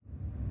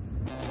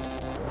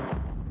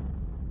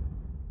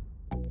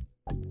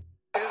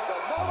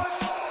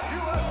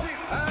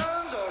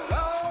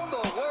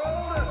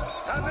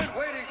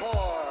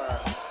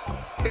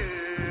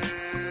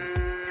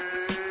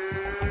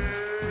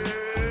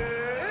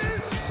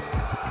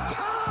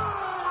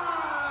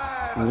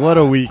What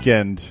a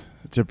weekend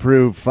to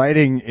prove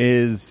fighting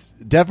is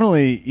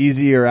definitely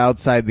easier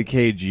outside the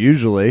cage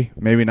usually.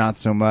 Maybe not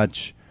so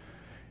much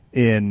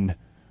in,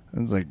 it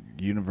was like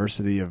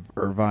University of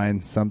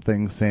Irvine,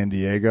 something, San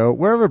Diego,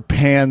 wherever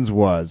Pans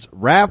was.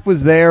 Raph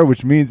was there,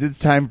 which means it's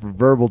time for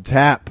Verbal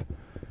Tap.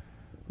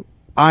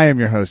 I am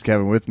your host,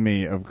 Kevin. With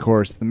me, of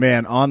course, the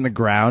man on the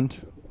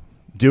ground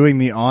doing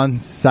the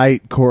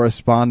on-site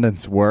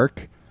correspondence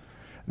work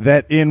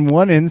that in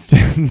one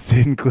instance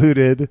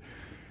included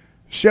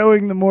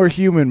showing the more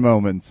human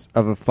moments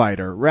of a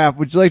fighter. Raph,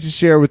 would you like to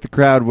share with the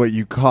crowd what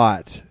you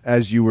caught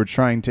as you were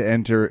trying to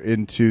enter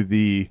into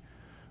the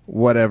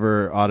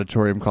whatever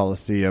Auditorium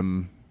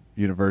Coliseum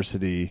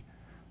University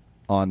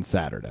on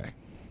Saturday?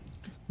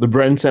 The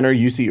Bren Center,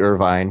 UC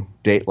Irvine,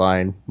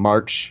 Dateline,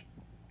 March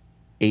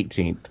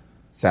 18th,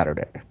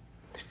 Saturday.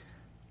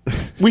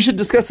 We should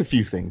discuss a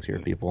few things here,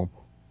 people.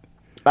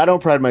 I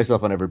don't pride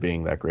myself on ever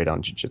being that great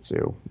on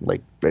jiu-jitsu.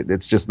 Like,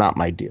 it's just not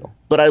my deal.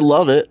 But I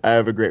love it. I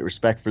have a great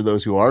respect for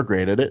those who are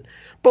great at it.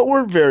 But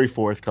we're very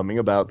forthcoming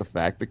about the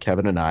fact that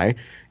Kevin and I,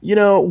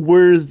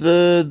 we're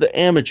the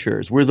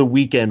amateurs. We're the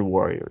weekend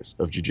warriors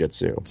of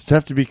jiu-jitsu. It's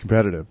tough to be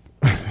competitive.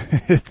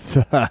 It's,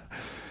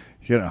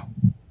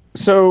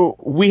 So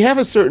we have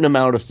a certain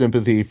amount of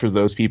sympathy for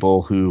those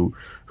people who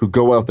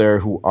go out there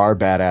who are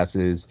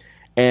badasses.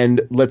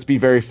 And let's be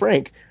very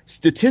frank,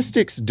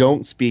 statistics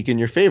don't speak in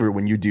your favor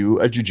when you do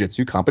a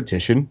jiu-jitsu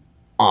competition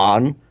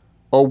on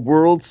a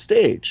world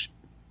stage.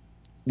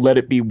 Let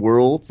it be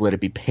Worlds, let it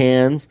be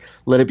Pans,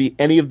 let it be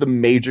any of the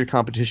major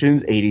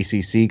competitions,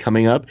 ADCC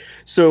coming up.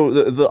 So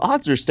the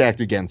odds are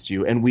stacked against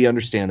you, and we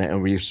understand that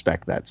and we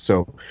respect that.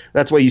 So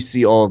that's why you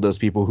see all of those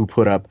people who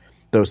put up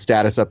those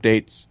status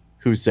updates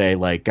who say,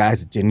 like,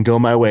 guys, it didn't go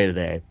my way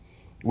today,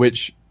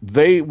 which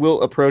they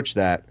will approach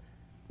that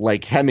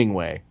like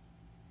Hemingway,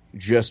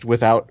 just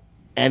without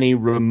any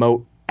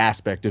remote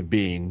aspect of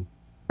being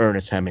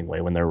Ernest Hemingway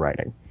when they're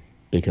writing,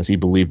 because he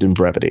believed in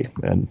brevity.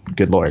 And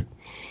good Lord,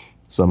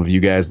 some of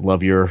you guys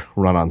love your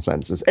run-on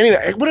sentences.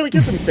 Anyway, what I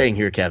guess I'm saying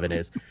here, Kevin,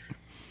 is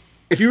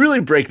if you really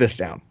break this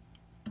down,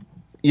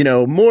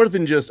 more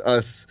than just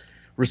us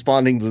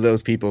responding to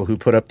those people who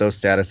put up those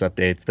status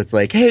updates that's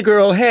like, hey,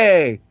 girl,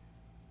 hey,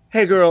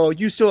 girl,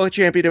 you still a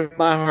champion in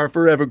my heart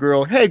forever,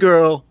 girl. Hey,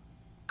 girl,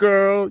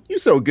 you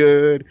so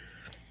good.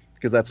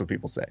 Because that's what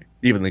people say.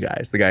 Even the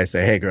guys. The guys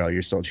say, hey, girl,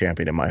 you're still a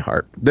champion in my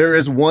heart. There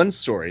is one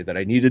story that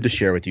I needed to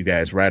share with you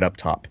guys right up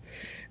top.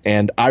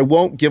 And I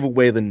won't give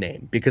away the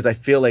name because I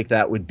feel like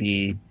that would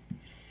be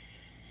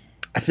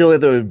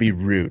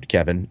rude,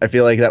 Kevin. I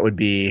feel like that would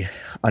be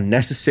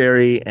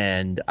unnecessary.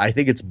 And I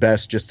think it's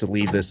best just to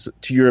leave this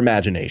to your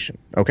imagination.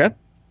 Okay?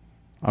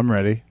 I'm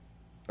ready.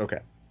 Okay.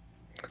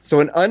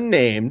 So an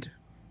unnamed,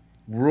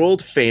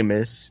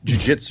 world-famous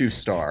jiu-jitsu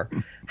star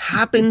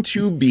happened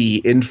to be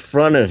in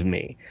front of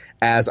me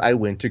as I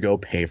went to go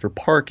pay for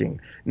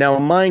parking. Now,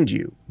 mind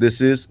you,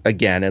 this is,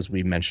 again, as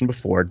we mentioned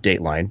before,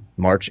 Dateline,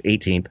 March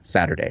 18th,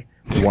 Saturday,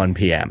 1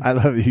 p.m. I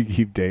love that you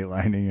keep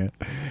datelining it.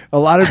 A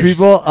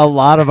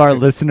lot of our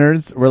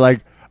listeners were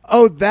like,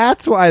 oh,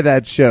 that's why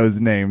that show's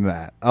named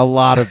that. A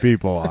lot of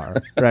people are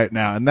right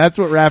now. And that's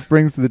what Raph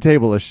brings to the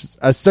table, a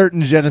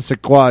certain je ne sais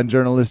quoi in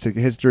journalistic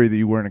history that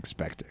you weren't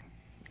expecting.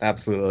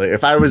 Absolutely.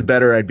 If I was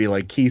better, I'd be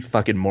like Keith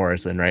fucking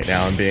Morrison right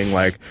now and being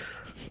like,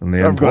 and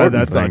the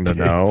important thing to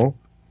know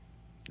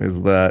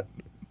is that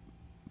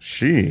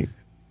she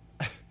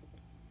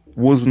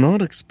was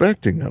not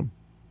expecting him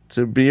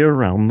to be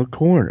around the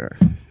corner.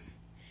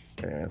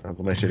 Yeah,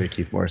 that's my shit at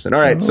Keith Morrison. All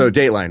right, so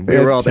Dateline. We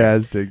were all there.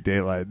 Fantastic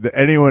Dateline.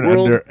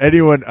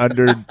 Anyone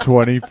under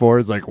 24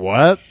 is like,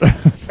 what?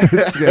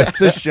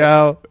 It's a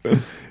show.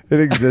 It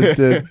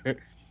existed.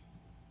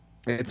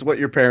 It's what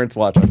your parents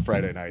watch on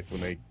Friday nights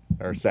when they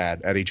are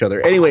sad at each other.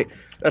 Anyway,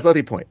 that's not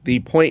the point. The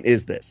point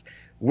is this.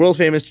 World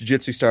famous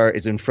jiu-jitsu star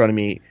is in front of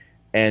me,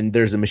 and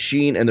there's a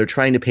machine, and they're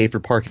trying to pay for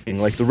parking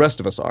like the rest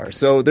of us are.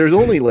 So there's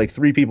only like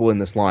 3 people in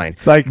this line.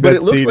 It's like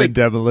that scene in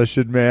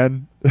Demolition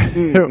Man.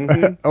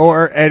 Mm-hmm.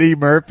 Or Eddie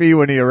Murphy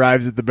when he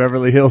arrives at the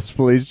Beverly Hills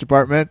Police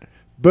Department.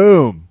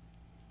 Boom.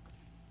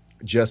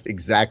 Just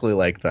exactly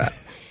like that.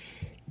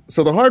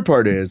 So the hard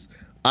part is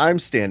I'm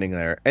standing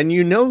there, and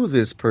you know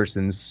this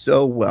person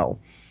so well.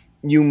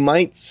 You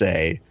might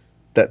say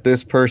that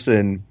this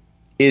person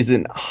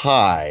isn't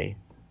high.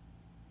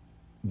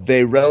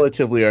 They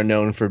relatively are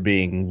known for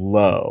being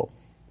low.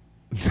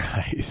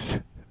 Nice.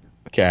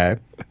 Okay.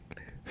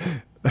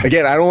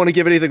 Again, I don't want to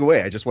give anything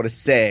away. I just want to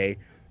say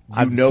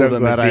I'm so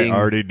glad I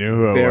already knew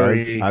who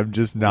it was. I'm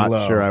just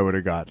not sure I would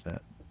have gotten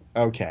it.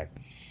 Okay.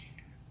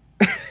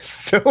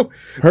 So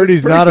heard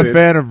he's not a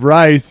fan of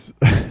rice.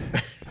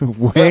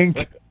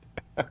 Wink.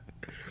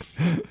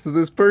 So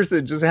this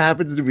person just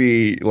happens to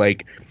be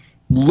like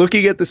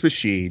looking at this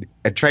machine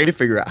and trying to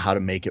figure out how to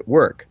make it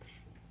work.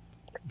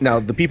 Now,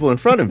 the people in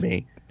front of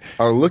me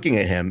are looking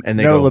at him, and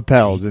they go... No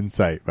lapels in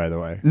sight, by the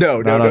way. No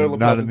lapels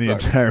not in the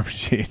entire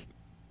machine.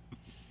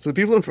 So the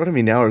people in front of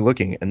me now are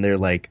looking, and they're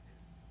like,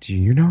 do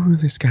you know who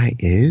this guy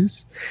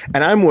is?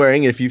 And I'm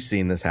wearing, if you've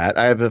seen this hat,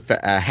 I have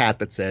a hat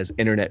that says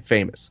Internet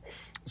Famous.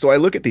 So I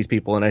look at these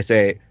people and I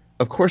say,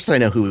 of course I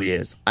know who he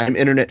is. I'm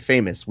internet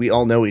famous. We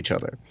all know each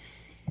other.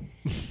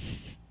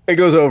 It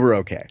goes over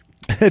okay.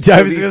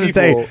 I was going to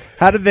say,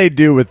 how did they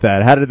do with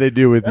that? How did they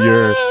do with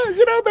your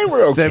they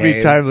were okay.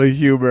 semi-timely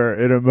humor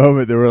in a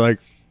moment? They were like,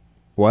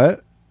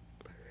 what?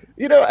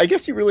 I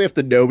guess you really have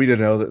to know me to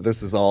know that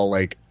this is all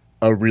like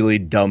a really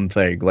dumb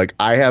thing. Like,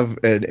 I have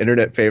an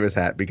internet famous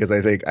hat because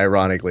I think,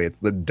 ironically, it's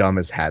the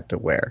dumbest hat to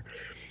wear.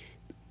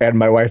 And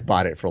my wife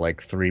bought it for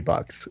like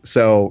 $3.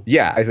 So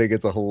yeah, I think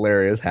it's a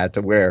hilarious hat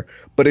to wear.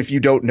 But if you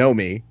don't know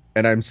me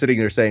and I'm sitting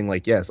there saying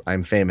like, yes,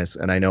 I'm famous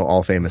and I know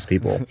all famous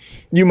people,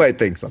 you might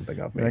think something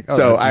of me. Like, oh,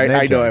 so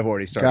I know I've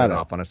already started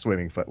off on a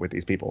swimming foot with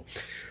these people.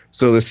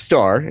 So the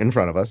star in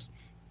front of us,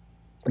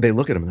 they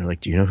look at him and they're like,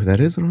 do you know who that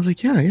is? And I was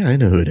like, yeah, I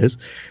know who it is.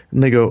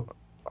 And they go,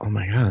 oh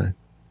my God,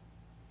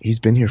 he's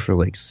been here for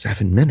like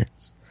 7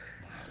 minutes.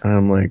 And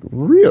I'm like,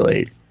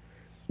 really?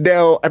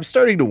 Now, I'm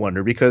starting to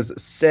wonder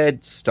because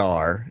said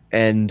star,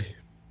 and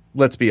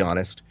let's be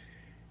honest,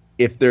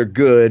 if they're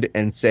good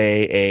and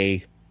say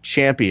a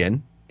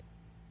champion,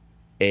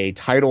 a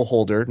title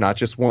holder, not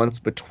just once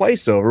but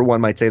twice over,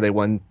 one might say they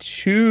won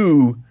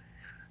 2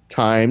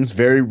 times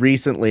very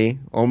recently,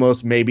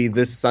 almost maybe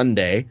this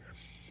Sunday,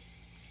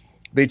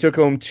 they took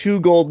home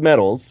 2 gold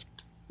medals,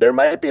 there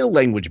might be a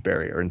language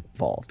barrier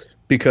involved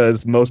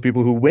because most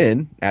people who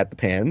win at the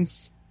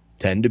Pans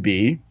tend to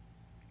be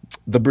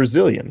the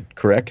Brazilian,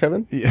 correct,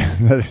 Kevin? Yeah,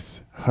 that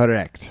is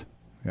correct.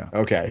 Yeah.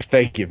 Okay,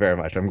 thank you very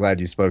much. I'm glad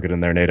you spoke it in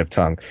their native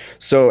tongue.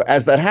 So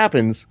as that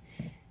happens,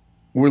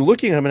 we're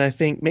looking at him and I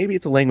think maybe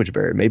it's a language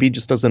barrier. Maybe he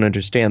just doesn't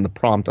understand the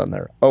prompt on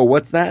there. Oh,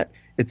 what's that?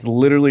 It's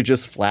literally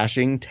just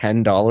flashing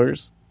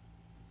 $10.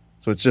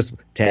 So it's just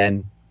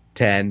 10,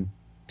 10,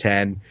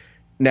 10.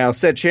 Now,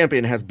 said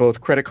champion has both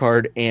credit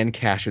card and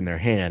cash in their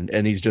hand,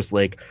 and he's just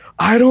like,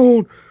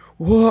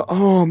 what?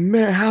 Oh,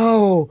 man,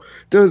 how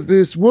does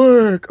this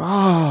work?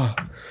 Now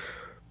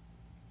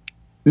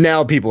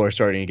people are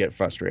starting to get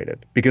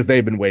frustrated because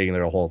they've been waiting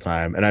there the whole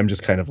time. And I'm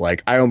just kind of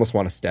like, I almost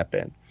want to step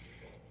in.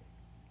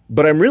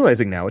 But I'm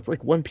realizing now it's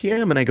like 1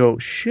 p.m. and I go,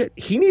 shit,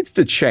 he needs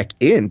to check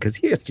in because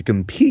he has to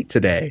compete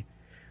today.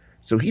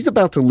 So he's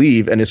about to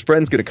leave and his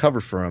friend's going to cover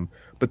for him.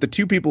 But the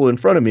 2 people in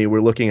front of me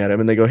were looking at him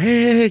and they go,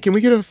 hey, can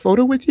we get a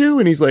photo with you?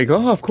 And he's like,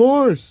 oh, of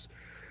course.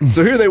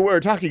 So here they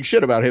were talking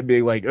shit about him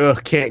being like,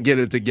 ugh, can't get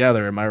it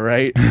together. Am I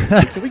right?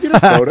 Like, can we get a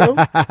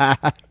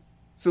photo?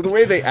 So the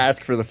way they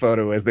ask for the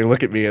photo is they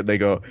look at me and they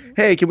go,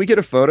 hey, can we get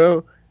a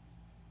photo?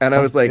 And I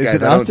was like, is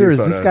it us or is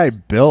this guy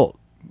built?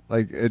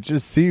 Like, it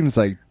just seems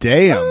like,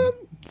 damn.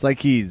 It's like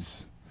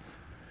he's,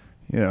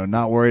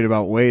 not worried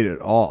about weight at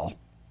all.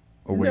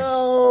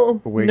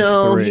 No,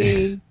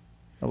 he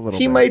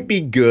bit. might be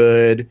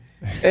good.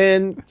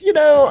 And,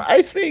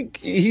 I think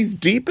he's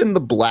deep in the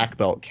black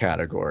belt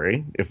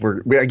category. If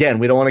we don't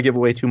want to give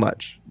away too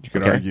much. You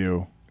could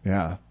argue.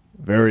 Yeah.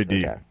 Very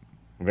deep. Okay.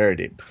 Very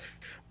deep.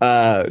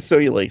 So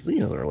you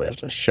don't really have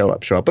to show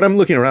up. But I'm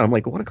looking around. I'm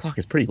like, 1 o'clock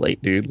is pretty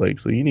late, dude. Like,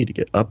 so you need to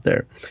get up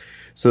there.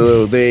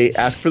 So they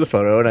ask for the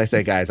photo and I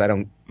say, guys, I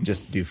don't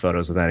just do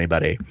photos with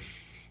anybody.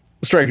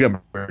 Strike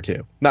number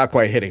 2. Not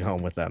quite hitting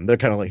home with them. They're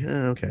kind of like,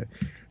 okay.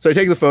 So I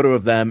take the photo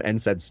of them and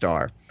said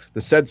star.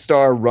 The said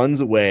star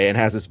runs away and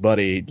has his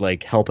buddy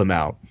like help him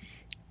out.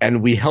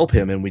 And we help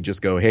him and we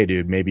just go, hey,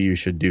 dude, maybe you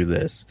should do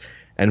this.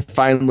 And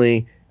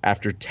finally,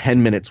 after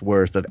 10 minutes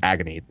worth of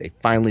agony, they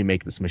finally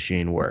make this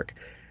machine work.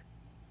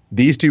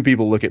 These 2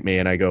 people look at me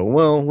and I go,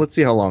 well, let's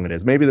see how long it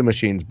is. Maybe the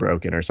machine's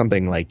broken or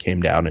something like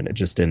came down and it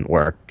just didn't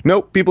work.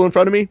 Nope. People in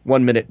front of me,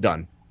 1 minute,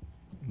 done.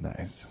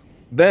 Nice.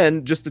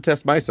 Then, just to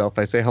test myself,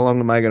 I say, how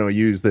long am I going to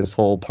use this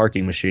whole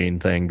parking machine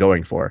thing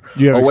going for?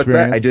 What's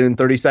that? I did it in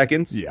 30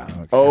 seconds? Yeah.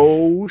 Okay.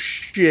 Oh,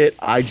 shit.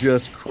 I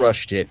just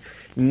crushed it.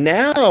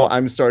 Now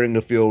I'm starting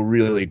to feel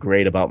really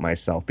great about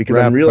myself because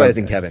I'm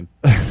realizing, Kevin.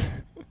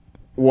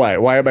 Why?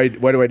 Why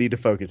do I need to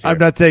focus here? I'm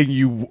not saying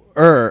you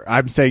were.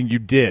 I'm saying you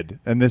did.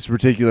 And this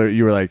particular,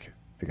 you were like,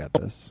 I got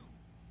this.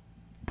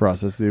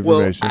 Process the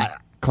information.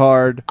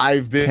 Card,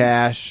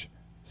 cash,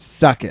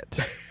 suck it.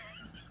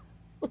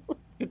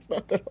 It's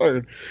not that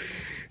hard.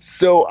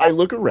 So I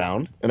look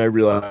around and I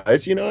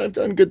realize, I've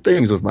done good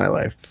things with my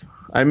life.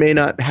 I may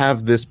not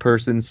have this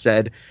person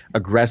said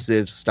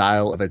aggressive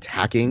style of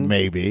attacking.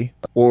 Maybe.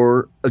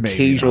 Or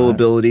occasional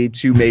ability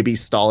to maybe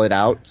stall it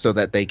out so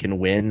that they can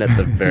win at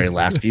the very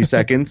last few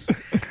seconds.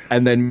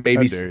 And then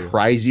maybe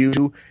surprise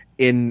you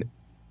in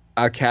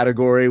a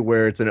category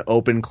where it's an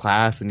open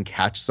class and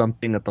catch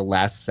something at the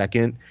last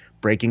second,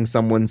 breaking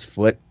someone's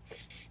foot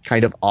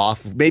kind of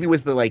off. Maybe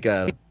with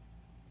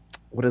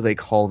what do they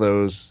call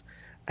those?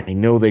 I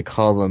know they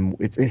call them.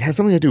 It has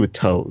something to do with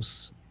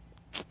toes.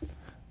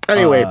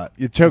 Anyway,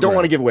 don't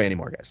want to give away any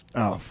more, guys.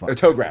 Oh, fuck.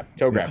 Toe grab.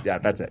 Yeah,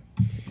 that's it.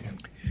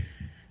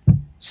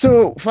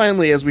 So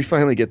finally, as we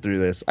finally get through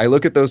this, I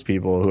look at those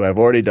people who I've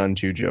already done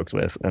 2 jokes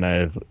with, and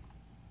I've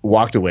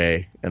walked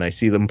away, and I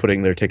see them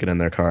putting their ticket in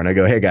their car, and I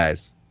go, hey,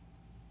 guys,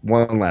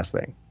 one last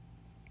thing.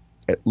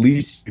 At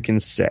least you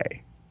can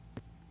say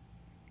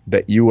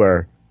that you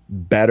are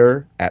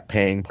better at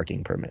paying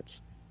parking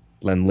permits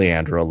than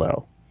Leandro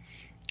Lowe.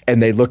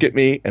 And they look at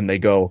me and they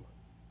go,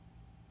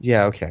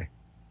 yeah, okay.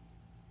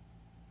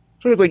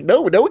 So I was like,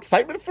 no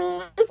excitement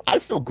for this. I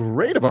feel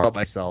great about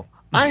myself.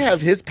 I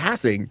have his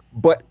passing,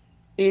 but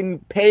in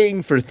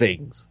paying for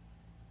things.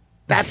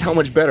 That's how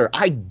much better.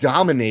 I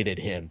dominated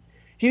him.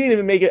 He didn't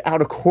even make it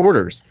out of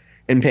quarters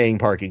in paying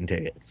parking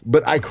tickets,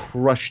 but I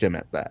crushed him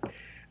at that.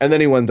 And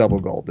then he won double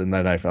gold, and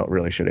then I felt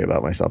really shitty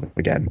about myself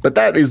again. But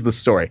that is the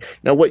story.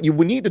 Now, what you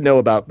would need to know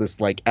about this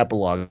like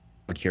epilogue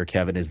here,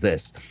 Kevin, is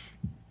this.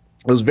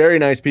 Those very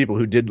nice people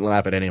who didn't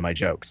laugh at any of my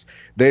jokes,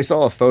 they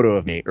saw a photo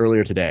of me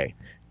earlier today,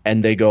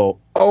 and they go,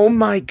 oh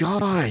my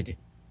God,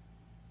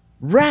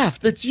 Raph,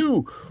 that's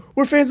you.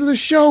 We're fans of the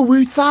show.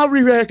 We thought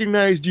we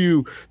recognized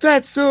you.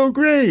 That's so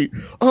great.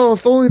 Oh,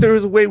 if only there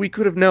was a way we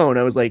could have known.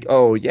 I was like,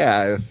 oh,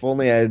 yeah, if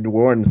only I had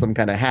worn some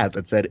kind of hat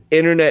that said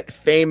internet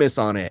famous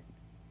on it.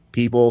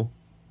 People.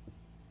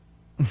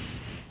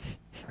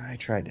 I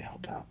tried to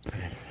help out.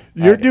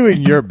 You're doing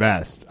your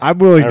best. I'm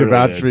willing to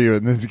vouch for you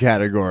in this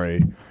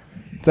category.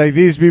 It's like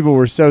these people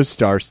were so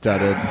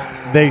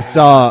star-studded. They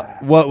saw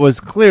what was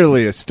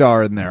clearly a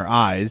star in their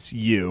eyes,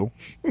 you.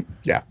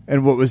 Yeah.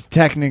 And what was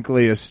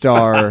technically a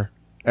star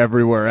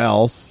everywhere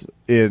else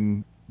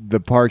in the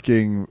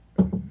parking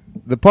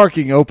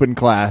open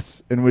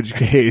class, in which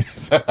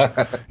case,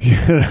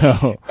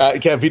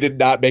 Kev, he did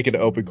not make an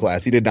open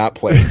class. He did not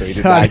play, so he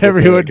did not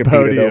everyone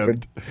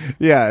podiumed.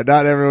 Yeah,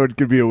 not everyone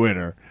could be a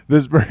winner.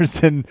 This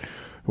person,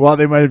 while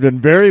they might have done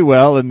very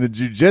well in the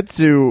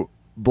jiu-jitsu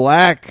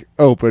black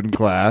open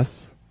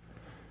class,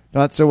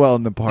 not so well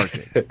in the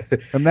parking.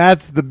 And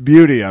that's the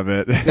beauty of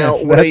it. Now,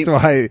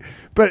 why.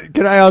 But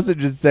can I also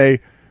just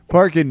say,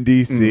 park in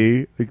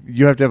D.C., like,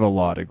 you have to have a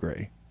law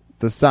degree.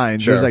 The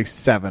signs, sure. There's like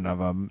 7 of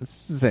them.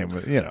 It's the same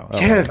with,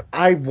 Kev,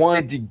 I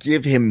wanted to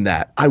give him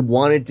that. I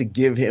wanted to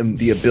give him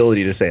the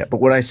ability to say it.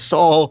 But when I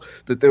saw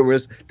that there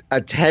was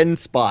a 10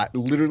 spot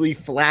literally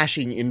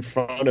flashing in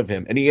front of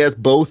him, and he has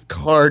both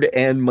card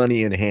and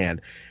money in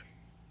hand,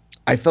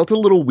 I felt a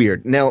little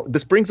weird. Now,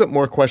 this brings up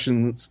more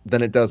questions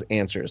than it does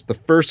answers. The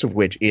first of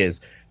which is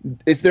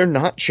there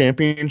not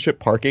championship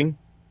parking?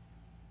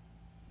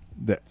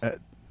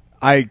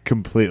 I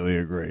completely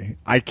agree.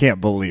 I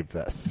can't believe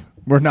this.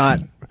 We're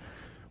not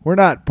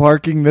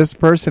parking this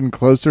person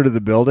closer to the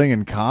building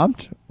and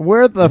comped?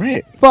 Where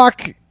the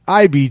fuck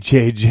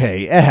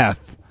IBJJF?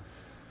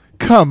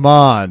 Come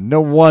on.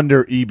 No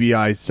wonder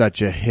EBI's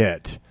such a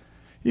hit.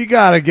 You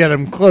gotta get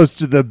him close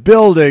to the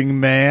building,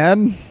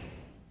 man.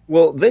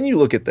 Well, then you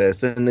look at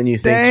this and then you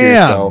think to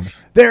yourself.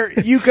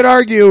 You could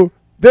argue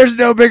there's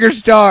no bigger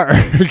star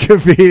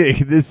competing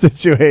in this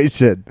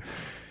situation.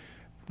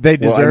 They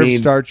deserve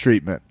star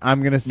treatment.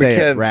 I'm going to say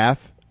it, Raph.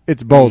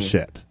 It's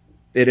bullshit.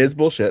 It is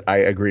bullshit. I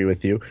agree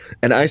with you.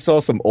 And I saw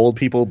some old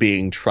people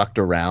being trucked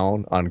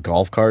around on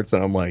golf carts,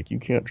 and I'm like, you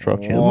can't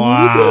truck him.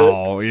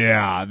 Wow,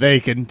 yeah. They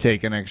can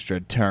take an extra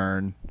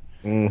turn.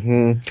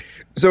 Mm-hmm.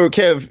 So,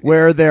 Kev.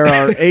 Where there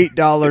are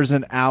 $8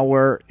 an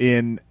hour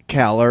in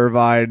Cal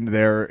Irvine,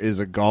 there is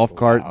a golf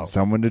cart and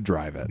someone to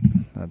drive it.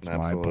 That's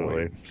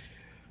Absolutely. My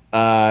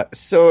point.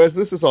 So as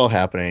this is all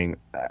happening,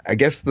 I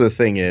guess the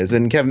thing is,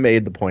 and Kevin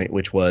made the point,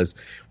 which was,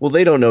 well,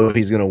 they don't know if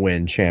he's going to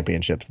win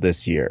championships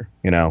this year.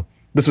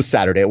 This was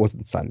Saturday. It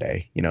wasn't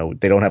Sunday.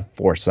 They don't have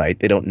foresight.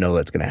 They don't know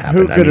that's going to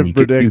happen. Who could have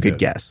predicted? You could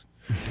guess.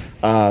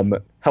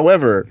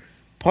 However,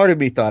 part of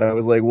me thought, I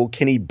was like, well,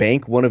 can he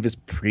bank one of his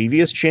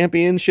previous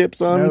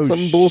championships on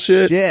some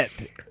bullshit?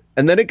 Shit.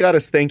 And then it got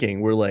us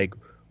thinking. We're like,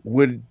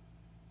 would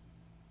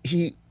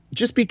he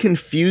just be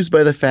confused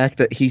by the fact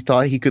that he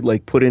thought he could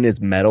like put in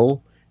his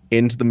medal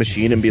into the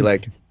machine and be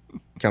like,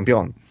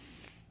 campeón.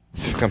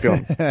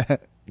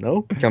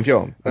 No?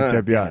 Campeón.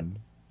 Champion.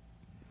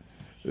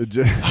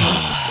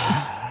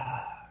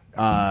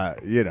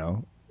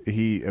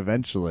 He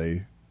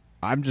eventually,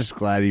 I'm just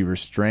glad he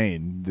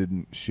restrained,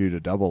 didn't shoot a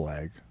double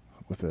leg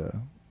with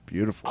a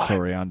beautiful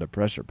Torianda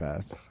pressure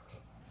pass.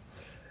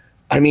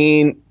 I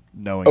mean,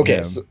 knowing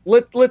him. So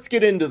let's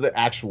get into the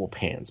actual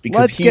pans,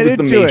 because he was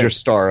the major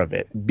star of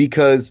it.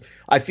 Because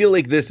I feel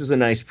like this is a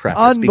nice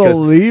preface.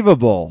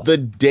 Unbelievable. Because the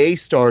day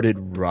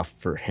started rough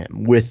for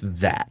him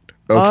with that.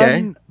 Okay?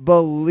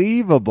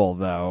 Unbelievable,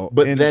 though.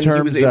 But then he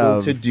was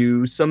able to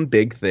do some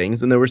big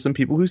things, and there were some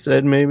people who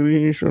said maybe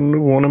he shouldn't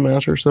have won a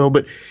match or so.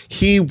 But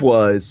he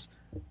was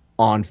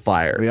on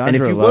fire. And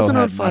if he wasn't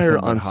on fire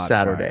on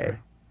Saturday,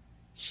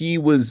 he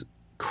was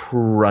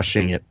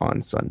crushing it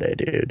on Sunday,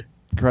 dude.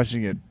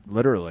 Crushing it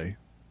literally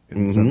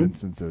in some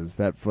instances.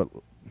 That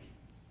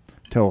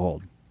toe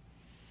hold.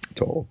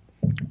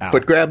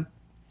 Foot grab.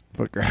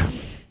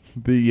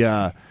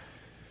 The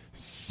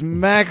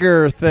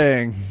smacker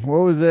thing. What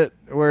was it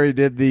where he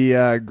did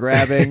the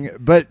grabbing?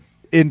 But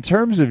in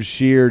terms of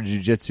sheer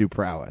jiu-jitsu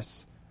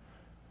prowess,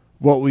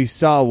 what we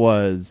saw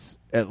was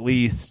at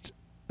least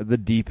the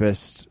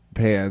deepest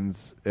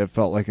pans it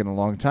felt like in a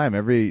long time.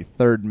 Every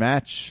third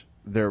match,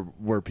 there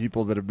were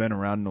people that have been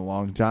around in a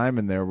long time,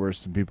 and there were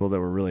some people that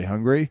were really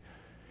hungry.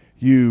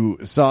 You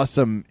saw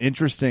some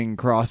interesting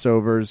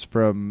crossovers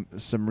from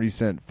some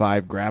recent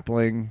 5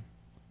 grappling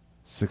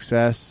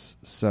success,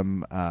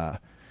 some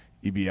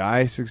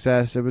EBI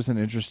success. It was an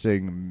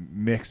interesting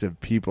mix of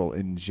people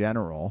in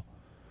general.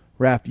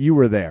 Raph, you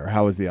were there.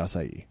 How was the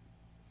acai?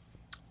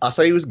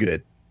 Acai was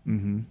good.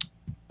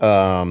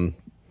 Acai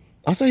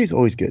is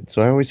always good,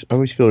 so I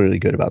always feel really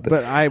good about this.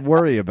 But I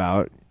worry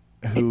about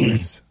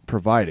who's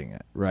providing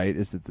it. Right?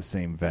 Is it the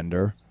same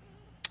vendor?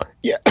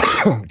 Yeah.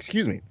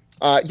 Excuse me.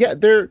 Yeah,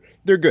 they're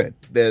good.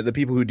 The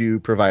people who do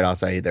provide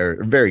acai,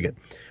 they're very good.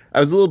 I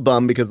was a little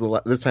bummed because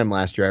this time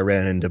last year I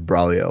ran into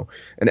Braulio,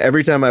 and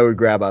every time I would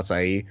grab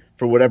acai,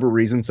 for whatever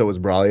reason, so was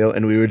Braulio,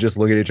 and we would just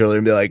look at each other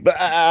and be like,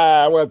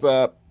 what's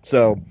up?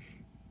 So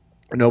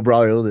no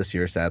Braulio this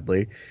year,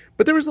 sadly.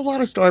 But there was a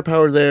lot of star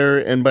power there,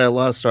 and by a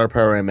lot of star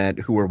power I meant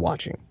who were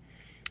watching.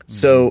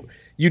 So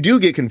you do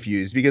get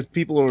confused because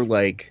people are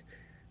like,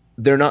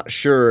 they're not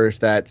sure if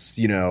that's,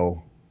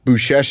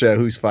 Buchecha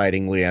who's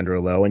fighting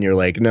Leandro Lo, and you're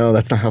like, no,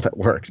 that's not how that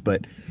works.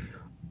 But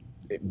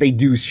they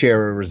do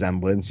share a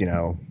resemblance,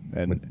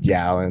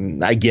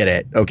 and I get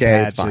it. Okay,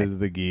 patches, it's fine.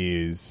 The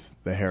geese,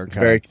 the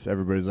haircuts.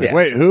 Everybody's like,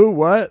 wait, who?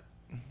 What?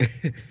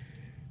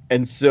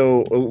 And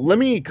so let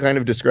me kind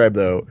of describe,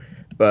 though,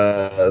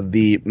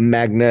 the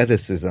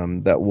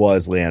magneticism that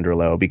was Leandro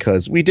Lo,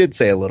 because we did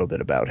say a little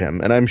bit about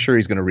him, and I'm sure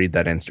he's going to read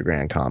that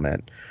Instagram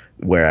comment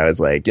where I was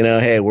like,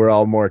 hey, we're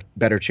all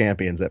better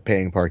champions at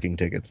paying parking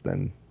tickets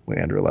than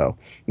Leandro Lo.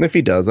 And if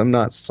he does, I'm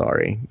not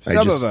sorry.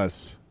 Some of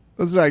us.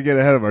 Let's not get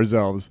ahead of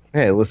ourselves.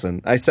 Hey,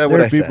 listen, I said what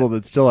I said. There are people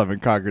that still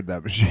haven't conquered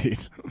that machine.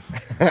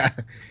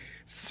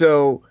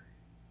 So,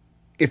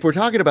 if we're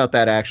talking about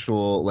that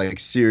actual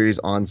series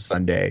on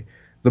Sunday,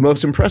 the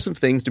most impressive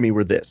things to me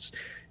were this.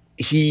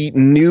 He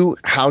knew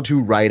how to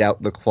ride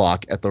out the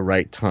clock at the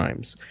right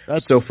times.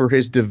 So for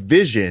his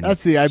division,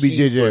 that's the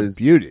IBJJ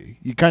beauty.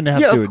 You kind of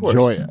have to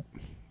enjoy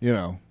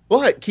it,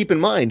 But keep in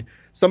mind,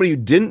 somebody who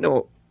didn't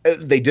know,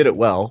 they did it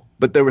well,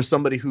 but there was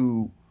somebody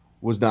who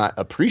was not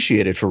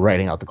appreciated for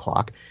writing out the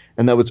clock,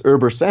 and that was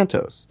Herber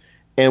Santos.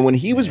 And when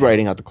he was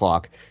writing out the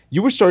clock,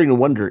 you were starting to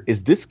wonder,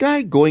 is this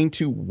guy going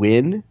to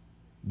win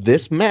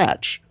this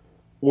match?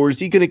 Or is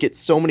he going to get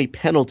so many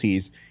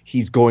penalties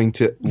he's going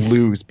to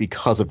lose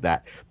because of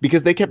that?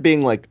 Because they kept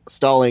being like,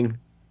 stalling,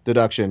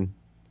 deduction,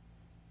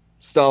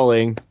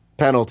 stalling,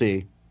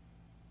 penalty,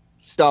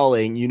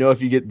 stalling.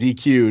 If you get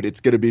DQ'd, it's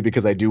going to be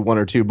because I do one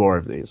or two more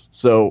of these.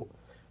 So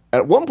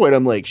at one point,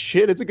 I'm like,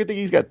 shit, it's a good thing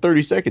he's got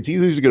 30 seconds.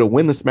 He's either going to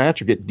win this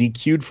match or get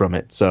DQ'd from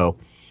it. So,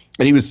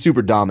 and he was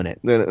super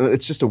dominant.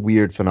 It's just a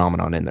weird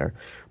phenomenon in there.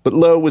 But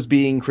Lo was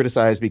being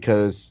criticized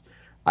because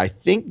I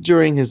think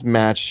during his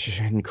match,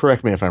 and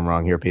correct me if I'm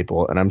wrong here,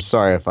 people, and I'm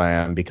sorry if I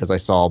am because I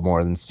saw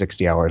more than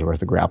 60 hours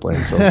worth of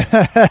grappling. So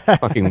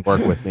fucking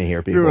work with me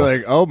here, people. You were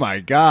like, oh my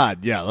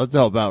God. Yeah, let's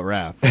help out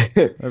Raph.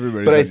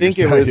 Everybody's but I think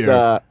it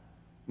was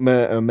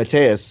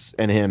Mateus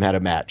and him had a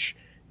match.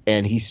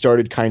 And he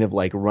started kind of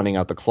running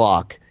out the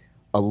clock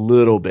a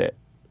little bit.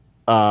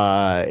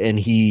 And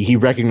he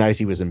recognized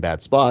he was in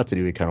bad spots and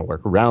he would kind of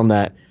work around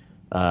that.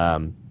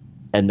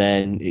 And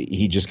then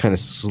he just kind of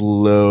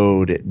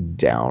slowed it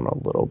down a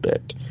little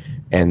bit.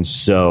 And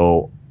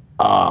so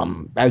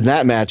in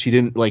that match,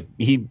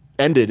 he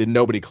ended and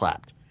nobody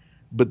clapped.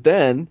 But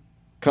then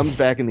comes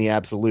back in the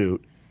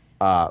absolute.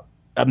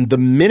 The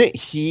minute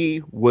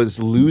he was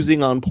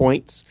losing on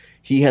points,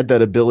 he had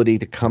that ability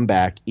to come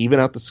back, even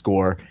out the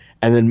score,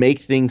 and then make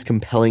things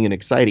compelling and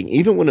exciting.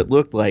 Even when it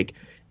looked like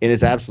in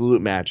his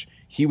absolute match,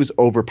 he was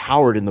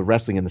overpowered in the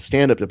wrestling and the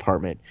stand-up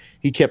department.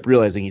 He kept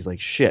realizing he's like,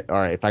 shit, all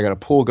right, if I got a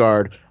pull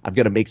guard, I've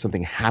got to make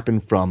something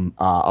happen from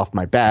off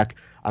my back.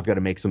 I've got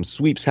to make some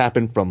sweeps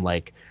happen from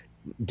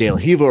De La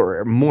Riva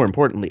or more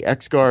importantly,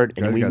 X-Guard.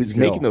 And when he was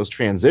making those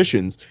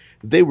transitions,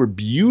 they were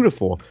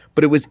beautiful.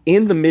 But it was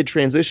in the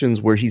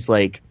mid-transitions where he's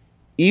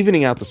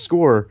evening out the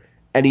score,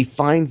 and he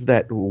finds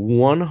that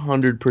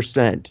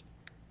 100%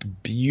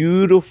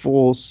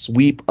 beautiful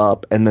sweep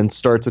up and then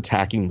starts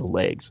attacking the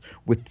legs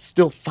with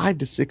still 5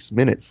 to 6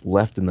 minutes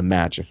left in the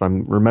match, if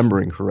I'm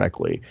remembering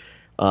correctly.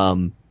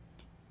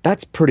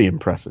 That's pretty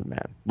impressive,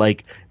 man.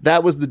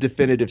 That was the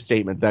definitive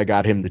statement that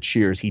got him the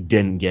cheers he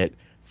didn't get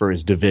for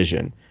his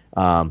division.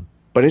 But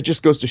it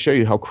just goes to show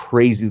you how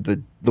crazy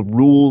the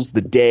rules,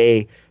 the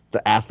day,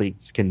 the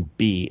athletes can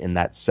be in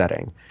that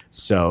setting.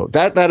 So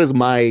that is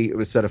my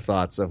set of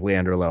thoughts of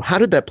Leandro Lo. How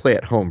did that play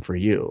at home for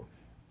you?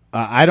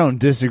 I don't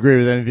disagree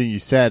with anything you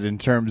said in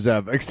terms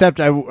of,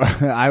 except I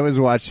was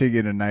watching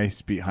in a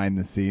nice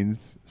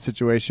behind-the-scenes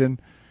situation,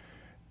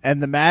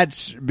 and the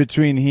match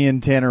between he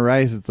and Tanner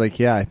Rice, it's I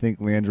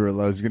think Leandro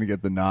Lo is going to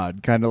get the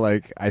nod, kind of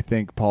like I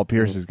think Paul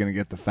Pierce is going to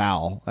get the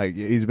foul.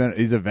 He's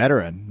a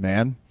veteran,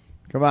 man.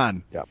 Come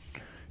on,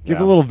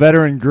 give a little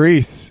veteran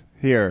grease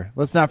here.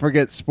 Let's not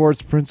forget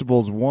Sports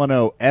Principles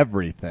 101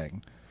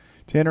 everything.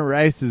 Tanner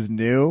Rice is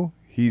new.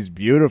 He's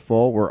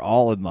beautiful. We're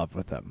all in love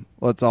with him.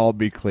 Let's all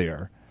be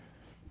clear.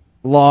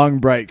 Long,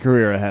 bright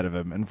career ahead of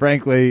him. And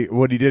frankly,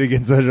 what he did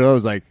against Sergio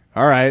was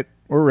all right,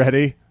 we're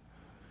ready.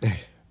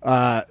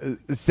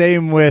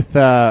 Same with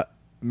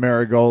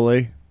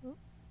Marigoli.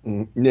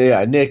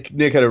 Yeah, Nick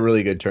had a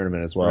really good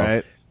tournament as well.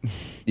 Right?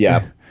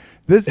 Yeah.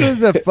 This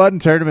was a fun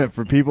tournament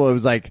for people. It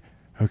was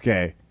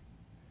okay,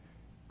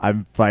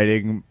 I'm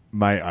fighting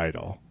my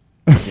idol.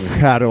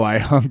 How do I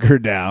hunker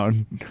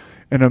down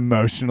and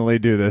emotionally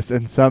do this?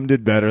 And some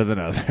did better than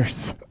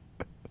others.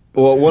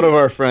 Well, one of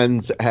our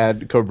friends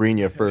had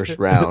Cobrinha first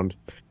round,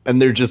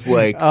 and they're just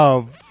like,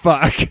 oh,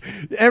 fuck.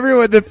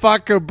 Everyone that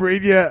fought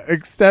Cobrinha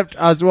except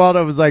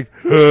Oswaldo was like,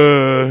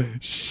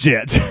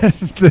 shit.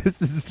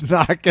 This is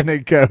not going to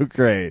go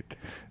great.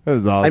 That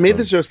was awesome. I made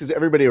this joke because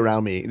everybody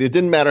around me, it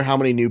didn't matter how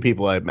many new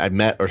people I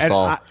met or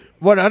saw.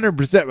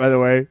 100%, by the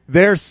way,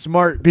 they're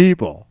smart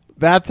people.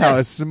 That's how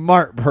a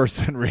smart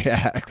person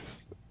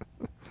reacts.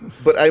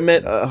 But I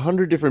met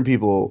 100 different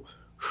people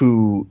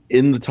who,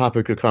 in the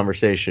topic of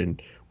conversation,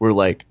 were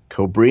like,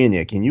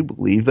 Cobrinha, can you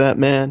believe that,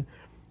 man?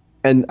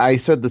 And I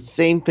said the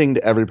same thing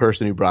to every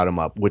person who brought him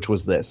up, which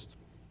was this.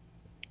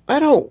 I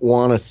don't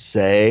want to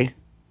say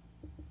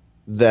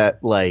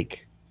that,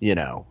 like, you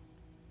know,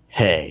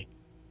 hey,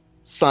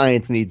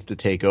 science needs to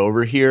take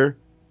over here,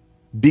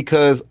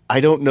 because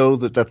I don't know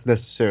that that's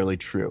necessarily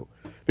true.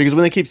 Because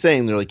when they keep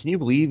saying, they're like, can you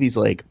believe he's,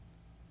 like,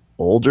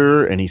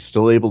 older and he's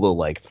still able to,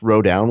 like,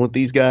 throw down with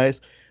these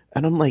guys?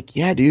 And I'm like,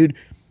 yeah, dude,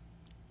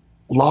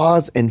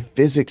 laws and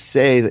physics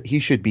say that he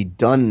should be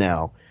done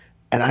now.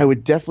 And I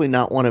would definitely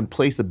not want to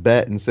place a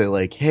bet and say,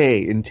 like,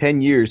 hey, in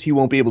 10 years, he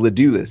won't be able to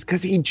do this,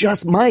 because he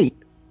just might.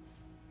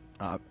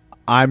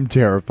 I'm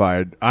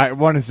terrified. I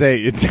want to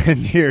say in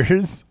 10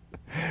 years.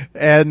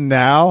 And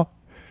now,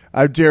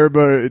 I'm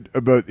terrified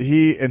about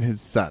he and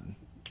his son.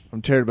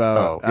 I'm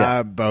terrified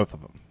about both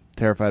of them.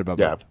 Terrified about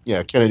both.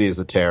 Yeah, Kennedy is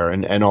a terror.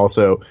 And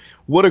also,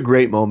 what a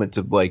great moment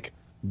to, like,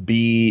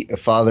 be a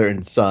father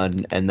and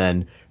son and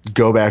then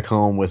go back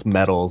home with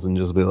medals and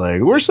just be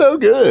like, we're so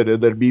good.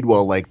 And then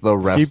meanwhile, like, the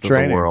rest of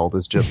the world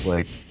is just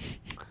like,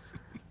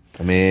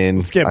 I mean,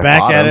 let's get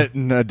back at it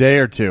in a day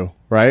or two,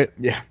 right?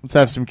 Yeah. Let's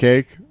have some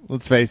cake.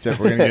 Let's face it,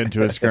 we're going to get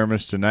into a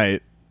skirmish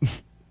tonight.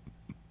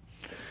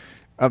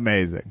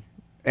 Amazing.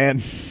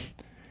 And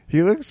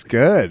he looks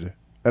good.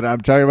 And I'm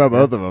talking about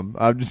both of them.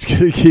 I'm just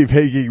going to keep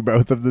making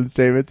both of them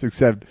statements,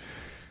 except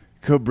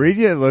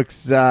Cobrinha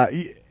looks...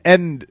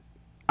 and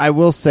I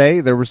will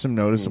say there were some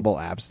noticeable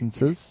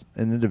absences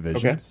in the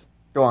divisions.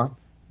 Okay. Go on.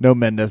 No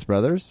Mendes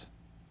brothers.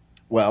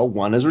 Well,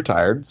 one is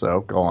retired, so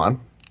go on.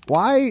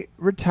 Why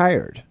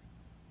retired?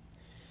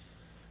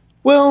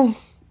 Well,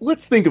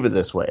 let's think of it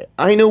this way.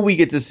 I know we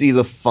get to see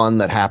the fun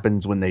that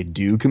happens when they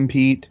do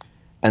compete,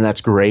 and that's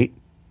great.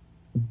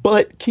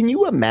 But can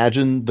you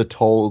imagine the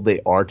toll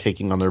they are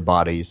taking on their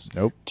bodies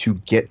to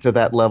get to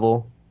that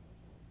level?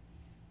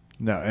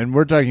 No, and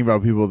we're talking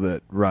about people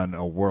that run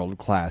a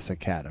world-class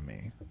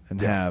academy and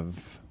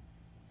have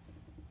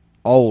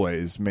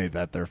always made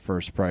that their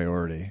first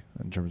priority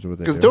in terms of what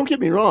they do. Because don't get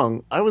me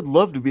wrong, I would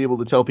love to be able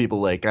to tell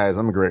people, like, guys,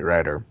 I'm a great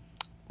rider.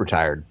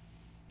 Retired.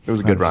 It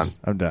was a good run.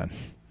 I'm done.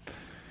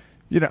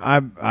 You know,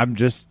 I'm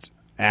just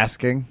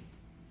asking.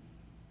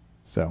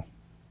 So.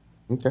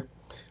 Okay.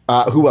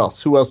 Who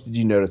else? Who else did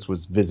you notice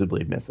was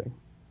visibly missing?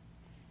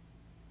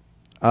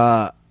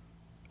 Well,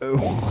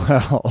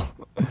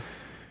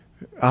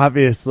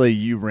 obviously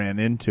you ran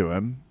into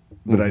him,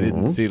 but I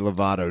didn't see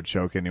Lovato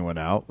choke anyone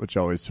out, which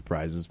always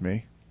surprises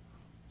me.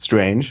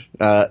 Strange.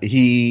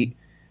 He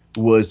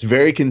was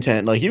very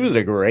content. Like, he was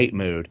in a great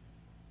mood.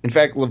 In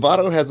fact,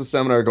 Lovato has a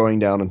seminar going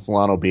down in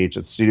Solano Beach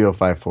at Studio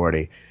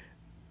 540.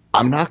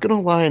 I'm not going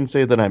to lie and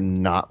say that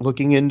I'm not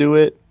looking into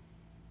it,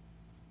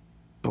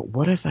 but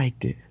what if I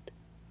did?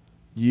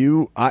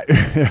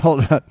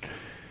 Hold on.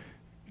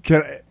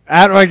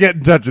 How do I get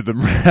in touch with him?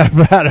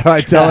 How do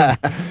I tell him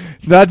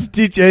not to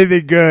teach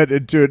anything good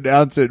and to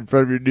announce it in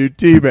front of your new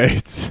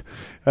teammates?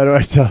 How do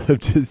I tell him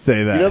to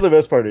say that? You know, the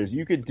best part is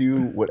you could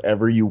do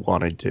whatever you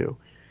wanted to,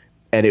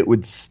 and it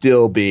would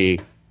still be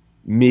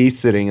me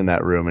sitting in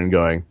that room and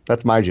going,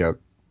 that's my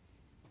joke.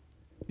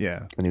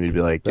 Yeah. And he would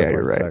be like, yeah,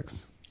 you're right.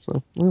 Sucks.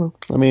 So, well,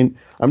 I mean,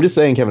 I'm just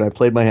saying, Kevin, I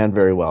played my hand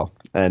very well.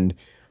 And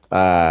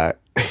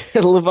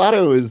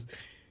Lovato is...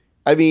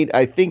 I mean,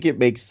 I think it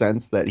makes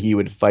sense that he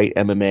would fight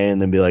MMA and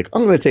then be like,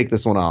 I'm going to take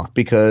this one off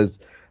because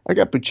I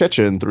got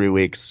Buchecha in 3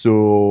 weeks.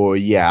 So,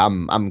 yeah,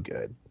 I'm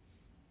good.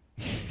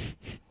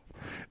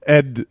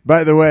 And,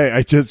 by the way,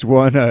 I just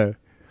won a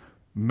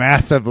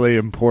massively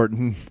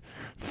important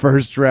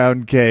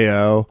first-round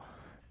KO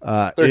in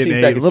a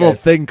little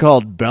thing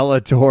called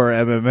Bellator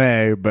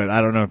MMA, but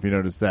I don't know if you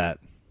noticed that.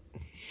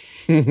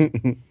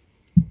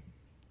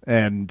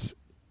 And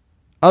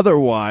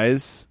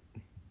otherwise...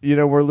 You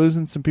know, we're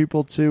losing some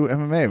people to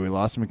MMA. We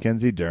lost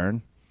Mackenzie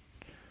Dern.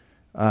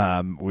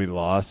 We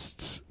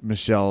lost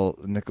Michelle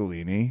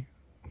Nicolini,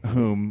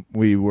 whom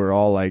we were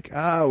all like,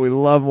 we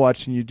love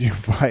watching you two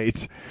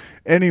fight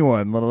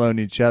anyone, let alone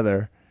each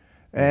other.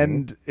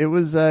 And it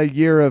was a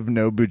year of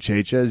no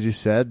Buchecha, as you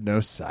said, no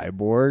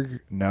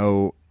Cyborg,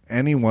 no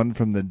anyone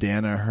from the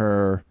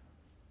Danaher,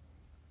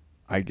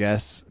 I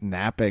guess,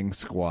 napping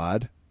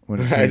squad.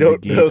 When it I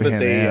don't know that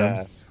they.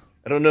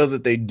 I don't know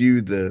that they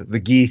do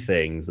the gi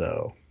things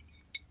though.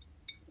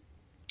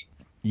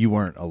 You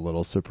weren't a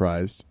little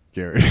surprised,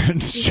 Gary,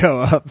 to show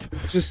up.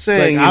 Just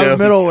saying, like, I'm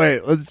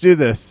middleweight. Let's do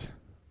this.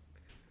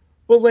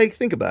 Well, like,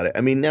 think about it.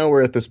 I mean, now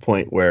we're at this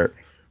point where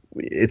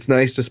it's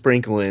nice to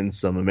sprinkle in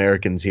some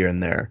Americans here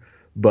and there,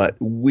 but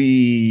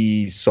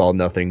we saw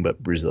nothing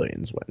but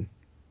Brazilians win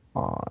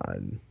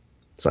on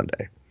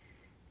Sunday.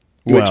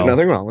 Which, Well,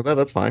 nothing wrong with that.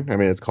 That's fine. I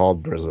mean, it's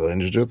called Brazilian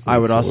Jiu-Jitsu. I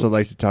would so also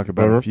like to talk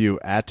about a few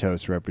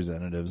Atos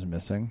representatives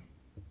missing.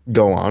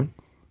 go on.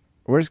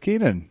 Where's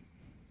Keenan?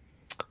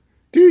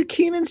 Dude,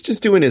 Keenan's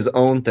just doing his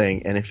own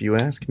thing, and if you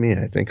ask me,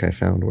 I think I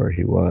found where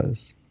he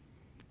was.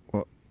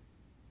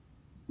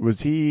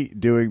 Was he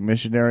doing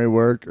missionary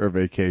work or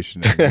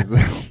vacationing?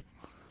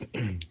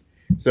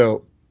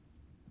 So,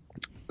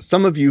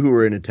 some of you who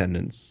are in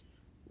attendance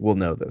will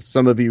know this.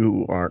 Some of you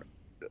who aren't,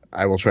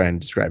 I will try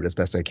and describe it as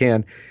best I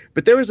can.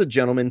 But there was a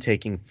gentleman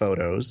taking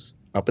photos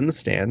up in the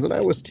stands, and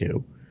I was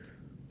too.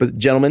 But a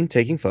gentleman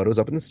taking photos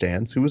up in the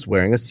stands who was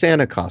wearing a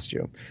Santa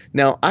costume.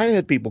 Now, I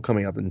had people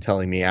coming up and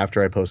telling me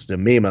after I posted a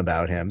meme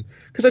about him,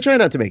 because I try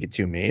not to make it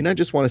too mean. I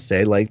just want to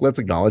say, like, let's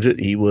acknowledge it.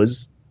 He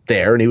was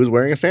there, and he was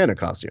wearing a Santa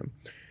costume.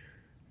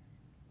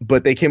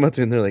 But they came up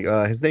to him and they're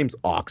like, his name's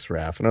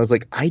Oxraf. And I was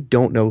like, I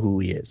don't know who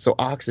he is. So,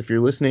 Ox, if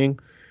you're listening,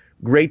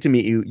 great to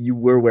meet you. You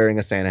were wearing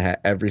a Santa hat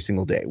every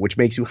single day, which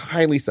makes you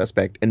highly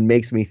suspect and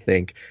makes me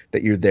think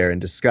that you're there in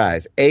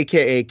disguise.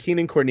 A.K.A.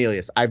 Keenan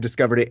Cornelius. I've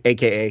discovered it.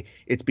 A.K.A.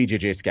 it's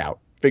BJJ Scout.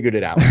 Figured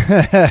it out.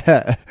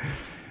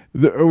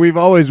 We've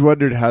always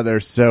wondered how they're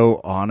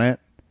so on it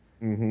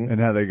and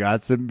how they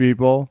got some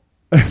people.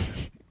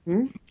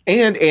 And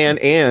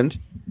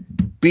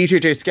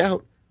BJJ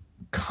Scout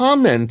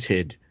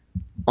commented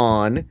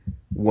on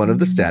one of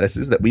the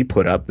statuses that we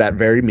put up, that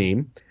very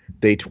meme.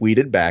 They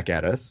tweeted back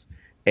at us.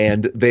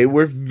 And they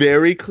were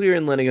very clear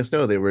in letting us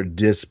know they were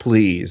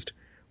displeased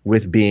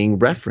with being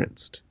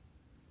referenced.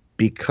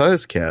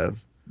 Because, Kev,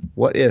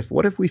 what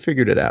if we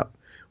figured it out?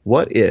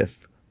 What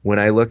if, when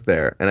I looked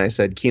there and I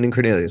said, Keenan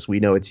Cornelius,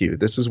 we know it's you.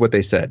 This is what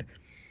they said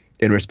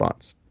in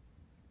response.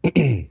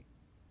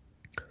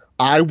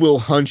 I will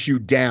hunt you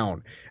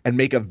down and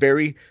make a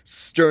very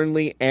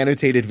sternly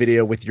annotated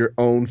video with your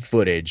own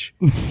footage.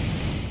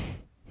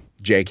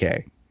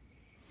 JK.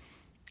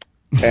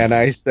 And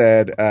I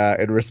said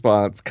in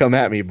response, come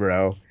at me,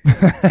 bro.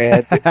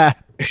 And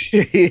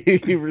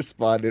he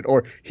responded,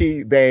 or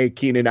they,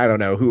 Keenan, I don't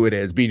know who it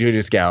is,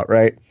 BJJ Scout,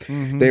 right?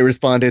 Mm-hmm. They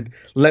responded,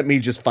 let me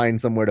just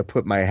find somewhere to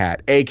put my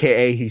hat.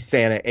 AKA he's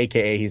Santa,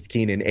 AKA he's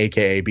Keenan,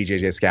 AKA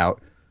BJJ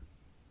Scout.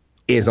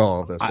 Is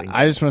all of those things.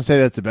 I just want to say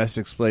that's the best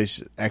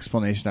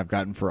explanation I've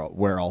gotten for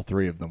where all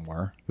three of them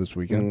were this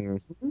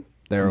weekend. Mm-hmm.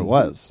 There it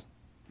was.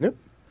 Yep.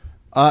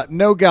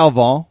 No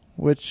Galvan,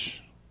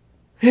 which...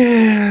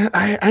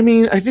 I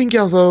mean, I think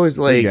Galvo is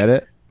like... We get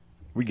it.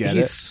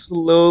 He's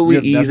slowly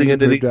easing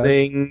into these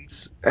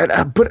things.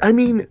 But, I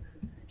mean,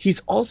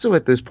 he's also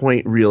at this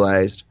point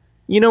realized,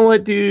 you know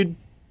what, dude?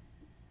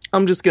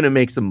 I'm just going to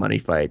make some money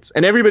fights.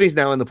 And everybody's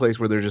now in the place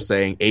where they're just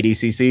saying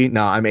ADCC.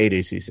 No, I'm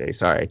ADCC.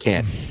 Sorry, I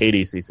can't.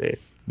 ADCC.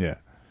 Yeah.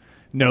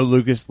 No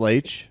Lucas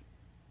Leitch.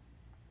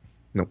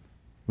 Nope.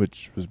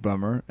 Which was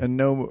bummer. And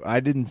no, I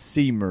didn't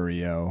see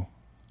Murillo.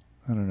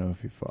 I don't know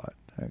if he fought,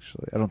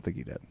 actually. I don't think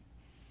he did.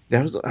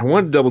 I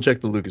wanted to double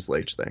check the Lucas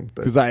Leitch thing,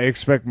 because I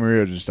expect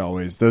Murillo just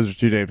always. Those are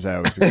two names I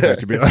always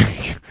expect to be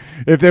like.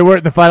 If they weren't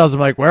in the finals, I'm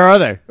like, where are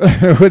they?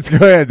 What's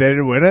going on? They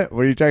didn't win it.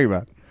 What are you talking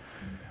about?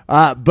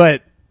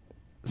 But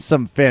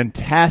some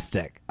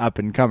fantastic up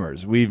and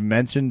comers. We've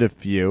mentioned a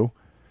few,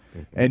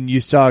 and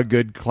you saw a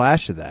good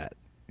clash of that.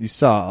 You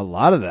saw a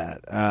lot of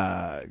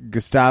that.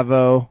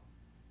 Gustavo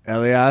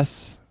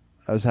Elias,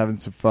 I was having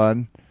some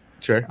fun.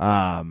 Sure.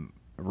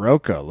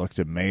 Rocco looked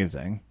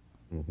amazing.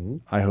 Mm-hmm.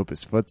 I hope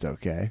his foot's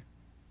okay.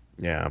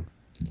 Yeah.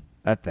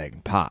 That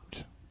thing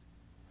popped.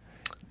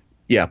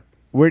 Yeah.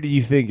 Where do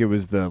you think it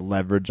was the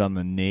leverage on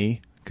the knee?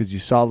 Because you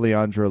saw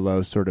Leandro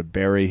Lo sort of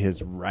bury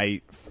his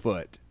right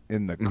foot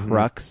in the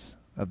crux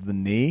of the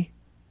knee,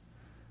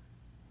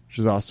 which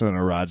is also an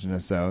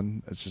erogenous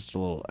zone. It's just a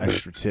little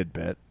extra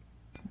tidbit.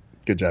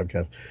 Good job,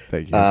 Kev.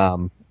 Thank you.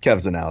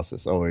 Kev's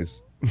analysis,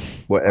 always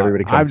what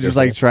everybody comes I'm just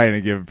like trying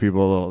to give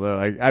people a little, they're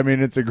like, I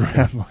mean, it's a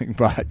Grambling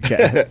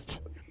podcast.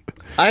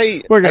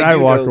 What can I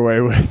walk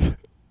away with?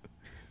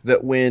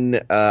 That when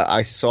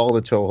I saw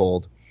the toe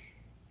hold,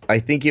 I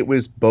think it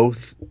was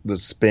both the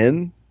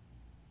spin,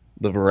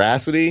 the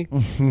veracity,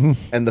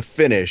 and the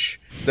finish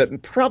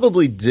that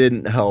probably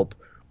didn't help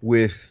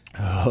with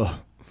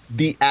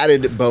the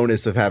added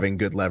bonus of having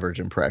good leverage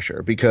and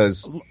pressure.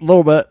 Because a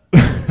little bit.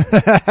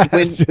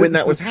 when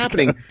that was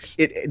happening,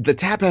 the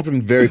tap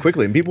happened very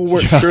quickly, and people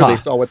weren't sure they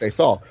saw what they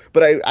saw.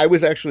 But I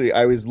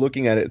was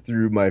looking at it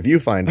through my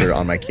viewfinder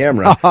on my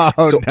camera.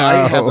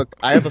 No.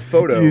 I have a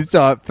photo. You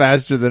saw it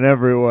faster than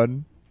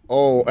everyone.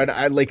 Oh, and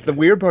I like the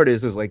weird part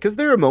is like, because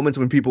there are moments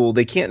when people,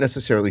 they can't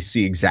necessarily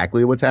see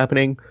exactly what's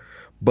happening,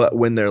 but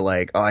when they're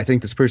like, oh, I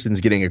think this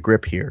person's getting a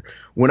grip here.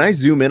 When I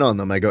zoom in on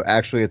them, I go,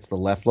 actually, it's the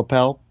left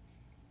lapel.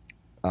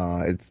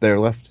 It's their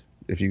left,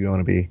 if you want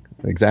to be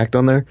exact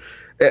on there.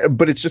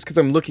 But it's just because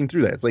I'm looking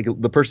through that. It's like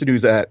the person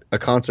who's at a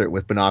concert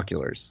with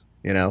binoculars,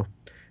 you know?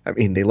 I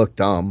mean, they look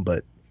dumb,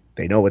 but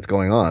they know what's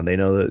going on. They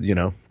know that, you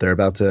know, they're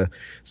about to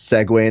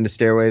segue into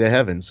Stairway to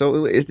Heaven.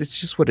 So it's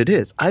just what it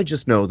is. I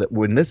just know that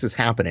when this is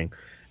happening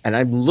and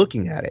I'm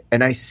looking at it,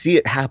 and I see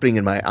it happening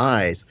in my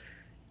eyes.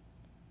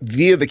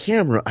 Via the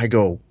camera, I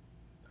go,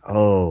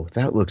 oh,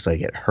 that looks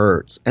like it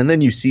hurts. And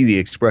then you see the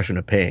expression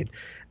of pain.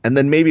 And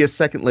then maybe a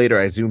second later,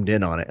 I zoomed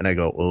in on it, and I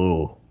go,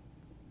 oh,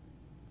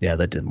 yeah,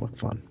 that didn't look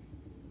fun.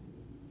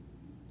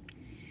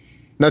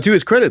 Now, to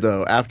his credit,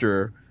 though,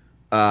 after,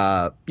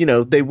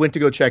 they went to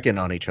go check in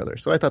on each other.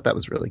 So I thought that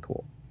was really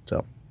cool.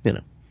 So,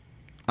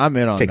 I'm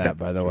in on that,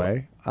 by the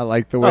way. I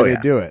like the way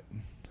they do it.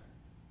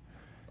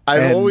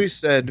 I've always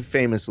said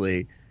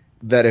famously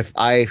that if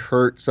I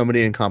hurt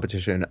somebody in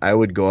competition, I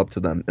would go up to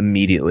them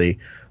immediately.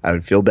 I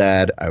would feel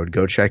bad. I would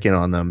go check in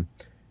on them,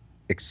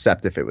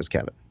 except if it was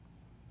Kevin.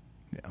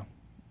 Yeah,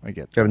 I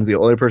get that. Kevin's the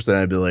only person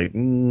I'd be like,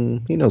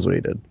 he knows what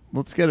he did.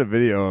 Let's get a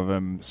video of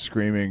him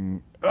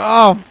screaming,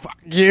 oh, fuck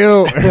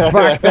you.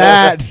 Fuck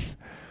that.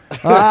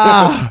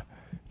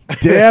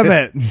 Damn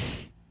it.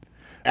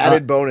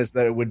 Added bonus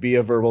that it would be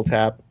a verbal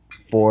tap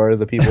for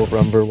the people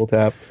from Verbal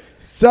Tap.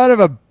 Son of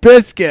a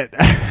biscuit.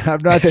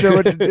 I'm not sure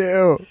what to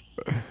do.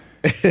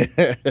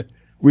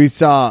 We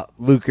saw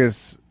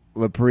Lucas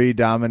Lepre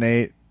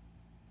dominate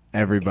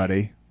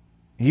everybody.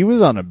 He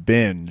was on a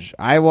binge.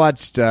 I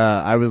watched,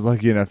 I was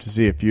lucky enough to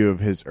see a few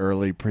of his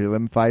early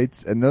prelim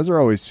fights, and those are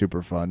always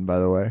super fun, by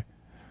the way.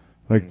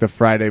 Like the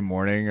Friday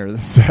morning or the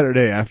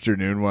Saturday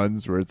afternoon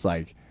ones where it's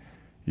like,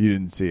 you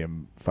didn't see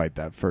him fight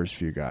that first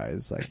few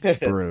guys. Like,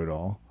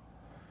 brutal.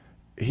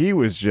 He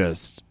was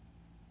just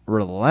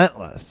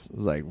relentless. It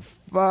was like,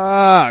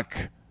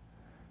 fuck.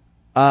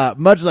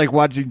 Much like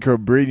watching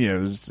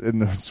Cobrinho's in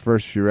those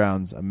first few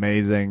rounds.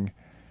 Amazing.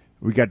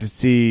 We got to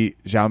see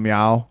Zhao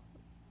Miao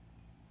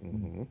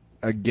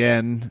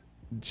again,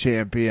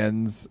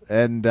 champions.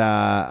 And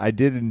I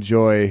did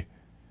enjoy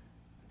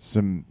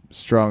some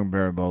strong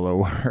berimbolo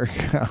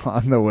work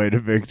on the way to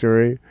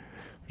victory.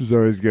 Which is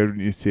always good when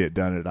you see it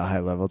done at a high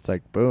level. It's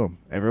like, boom.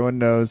 Everyone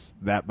knows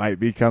that might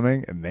be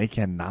coming, and they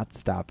cannot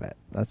stop it.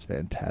 That's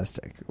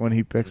fantastic. When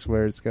he picks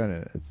where it's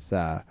going, it's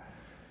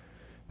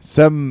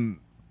some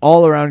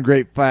all-around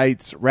great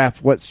fights.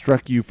 Raph, what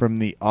struck you from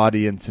the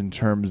audience in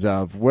terms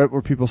of what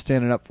were people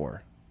standing up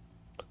for?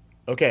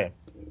 Okay.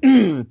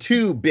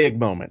 Two big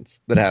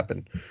moments that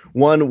happened.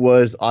 One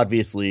was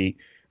obviously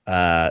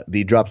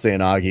the drop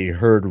Seoinage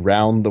heard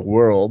round the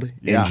world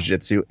in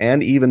jiu-jitsu,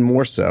 and even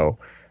more so,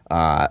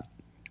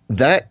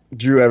 that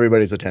drew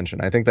everybody's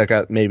attention. I think that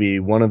got maybe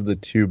one of the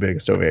two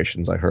biggest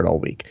ovations I heard all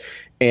week.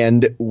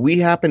 And we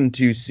happened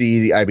to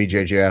see the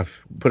IBJJF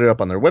put it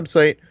up on their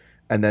website,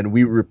 and then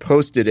we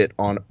reposted it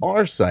on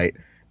our site,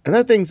 and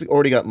that thing's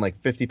already gotten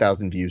like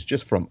 50,000 views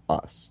just from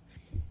us.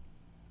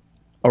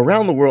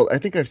 Around the world, I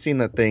think I've seen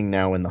that thing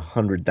now in the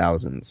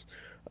 100,000s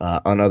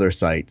on other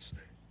sites.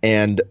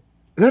 And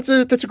that's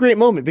a great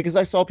moment because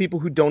I saw people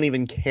who don't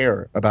even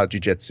care about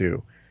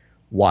jiu-jitsu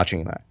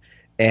watching that.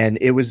 And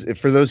it was,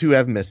 for those who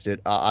have missed it,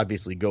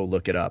 obviously go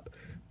look it up.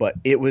 But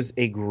it was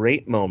a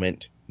great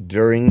moment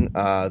during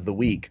the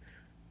week.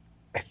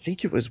 I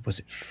think was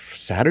it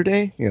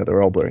Saturday?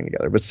 They're all blurring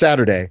together. But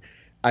Saturday,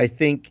 I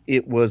think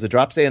it was a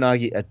drop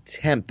Seoinage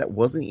attempt that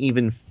wasn't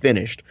even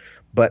finished.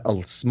 But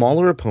a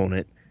smaller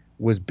opponent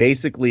was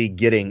basically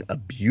getting a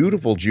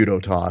beautiful judo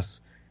toss,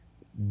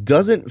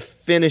 doesn't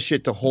finish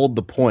it to hold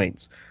the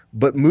points,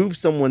 but moves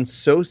someone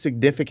so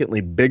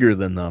significantly bigger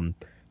than them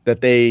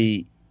that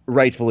they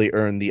rightfully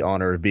earned the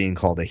honor of being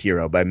called a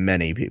hero by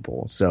many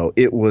people. So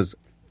it was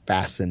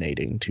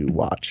fascinating to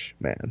watch,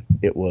 man.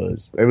 It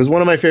was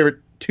one of my favorite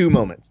two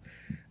moments.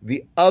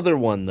 The other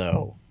one,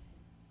 though,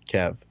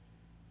 Kev,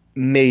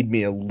 made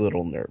me a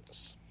little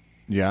nervous.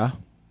 Yeah?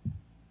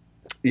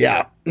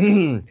 Yeah.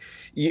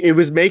 It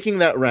was making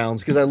that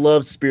rounds because I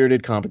love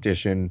spirited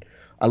competition.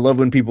 I love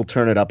when people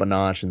turn it up a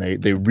notch and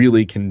they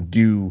really can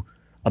do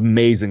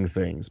amazing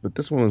things. But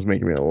this one was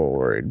making me a little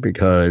worried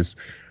because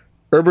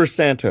Herbert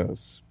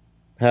Santos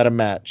had a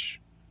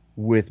match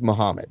with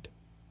Muhammad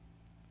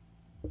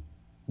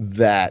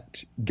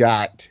that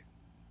got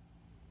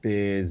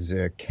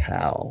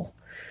physical.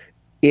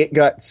 It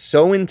got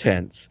so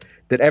intense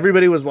that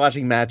everybody was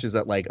watching matches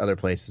at like other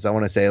places. I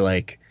want to say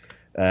like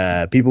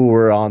people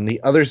were on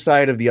the other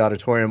side of the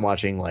auditorium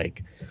watching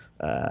like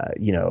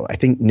I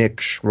think Nick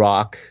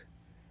Schrock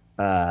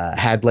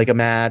had like a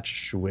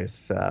match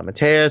with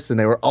Mateus, and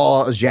they were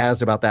all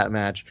jazzed about that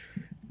match.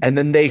 And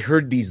then they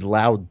heard these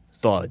loud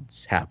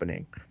thuds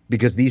happening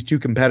because these two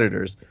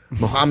competitors,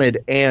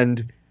 Muhammad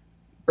and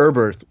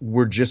Herbert,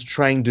 were just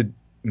trying to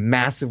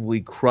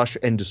massively crush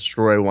and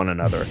destroy one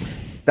another.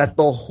 That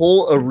the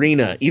whole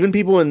arena, even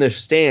people in their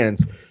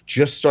stands,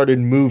 just started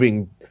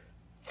moving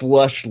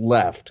flush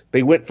left.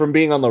 They went from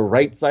being on the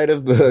right side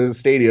of the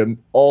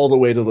stadium all the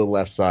way to the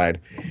left side.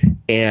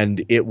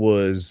 And it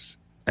was,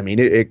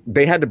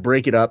 they had to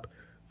break it up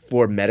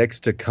for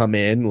medics to come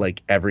in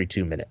like every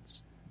 2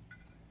 minutes,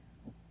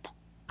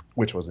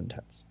 which was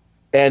intense.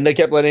 And they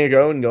kept letting it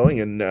go and going,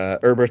 and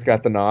Herbert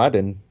got the nod,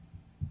 and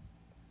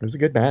it was a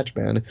good match,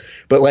 man.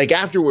 But like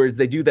afterwards,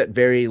 they do that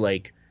very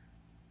like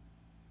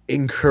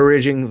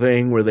encouraging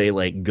thing where they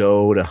like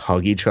go to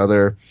hug each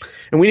other.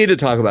 And we need to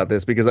talk about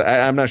this because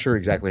I'm not sure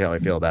exactly how I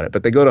feel about it,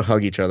 but they go to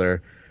hug each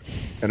other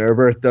And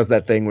Erberth does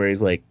that thing where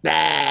he's like, nah,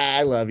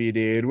 I love you,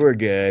 dude. We're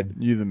good.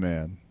 You the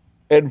man.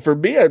 And for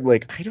me, I'm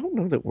like, I don't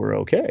know that we're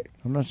okay.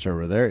 I'm not sure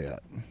we're there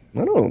yet.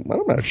 I'm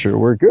not sure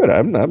we're good.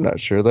 I'm not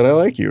sure that I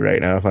like you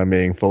right now, if I'm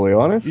being fully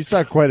honest. You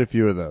saw quite a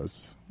few of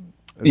those.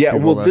 Yeah,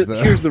 well,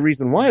 here's the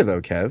reason why,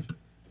 though, Kev.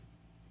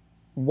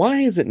 Why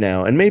is it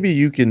now, and maybe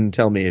you can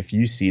tell me if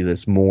you see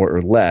this more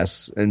or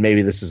less, and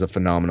maybe this is a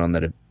phenomenon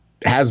that it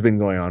has been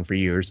going on for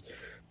years,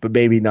 but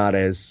maybe not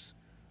as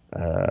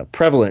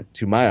prevalent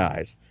to my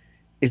eyes,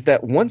 is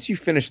that once you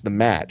finish the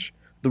match,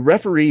 the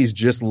referees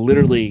just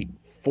literally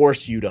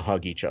force you to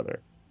hug each other.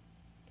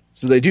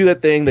 So they do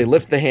that thing, they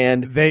lift the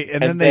hand.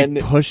 And then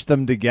they push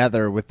them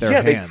together with their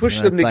hands. Yeah, they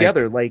push them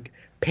together like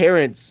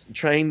parents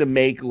trying to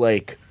make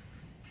like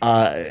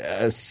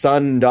a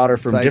son and daughter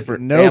from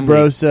different families. No,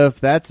 Broseph,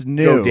 that's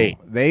new. No date.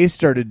 They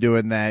started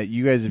doing that.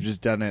 You guys have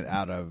just done it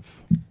out of,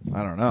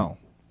 I don't know.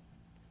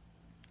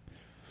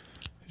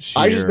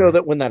 I just know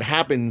that when that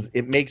happens,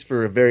 it makes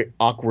for a very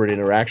awkward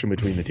interaction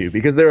between the two,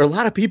 because there are a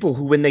lot of people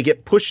who, when they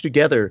get pushed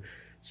together,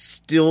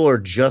 still are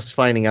just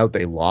finding out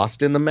they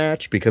lost in the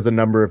match because a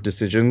number of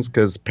decisions,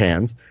 because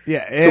pans.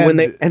 Yeah, so when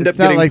they end up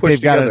getting like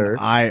pushed they've got together, an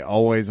eye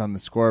always on the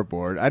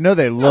scoreboard. I know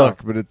they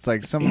look, but it's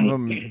like some of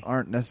them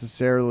aren't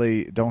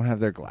necessarily, don't have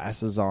their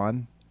glasses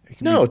on. It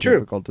can be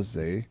difficult to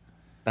see.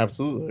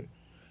 Absolutely.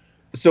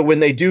 So when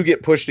they do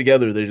get pushed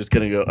together, they're just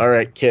gonna go, all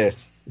right,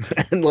 kiss,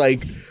 and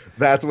like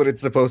that's what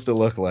it's supposed to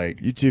look like.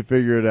 You two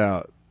figure it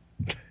out.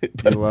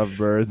 You love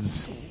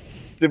birds.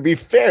 To be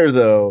fair,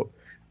 though,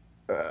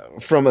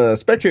 from a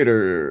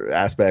spectator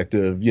aspect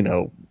of, you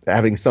know,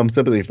 having some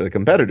sympathy for the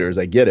competitors,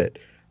 I get it.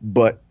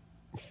 But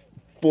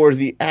for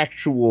the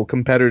actual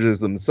competitors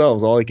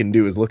themselves, all I can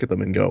do is look at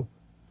them and go,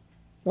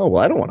 oh,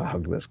 well, I don't want to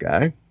hug this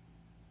guy.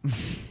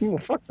 Well,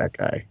 fuck that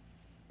guy.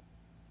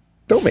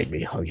 Don't make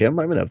me hug him.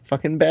 I'm in a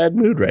fucking bad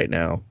mood right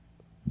now.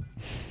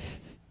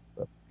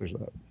 But there's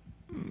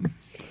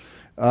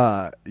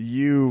that.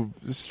 You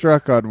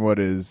struck on what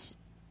is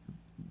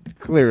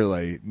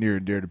clearly near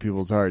and dear to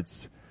people's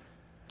hearts.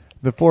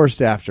 The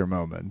forced after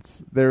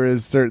moments. There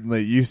is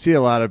certainly, you see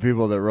a lot of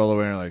people that roll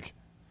away and are like,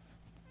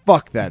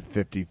 fuck that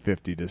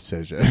 50-50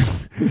 decision.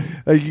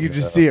 Like you can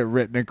just see it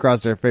written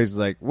across their faces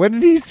like, when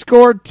did he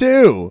score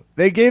 2?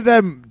 They gave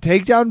them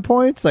takedown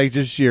points? Like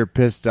just sheer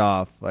pissed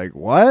off. Like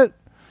what?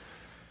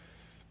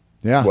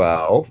 Yeah.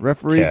 Well,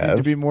 referees need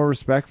to be more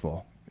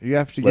respectful. You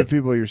have to give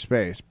people your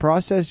space.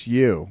 Process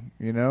you.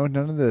 You know,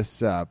 none of this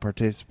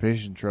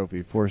participation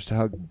trophy forced to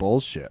hug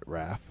bullshit,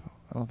 Raph.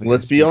 I don't think.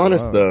 Let's be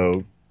honest,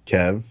 though,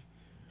 Kev.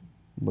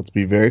 Let's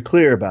be very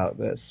clear about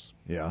this.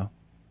 Yeah.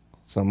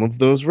 Some of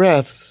those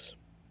refs,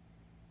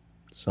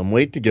 some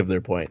wait to give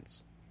their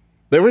points.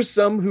 There were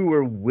some who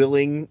were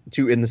willing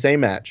to, in the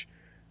same match,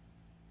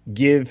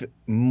 give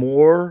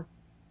more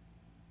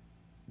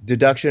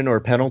deduction or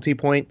penalty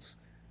points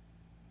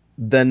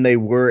than they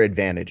were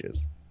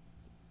advantages.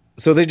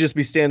 So they'd just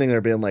be standing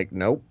there being like,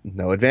 nope,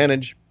 no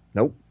advantage.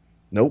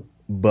 Nope,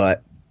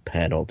 but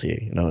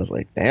penalty. And I was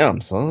like, damn,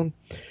 son.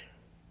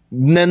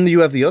 And then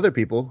you have the other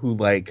people who,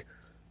 like,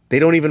 they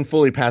don't even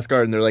fully pass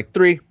guard, and they're like,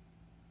 3.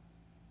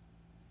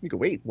 You go,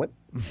 wait, what?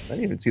 I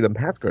didn't even see them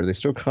pass guard. They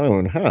still cut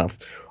in half.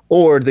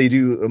 Or they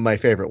do my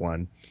favorite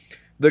one,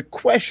 the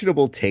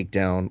questionable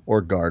takedown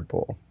or guard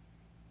pull.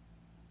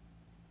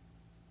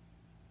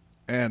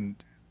 And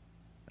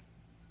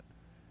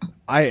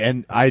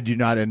I do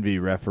not envy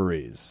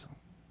referees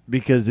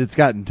because it's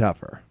gotten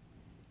tougher.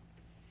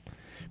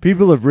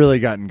 People have really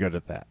gotten good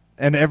at that.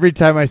 And every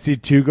time I see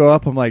 2 go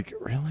up, I'm like,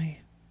 really?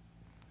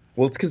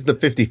 Well, it's because the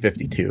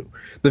 50-52.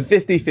 The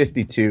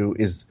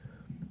 50-52 is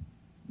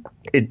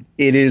it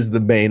is the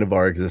bane of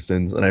our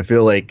existence, and I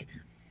feel like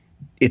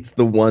it's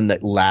the one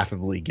that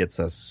laughably gets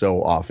us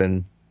so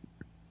often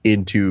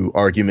into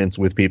arguments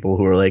with people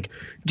who are like,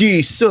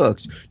 D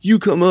sucks. You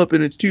come up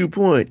and it's 2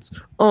 points.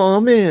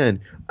 Oh,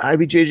 man.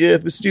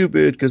 IBJJF is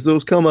stupid because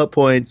those come up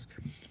points.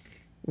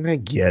 I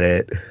get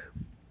it.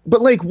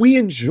 But, like, we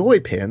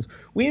enjoy pans.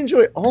 We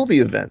enjoy all the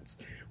events.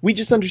 We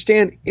just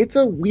understand it's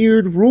a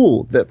weird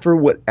rule that for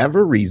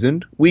whatever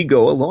reason we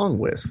go along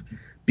with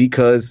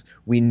because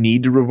we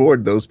need to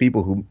reward those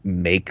people who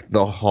make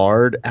the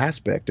hard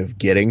aspect of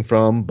getting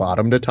from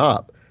bottom to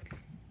top.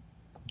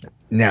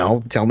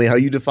 Now, tell me how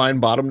you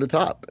define bottom to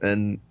top,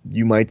 and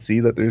you might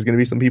see that there's going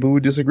to be some people who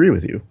disagree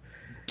with you.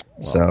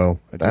 Well, so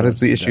that is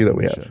the issue that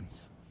we have.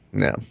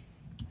 Yeah.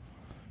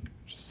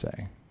 Just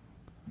saying.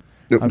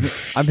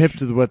 I'm hip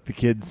to what the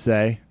kids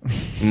say.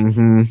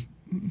 Mm-hmm.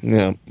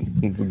 Yeah,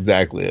 that's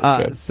exactly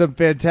it. Some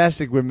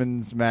fantastic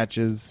women's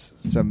matches,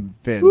 some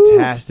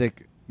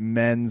fantastic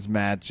men's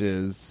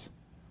matches.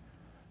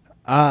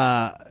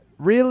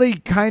 Really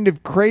kind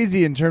of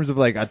crazy in terms of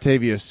like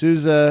Octavio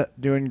Souza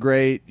doing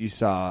great. You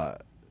saw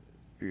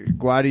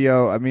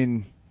Guadio. I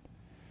mean,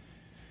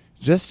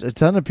 just a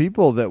ton of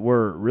people that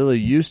were really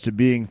used to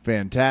being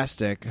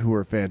fantastic who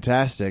were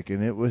fantastic,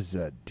 and it was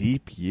a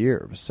deep year.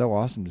 It was so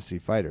awesome to see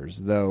fighters,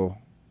 though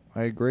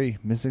I agree,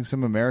 missing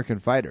some American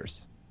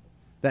fighters.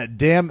 That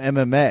damn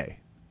MMA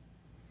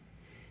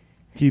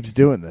keeps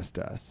doing this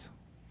to us.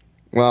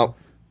 Well,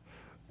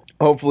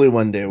 hopefully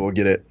one day we'll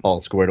get it all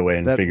squared away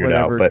and That figured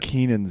out. whatever But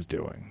Keenan's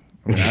doing.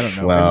 I mean, I don't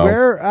know. Well- And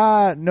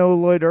where? No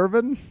Lloyd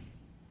Irvin?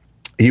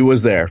 he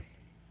was there.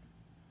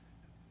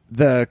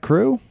 The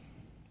crew?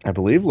 I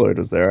believe Lloyd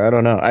was there. I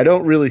don't know. I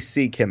don't really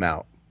seek him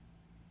out.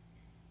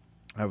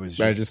 I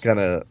just kind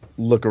of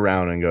look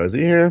around and go, is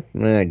he here?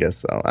 I guess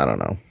so. I don't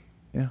know.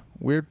 Yeah.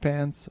 Weird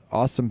pants.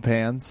 Awesome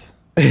pants.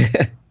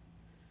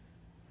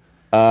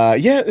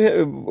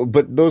 Yeah,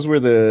 but those were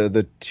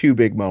the two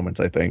big moments,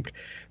 I think,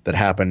 that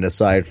happened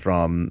aside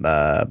from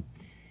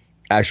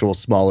actual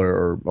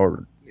smaller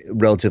or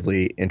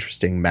relatively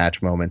interesting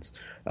match moments.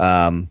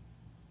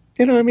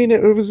 You know, I mean,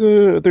 it was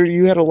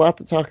you had a lot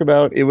to talk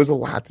about. It was a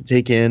lot to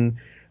take in.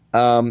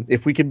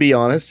 If we could be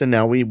honest, and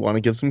now we want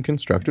to give some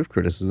constructive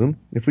criticism,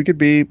 if we could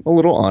be a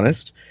little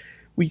honest,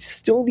 we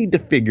still need to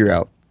figure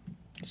out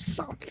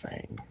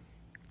something.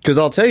 Because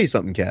I'll tell you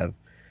something, Kev.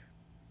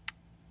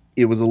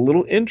 It was a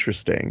little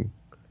interesting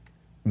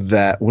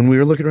that when we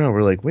were looking around,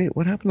 we're like, wait,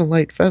 what happened to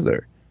Light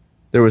Feather?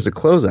 There was a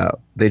closeout.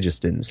 They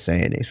just didn't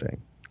say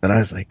anything. And I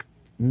was like,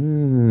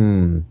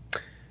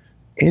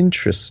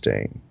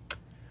 interesting.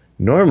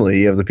 Normally,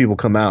 you have the people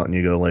come out and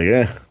you go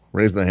like,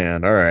 raise the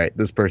hand. All right,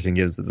 this person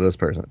gives to this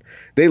person.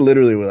 They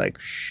literally were like,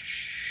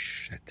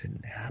 shh, that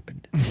didn't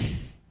happen to me.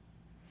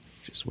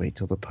 Just wait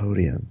till the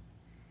podium.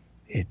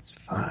 It's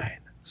fine.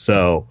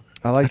 So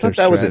I like thought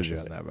their that was strategy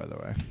on interesting. that, by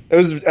the way. it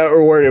was,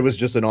 or it was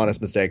just an honest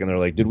mistake, and they're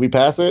like, did we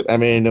pass it? I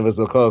mean, it was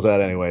a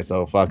closeout anyway,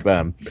 so fuck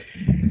them.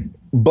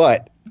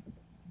 But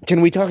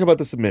can we talk about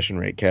the submission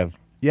rate, Kev?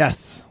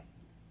 Yes.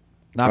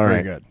 Not All very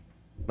right. good.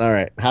 All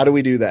right. How do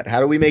we do that? How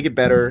do we make it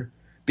better?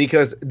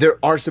 Because there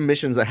are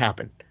submissions that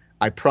happen.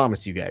 I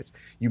promise you guys.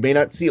 You may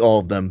not see all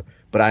of them,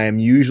 but I am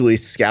usually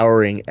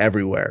scouring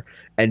everywhere.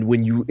 And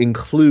when you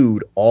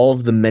include all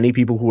of the many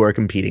people who are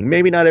competing,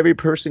 maybe not every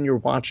person you're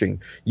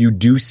watching, you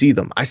do see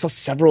them. I saw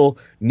several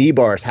knee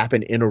bars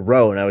happen in a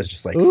row, and I was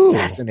just like, Ooh.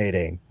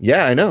 fascinating.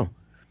 Yeah, I know.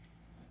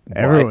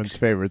 Everyone's But-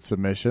 favorite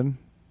submission.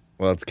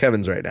 well, it's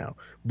Kevin's right now.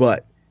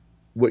 But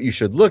what you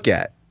should look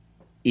at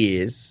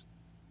is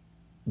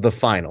the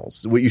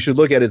finals. What you should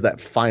look at is that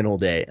final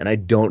day. And I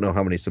don't know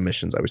how many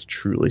submissions I was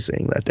truly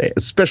seeing that day,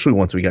 especially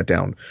once we got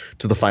down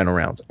to the final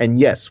rounds. And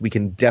yes, we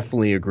can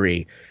definitely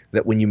agree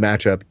that when you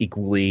match up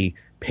equally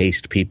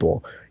paced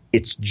people,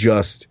 it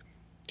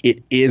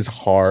is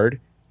hard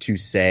to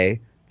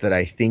say that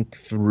I think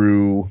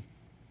through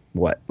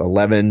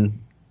 11,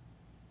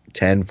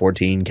 10,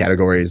 14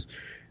 categories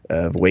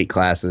of weight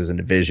classes and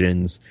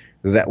divisions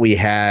that we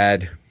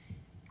had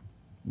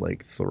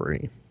like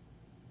 3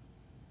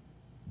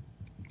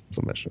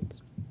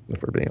 submissions,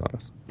 if we're being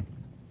honest.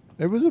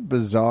 It was a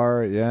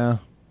bizarre, yeah.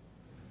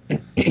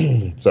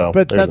 So,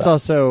 But there's that's that.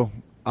 also,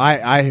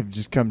 I have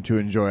just come to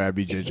enjoy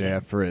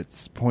IBJJF for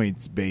its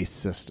points-based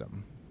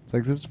system. It's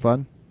like, this is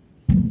fun.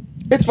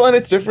 It's fun.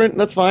 It's different.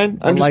 That's fine.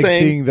 I I'm just like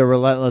saying. seeing the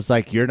relentless,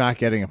 like, you're not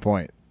getting a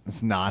point.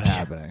 It's not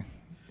happening.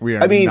 We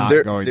are I mean, not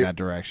there- going there- that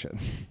direction.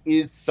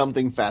 Is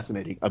something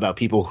fascinating about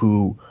people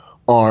who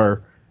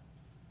are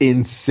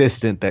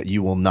insistent that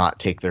you will not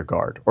take their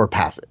guard or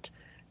pass it.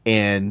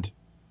 And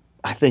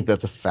I think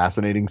that's a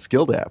fascinating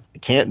skill to have. I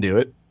can't do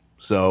it.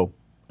 So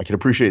I can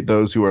appreciate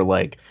those who are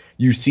like,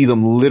 you see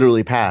them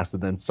literally pass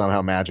and then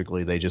somehow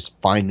magically they just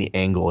find the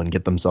angle and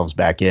get themselves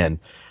back in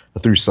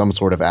through some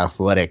sort of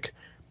athletic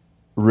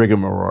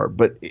rigmarole.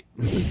 But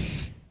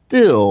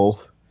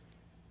still,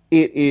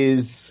 it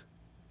is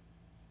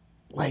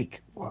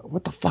like,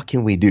 what the fuck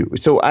can we do?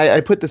 So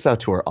I put this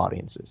out to our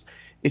audiences.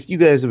 If you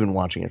guys have been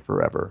watching it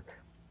forever,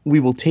 we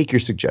will take your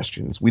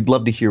suggestions. We'd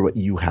love to hear what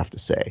you have to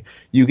say.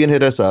 You can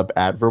hit us up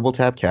at Verbal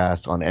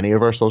Tapcast on any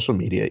of our social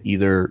media,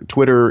 either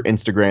Twitter,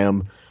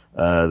 Instagram,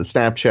 the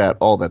Snapchat,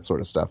 all that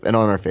sort of stuff, and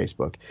on our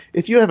Facebook.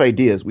 If you have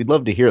ideas, we'd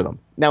love to hear them.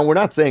 Now, we're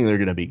not saying they're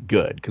going to be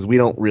good, because we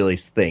don't really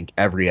think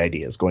every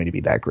idea is going to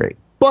be that great.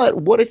 But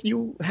what if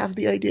you have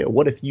the idea?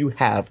 What if you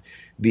have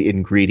the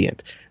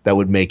ingredient that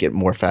would make it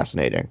more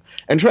fascinating?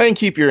 And try and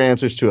keep your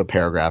answers to a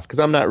paragraph, because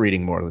I'm not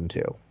reading more than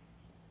 2.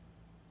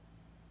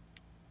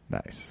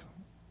 Nice.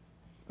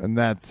 And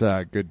that's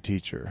a good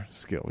teacher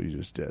skill you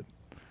just did.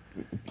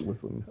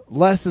 Listen,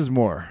 Less is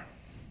more.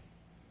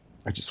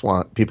 I just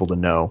want people to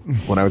know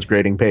when I was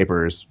grading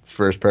papers,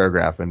 first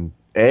paragraph and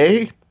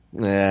A,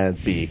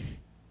 B.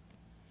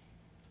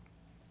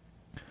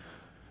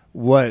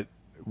 What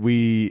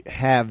we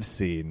have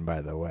seen,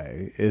 by the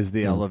way, is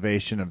the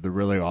elevation of the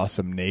really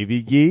awesome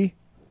Navy gi.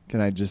 Can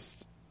I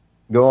just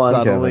Go on,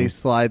 subtly Kevin.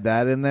 slide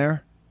that in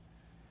there?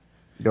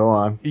 Go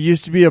on. It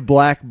used to be a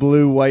black,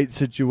 blue, white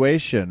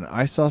situation.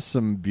 I saw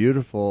some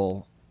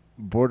beautiful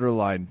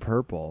borderline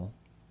purple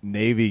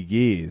Navy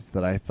gis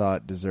that I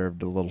thought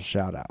deserved a little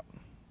shout out.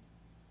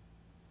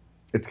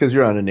 It's because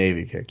you're on a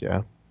Navy kick,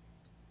 yeah?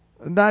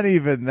 Not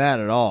even that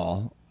at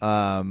all.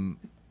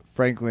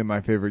 Frankly,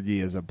 my favorite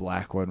gi is a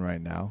black one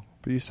right now.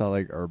 But you saw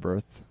like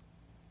Erbirth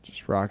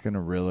just rocking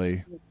a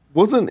really...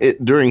 Wasn't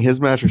it during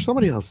his match or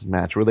somebody else's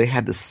match where they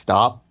had to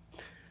stop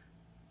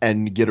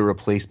and get a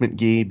replacement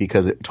gi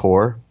because it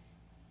tore?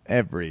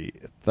 every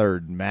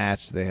third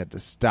match they had to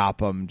stop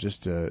them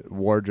just a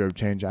wardrobe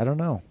change. I don't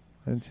know.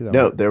 I didn't see that.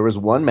 No, one. there was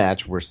one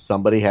match where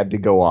somebody had to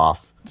go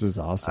off. Which is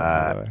awesome,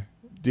 by the way.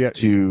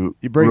 To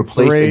you bring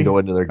replace 3? and go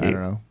into their I game.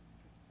 don't know.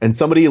 And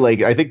somebody,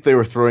 like, I think they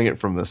were throwing it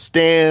from the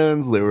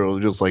stands. They were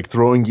just, like,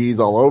 throwing geese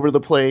all over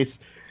the place.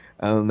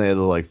 And they had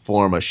to, like,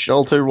 form a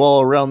shelter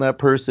wall around that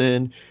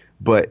person.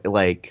 But,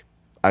 like,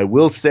 I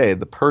will say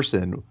the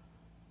person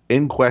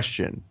in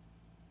question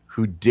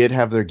who did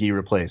have their gi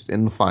replaced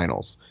in the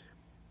finals,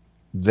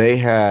 they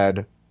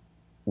had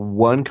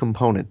one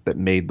component that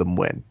made them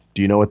win.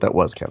 Do you know what that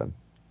was, Kevin?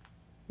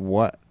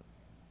 What?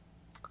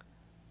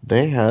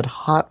 They had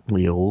Hot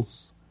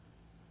Wheels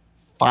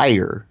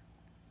fire,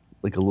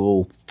 like a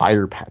little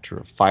fire patch or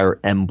a fire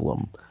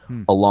emblem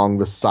along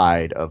the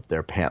side of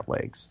their pant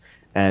legs.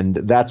 And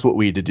that's what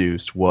we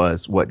deduced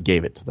was what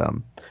gave it to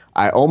them.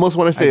 I almost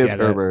want to say it's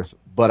Earth,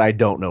 but I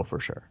don't know for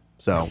sure.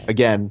 So,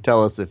 again,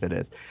 tell us if it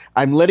is.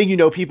 I'm letting you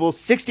know, people,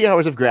 60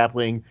 hours of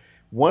grappling.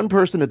 One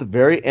person at the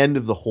very end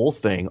of the whole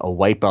thing, a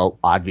white belt,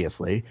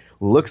 obviously,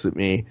 looks at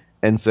me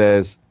and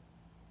says,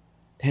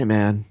 "Hey,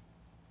 man,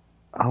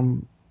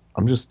 I'm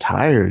just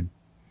tired."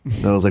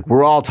 And I was like,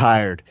 "We're all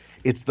tired.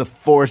 It's the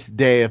 4th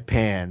day of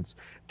Pans.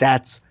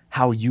 That's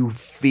how you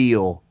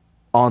feel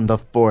on the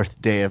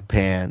 4th day of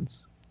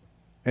Pans."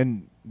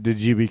 And did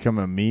you become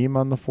a meme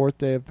on the 4th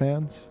day of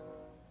Pans?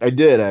 I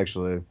did,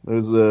 actually. It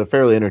was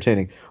fairly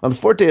entertaining. On the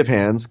 4th day of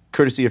Pans,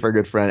 courtesy of our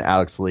good friend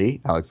Alex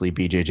Lee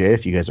BJJ,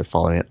 if you guys are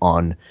following it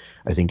on,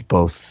 I think,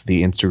 both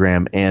the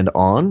Instagram and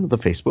on the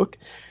Facebook,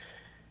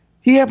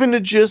 he happened to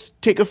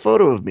just take a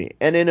photo of me.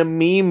 And in a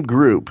meme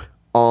group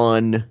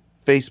on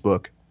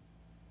Facebook,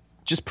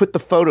 just put the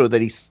photo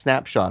that he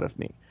snapshot of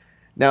me.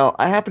 Now,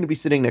 I happen to be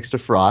sitting next to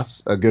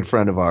Frost, a good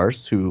friend of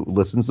ours who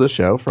listens to the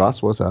show.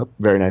 Frost, what's up?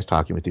 Very nice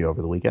talking with you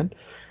over the weekend.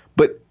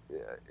 But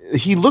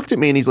he looked at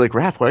me and he's like,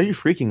 "Raph, why are you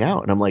freaking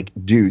out?" And I'm like,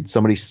 "Dude,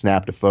 somebody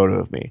snapped a photo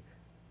of me.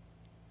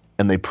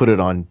 And they put it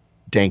on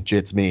Dank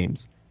Jits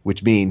memes,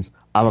 which means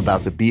I'm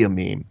about to be a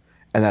meme.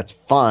 And that's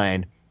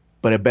fine,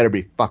 but it better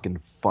be fucking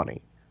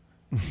funny."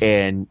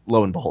 And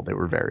lo and behold, they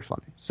were very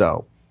funny.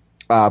 So,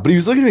 but he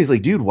was looking at me, he's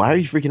like, "Dude, why are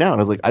you freaking out?"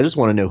 And I was like, "I just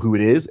want to know who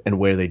it is and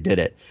where they did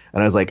it."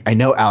 And I was like, "I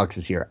know Alex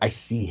is here. I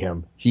see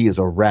him. He is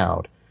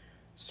around."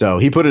 So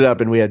he put it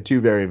up, and we had 2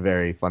 very,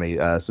 very funny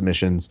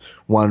submissions,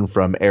 one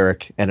from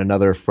Eric and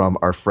another from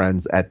our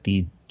friends at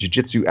the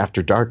Jiu-Jitsu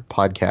After Dark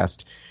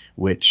podcast,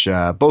 which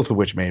both of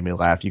which made me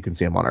laugh. You can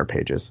see them on our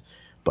pages.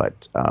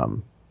 But,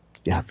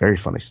 yeah, very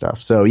funny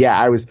stuff. So, yeah,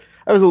 I was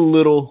a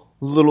little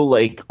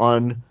like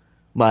on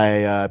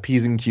my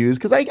P's and Q's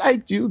because I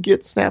do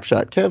get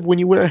snapshot. Kev, when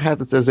you wear a hat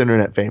that says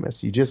Internet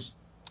Famous, it's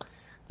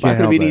not going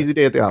to be an easy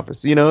day at the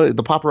office. You know,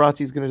 the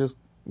paparazzi's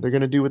they're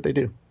going to do what they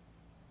do.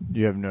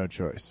 You have no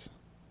choice.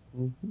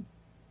 Mm-hmm.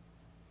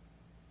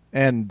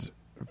 And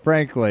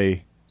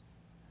frankly,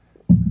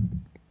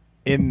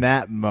 in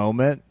that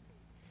moment,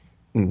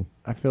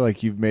 I feel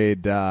like you've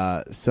made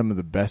some of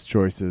the best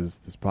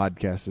choices this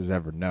podcast has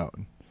ever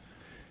known.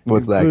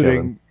 What's that,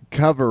 Kevin?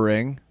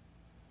 Covering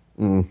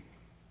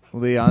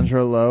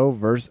Leandro Lo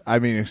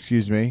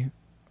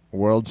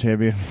world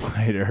champion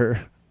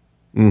fighter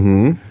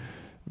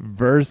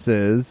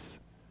versus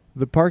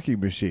the parking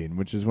machine,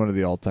 which is one of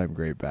the all-time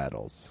great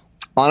battles.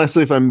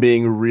 Honestly, if I'm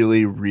being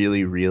really,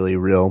 really, really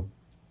real,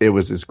 it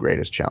was his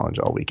greatest challenge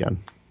all weekend.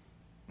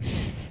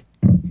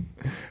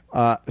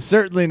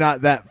 Certainly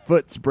not that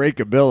foot's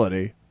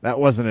breakability. That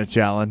wasn't a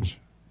challenge.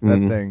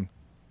 That thing.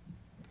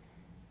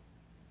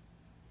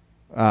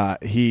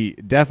 He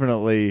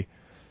definitely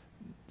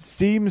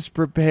seems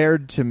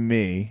prepared to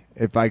me,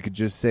 if I could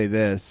just say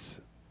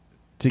this,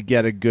 to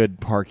get a good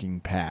parking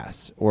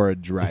pass or a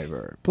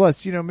driver.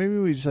 Plus, maybe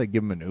we just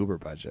give him an Uber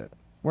budget.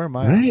 Where am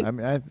I? Right. I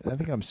mean, I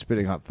think I'm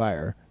spitting hot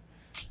fire.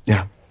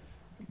 Yeah.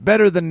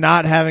 Better than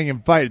not having him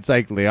fight. It's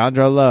like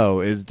Leandro Lo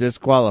is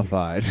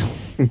disqualified.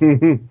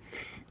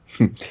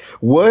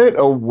 What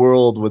a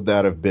world would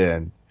that have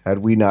been had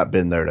we not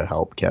been there to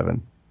help,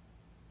 Kevin?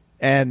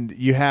 And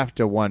you have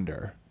to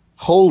wonder.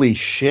 Holy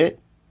shit,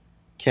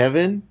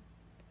 Kevin.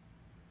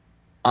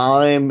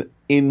 I'm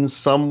in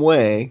some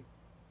way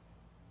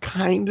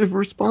kind of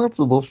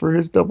responsible for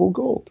his double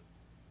gold.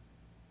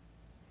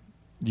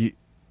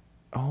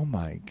 Oh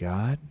my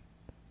God.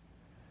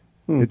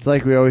 It's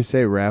like we always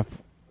say, ref,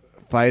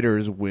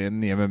 fighters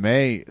win the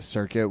MMA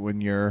circuit when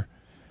you're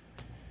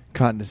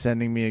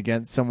condescending me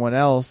against someone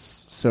else.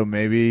 So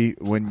maybe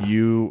when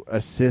you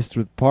assist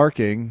with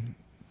parking,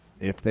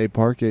 if they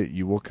park it,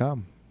 you will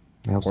come.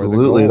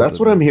 Absolutely. That's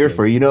what I'm here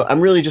for. I'm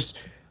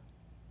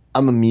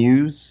a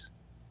muse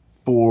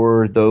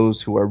for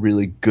those who are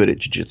really good at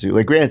jiu-jitsu.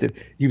 Like, granted,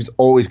 he was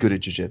always good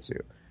at jiu-jitsu.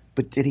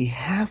 But did he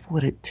have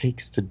what it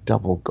takes to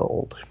double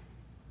gold?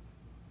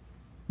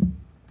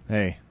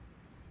 Hey,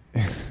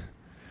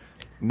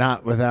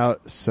 not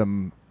without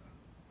some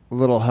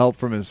little help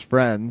from his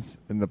friends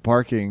in the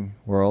parking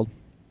world.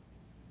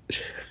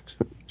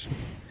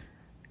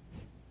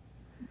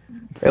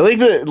 I like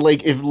that.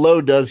 Like, if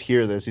Lo does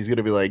hear this, he's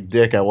gonna be like,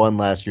 "Dick, I won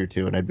last year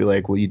too," and I'd be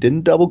like, "Well, you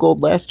didn't double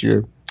gold last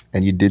year.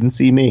 and you didn't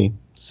see me.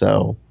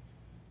 So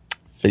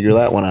figure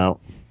that one out.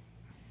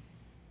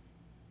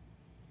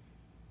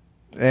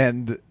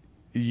 And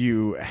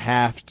you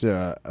have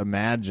to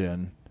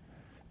imagine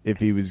if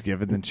he was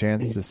given the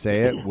chance to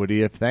say it, would he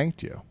have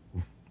thanked you?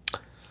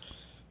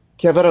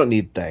 Kev, I don't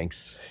need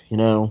thanks.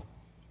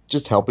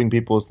 Just helping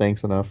people is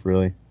thanks enough,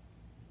 really.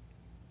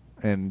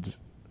 And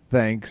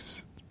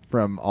thanks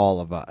from all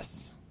of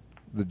us,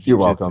 the You're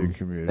jiu-jitsu welcome.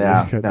 community.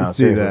 Yeah, Got to no, see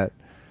seriously. that.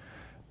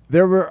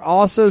 There were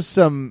also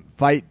some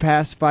Fight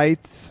Pass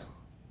fights.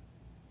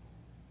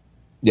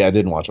 Yeah, I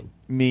didn't watch them.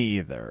 Me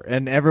either.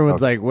 And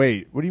everyone's Okay. like,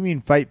 wait, what do you mean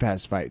Fight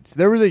Pass fights?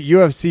 There was a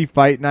UFC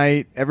fight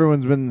night.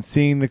 Everyone's been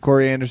seeing the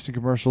Corey Anderson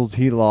commercials.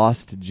 He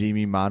lost to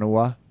Jimmy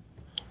Manua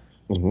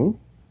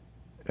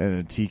Mm-hmm. in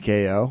a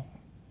TKO.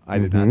 I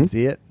did not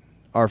see it.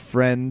 Our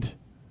friend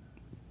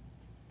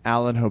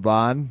Alan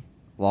Hoban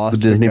lost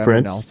The Disney to Gunnar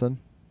Prince? Nelson.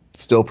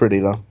 Still pretty,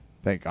 though.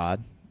 Thank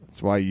God.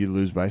 That's why you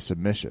lose by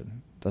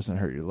submission. Doesn't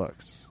hurt your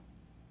looks.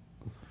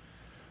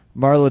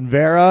 Marlon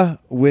Vera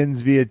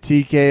wins via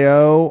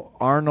TKO.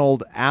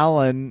 Arnold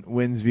Allen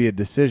wins via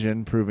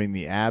decision, proving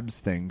the abs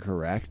thing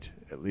correct,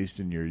 at least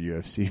in your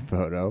UFC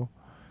photo.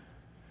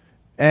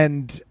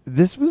 And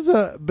this was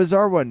a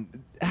bizarre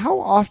one. How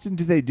often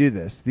do they do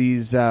this?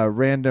 These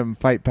random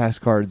Fight Pass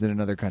cards in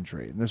another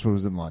country. And this one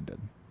was in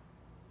London.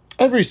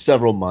 Every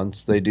several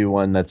months, they do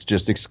one that's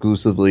just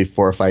exclusively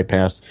for Fight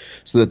Pass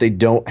so that they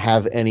don't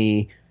have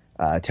any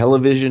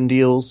television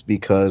deals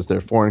because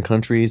they're foreign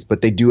countries,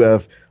 but they do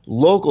have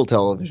local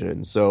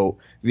television. So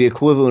the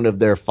equivalent of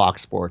their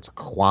Fox Sports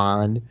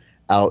Kwan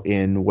out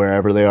in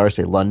wherever they are,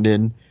 say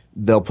London,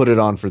 they'll put it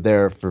on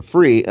for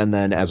free. And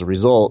then as a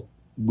result,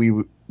 we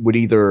would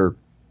either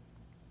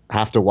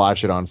have to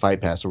watch it on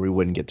Fight Pass or we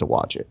wouldn't get to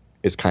watch it,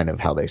 is kind of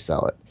how they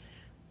sell it,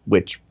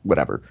 which,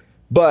 whatever.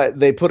 But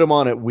they put them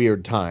on at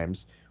weird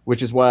times,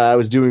 which is why I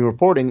was doing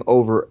reporting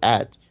over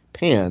at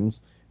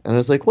Pans. And I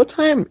was like, what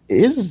time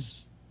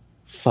is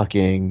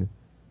fucking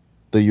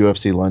the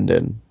UFC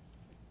London?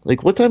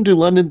 Like, what time do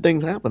London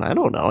things happen? I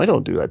don't know. I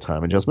don't do that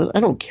time adjustment. I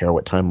don't care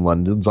what time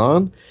London's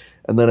on.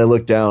 And then I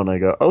look down and I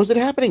go, oh, is it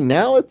happening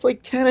now? It's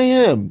like 10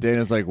 a.m.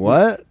 Dana's like,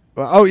 what?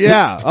 Oh,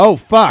 yeah. Oh,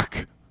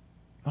 fuck.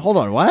 Hold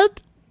on,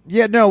 what?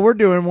 Yeah, no, we're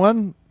doing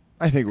one.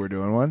 I think we're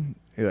doing one.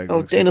 He like Oh,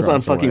 looks Dana's on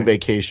across the fucking way.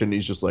 vacation.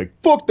 He's just like,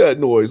 fuck that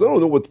noise. I don't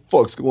know what the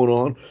fuck's going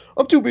on.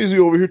 I'm too busy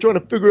over here trying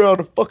to figure out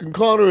if fucking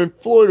Connor and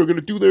Floyd are going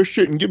to do their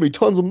shit and give me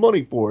tons of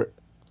money for it.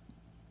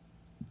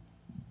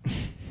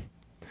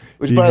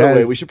 Which, He by the way,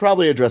 has- we should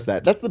probably address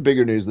that. That's the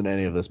bigger news than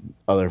any of this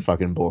other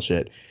fucking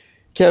bullshit.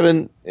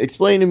 Kevin,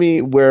 explain to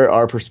me where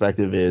our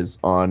perspective is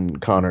on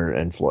Connor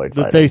and Floyd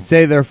That fighting. they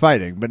say they're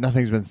fighting, but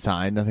nothing's been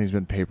signed. Nothing's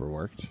been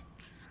paperworked.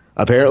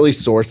 Apparently,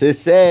 sources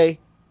say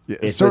Yeah,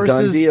 it's a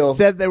done deal.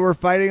 said they were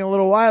fighting a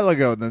little while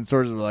ago, and then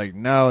sources were like,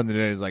 no, and then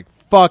Dana's like,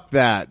 fuck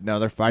that. No,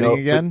 they're fighting No,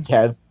 again?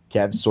 but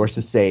Kev,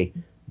 sources say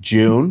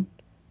June.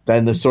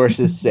 Then the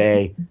sources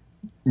say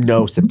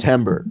no,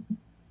 September.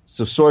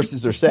 So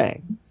sources are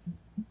saying.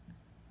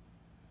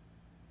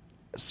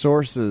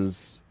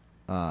 Sources,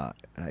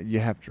 you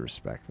have to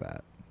respect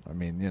that. I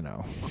mean,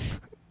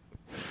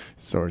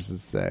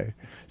 sources say,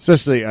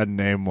 especially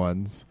unnamed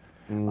ones.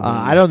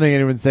 I don't think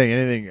anyone's saying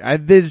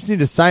anything. They just need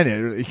to sign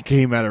it. He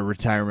came out of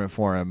retirement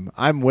for him.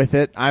 I'm with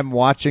it. I'm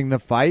watching the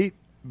fight,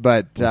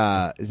 but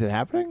is it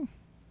happening?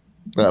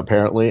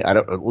 Apparently, I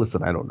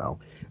don't know.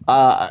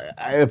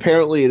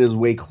 Apparently, it is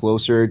way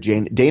closer.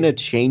 Dana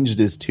changed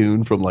his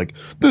tune from like,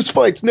 this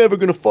fight's never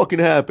going to fucking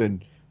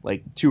happen,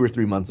 like 2 or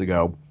 3 months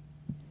ago,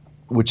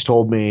 which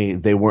told me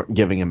they weren't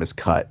giving him his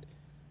cut.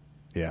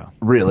 Yeah.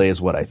 Really is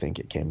what I think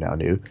it came down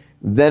to.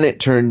 Then it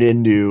turned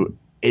into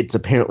it's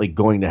apparently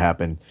going to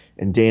happen.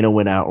 And Dana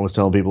went out and was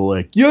telling people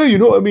like, yeah,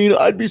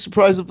 I'd be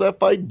surprised if that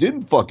fight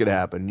didn't fucking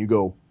happen. You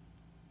go,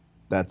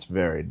 that's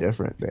very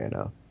different,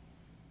 Dana.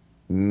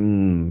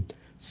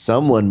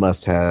 Someone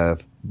must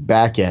have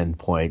back end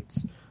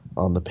points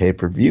on the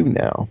pay-per-view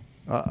now.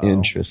 Uh-oh.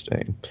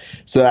 Interesting.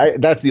 So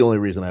that's the only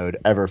reason I would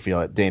ever feel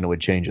that Dana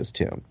would change his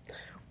tune.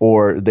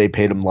 Or they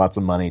paid him lots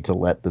of money to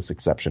let this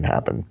exception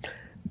happen.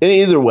 In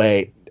either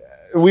way,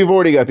 we've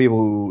already got people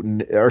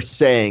who are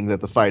saying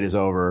that the fight is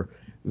over,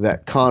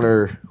 that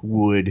Connor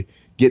would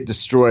get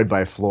destroyed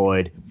by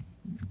Floyd.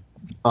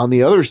 On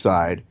the other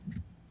side,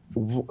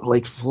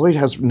 like, Floyd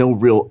has no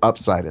real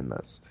upside in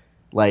this.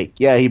 Like,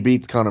 yeah, he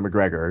beats Conor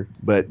McGregor,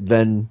 but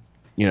then,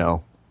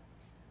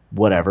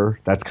 whatever.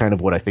 That's kind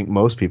of what I think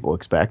most people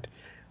expect.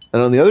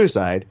 And on the other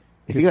side,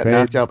 if he Gets got paid.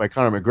 knocked out by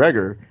Conor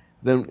McGregor,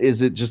 then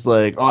is it just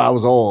like, oh, I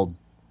was old?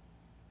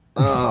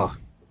 Oh,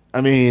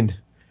 I mean,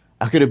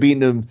 I could have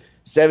beaten him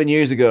 7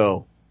 years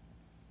ago.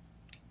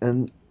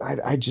 And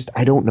I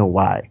don't know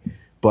why.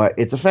 But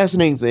it's a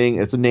fascinating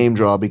thing. It's a name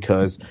draw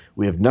because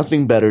we have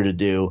nothing better to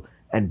do.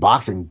 And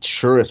boxing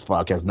sure as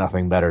fuck has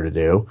nothing better to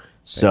do.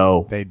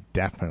 So, They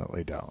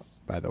definitely don't,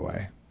 by the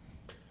way.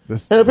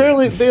 This and is-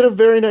 apparently they had a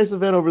very nice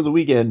event over the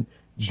weekend.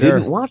 Sure.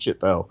 Didn't watch it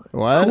though.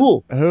 What?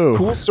 Cool. Who?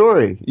 Cool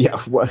story. Yeah.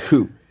 What?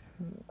 Who?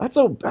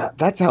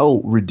 That's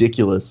how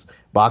ridiculous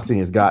boxing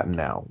has gotten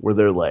now. Where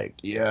they're like,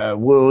 yeah,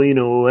 well,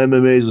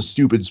 MMA is a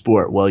stupid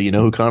sport. Well, you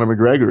know who Conor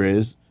McGregor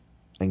is,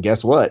 and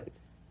guess what?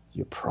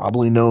 You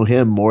probably know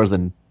him more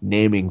than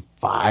naming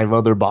 5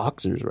 other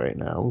boxers right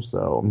now.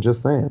 So I'm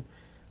just saying,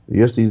 the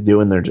UFC's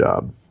doing their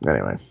job.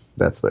 Anyway,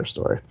 that's their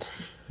story.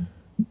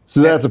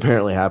 So that's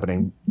apparently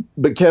happening.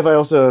 But Kev, I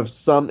also have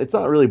it's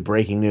not really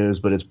breaking news,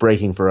 but it's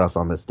breaking for us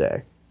on this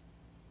day.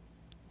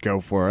 Go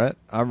for it.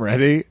 I'm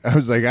ready. I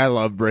was like, I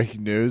love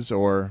breaking news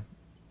or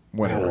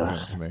whenever it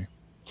comes to me.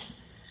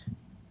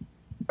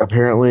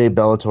 Apparently,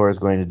 Bellator is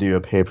going to do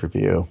a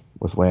pay-per-view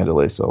with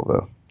Wanderlei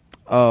Silva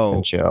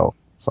and Chael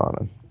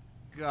Sonnen.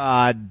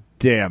 God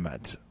damn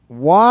it.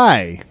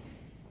 Why?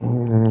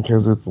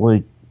 Because it's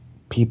like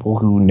people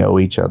who know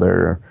each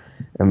other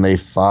and they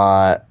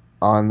fought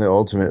on The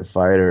Ultimate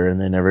Fighter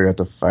and they never got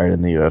to fight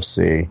in the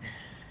UFC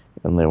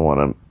and they want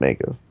to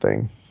make a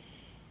thing.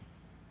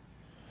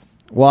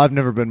 Well, I've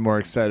never been more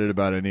excited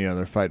about any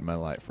other fight in my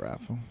life,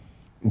 Raph.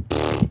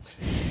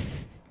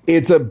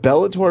 It's a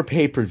Bellator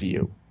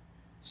pay-per-view.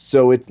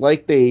 So it's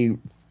like they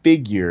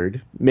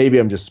figured, maybe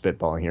I'm just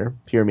spitballing here.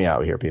 Hear me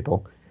out here,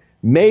 people.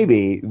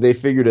 Maybe they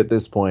figured at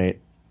this point,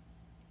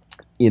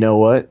 you know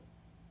what?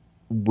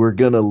 We're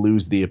going to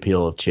lose the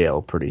appeal of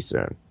Chael pretty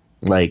soon.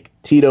 Like,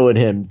 Tito and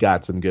him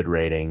got some good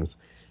ratings.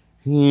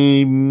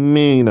 He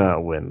may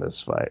not win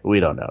this fight.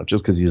 We don't know,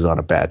 just because he's on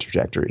a bad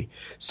trajectory.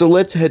 So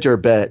let's hedge our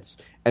bets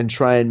and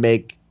try and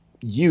make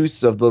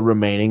use of the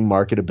remaining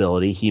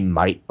marketability he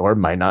might or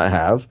might not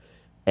have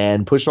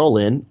and push all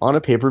in on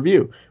a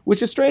pay-per-view,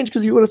 which is strange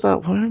because you would have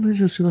thought, why don't they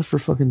just go for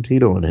fucking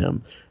Tito and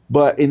him?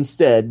 But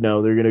instead,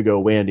 no, they're going to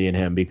go Wandy and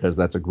him because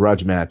that's a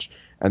grudge match,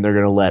 and they're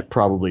going to let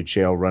probably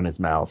Chael run his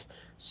mouth.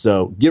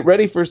 So get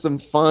ready for some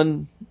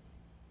fun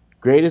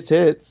greatest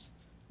hits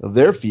of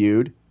their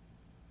feud.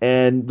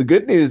 And the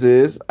good news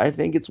is, I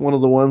think it's one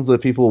of the ones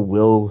that people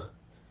will,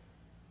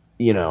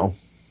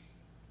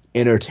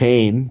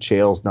 entertain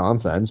Chael's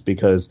nonsense,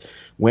 because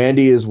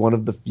Wandy is one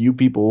of the few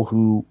people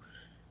who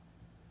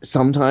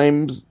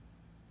sometimes,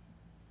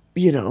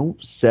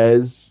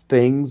 says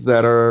things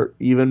that are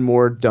even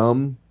more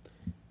dumb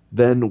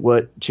than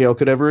what Chael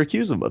could ever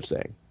accuse him of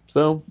saying.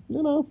 So,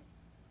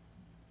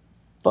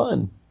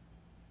 fun.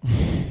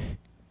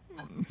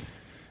 And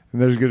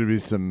there's going to be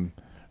some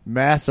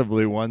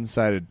massively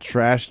one-sided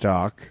trash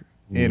talk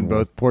in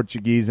both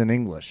Portuguese and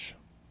English.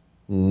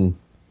 It's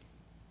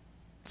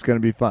going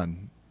to be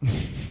fun.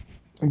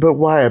 But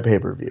why a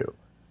pay-per-view?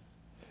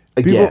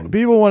 Again,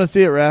 people want to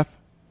see it, Raph.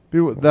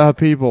 The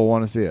people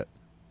want to see it.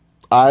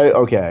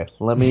 Okay.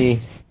 Let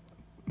me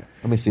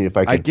see if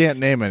I can. I can't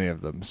name any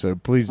of them, so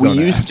please don't.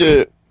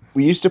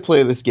 We used to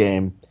play this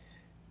game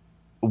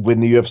when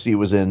the UFC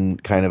was in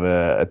kind of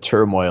a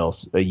turmoil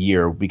a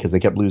year because they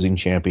kept losing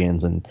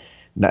champions and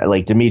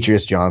like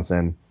Demetrius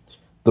Johnson.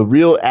 The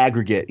real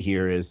aggregate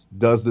here is,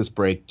 does this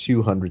break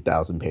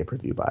 200,000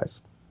 pay-per-view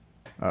buys?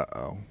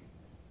 Uh-oh.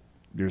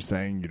 You're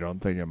saying you don't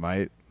think it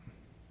might?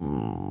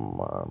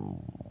 No.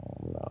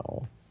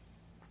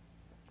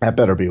 That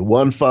better be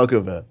one fuck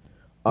of a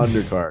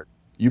undercard.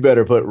 You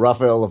better put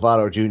Rafael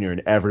Lovato Jr.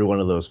 in every one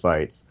of those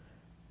fights.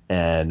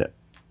 And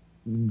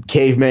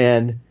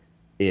Caveman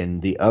in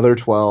the other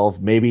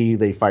 12. Maybe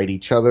they fight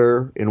each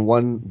other in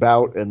one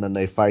bout and then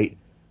they fight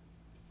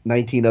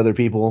 19 other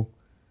people.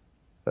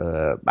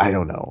 I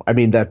don't know. I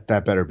mean, that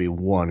better be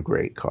one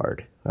great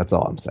card. That's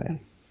all I'm saying.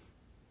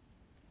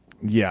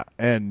 Yeah,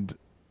 and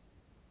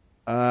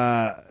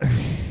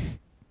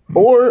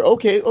or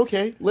okay.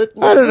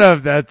 I don't know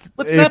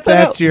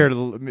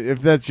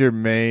if that's your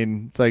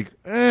main. It's like,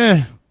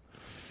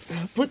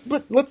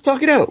 But let's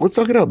talk it out.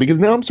 Because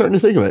now I'm starting to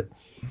think of it.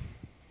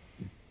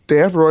 They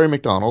have Rory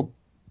McDonald,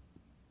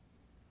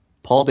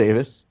 Paul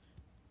Davis.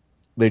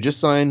 They just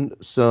signed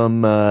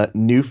some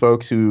new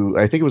folks who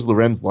I think it was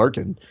Lorenz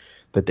Larkin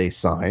that they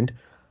signed.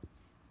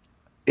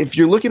 If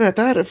you're looking at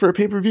that for a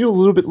pay-per-view a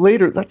little bit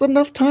later, that's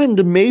enough time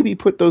to maybe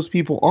put those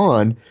people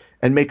on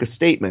and make a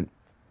statement.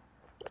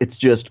 It's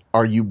just,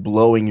 are you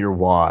blowing your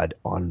wad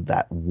on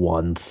that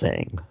one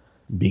thing?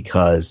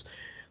 Because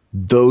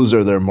those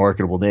are their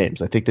marketable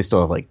names. I think they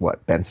still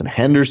have Benson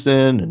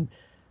Henderson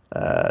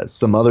and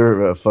some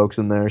other folks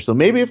in there. So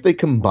maybe if they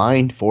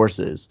combined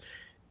forces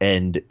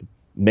and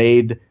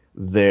made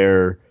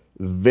their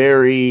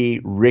very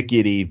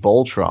rickety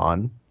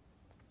Voltron,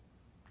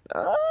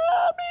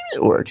 maybe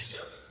it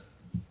works.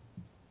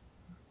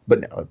 But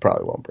no, it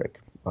probably won't break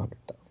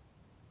 100,000.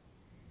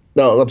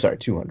 No, I'm sorry,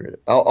 200.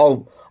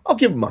 I'll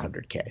give them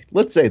 100K.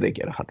 Let's say they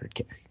get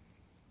 100K.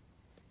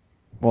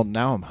 Well,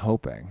 now I'm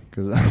hoping,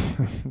 because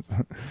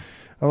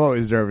I'm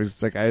always nervous.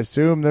 It's like, I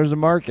assume there's a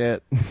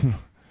market.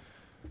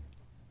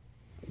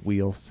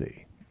 We'll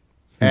see.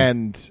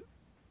 And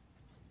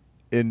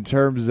in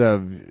terms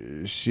of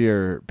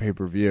sheer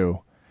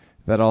pay-per-view,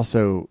 that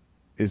also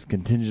is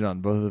contingent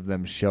on both of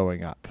them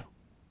showing up.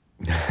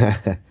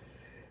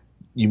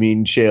 You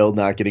mean Chael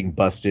not getting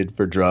busted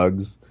for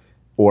drugs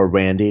or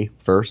Randy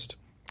first?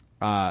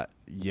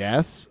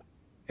 Yes.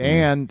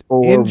 and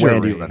or injury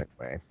Randy running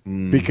away.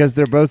 because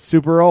they're both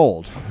super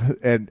old,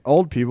 and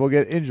old people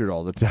get injured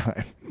all the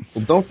time.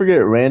 Well, don't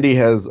forget, Randy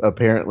has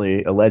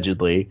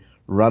allegedly,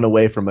 run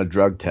away from a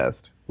drug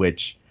test,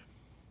 which...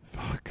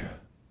 Fuck.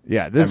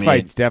 Yeah, this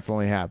fight's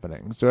definitely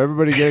happening. So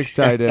everybody get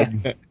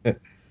excited.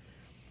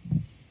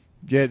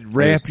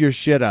 Ramp your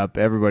shit up.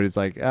 Everybody's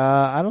like,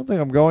 I don't think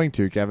I'm going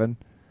to, Kevin.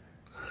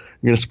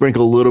 I'm going to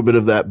sprinkle a little bit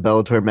of that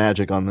Bellator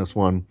magic on this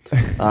one.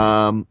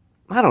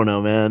 I don't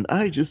know, man.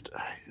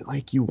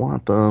 You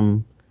want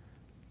them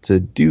to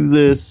do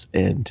this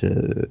and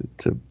to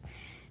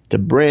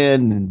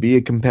brand and be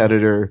a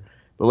competitor.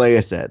 But like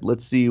I said,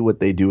 let's see what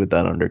they do with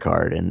that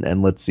undercard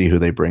and let's see who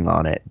they bring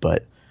on it.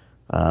 But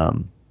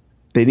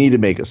they need to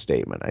make a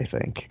statement, I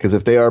think, because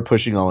if they are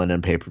pushing all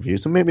in pay-per-view,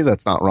 so maybe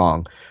that's not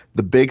wrong.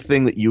 The big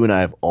thing that you and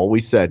I have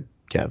always said,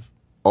 Kev,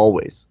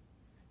 always,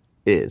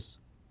 is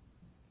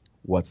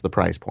what's the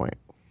price point?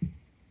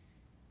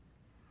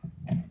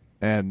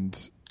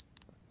 And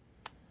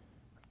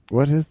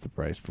what is the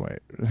price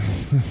point?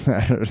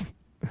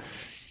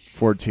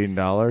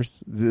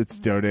 $14. It's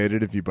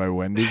donated if you buy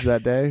Wendy's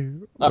that day.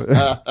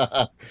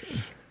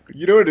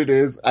 You know what it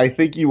is? I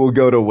think you will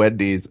go to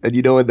Wendy's, and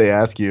you know when they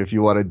ask you if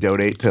you want to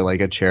donate to like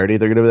a charity,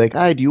 they're gonna be like,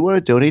 "Hi, do you want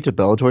to donate to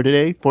Bellator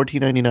today?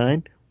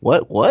 $14.99?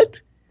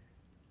 What?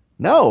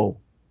 No.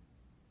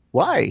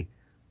 Why?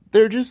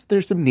 They're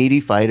some needy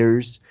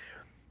fighters.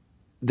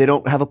 They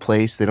don't have a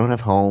place. They don't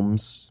have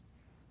homes.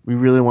 We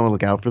really want to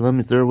look out for them.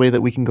 Is there a way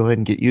that we can go ahead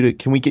and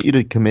can we get you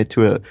to commit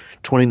to a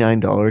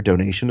 $29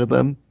 donation to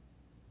them?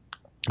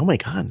 Oh my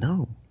God,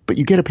 no. But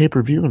you get a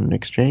pay-per-view in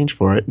exchange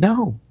for it.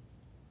 No.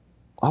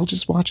 I'll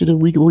just watch it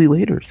illegally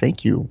later.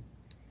 Thank you.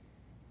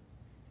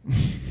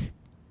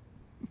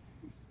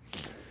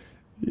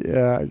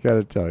 Yeah, I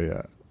gotta tell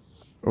you,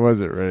 I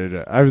wasn't ready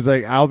to. I was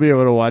like, I'll be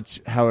able to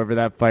watch however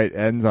that fight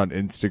ends on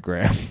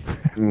Instagram.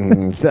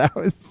 That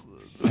was.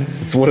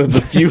 It's one of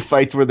the few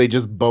fights where they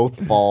just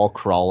both fall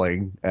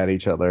crawling at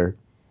each other.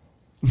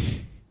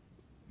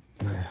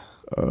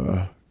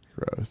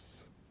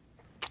 Gross.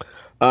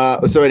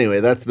 So anyway,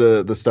 that's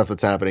the stuff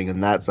that's happening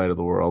in that side of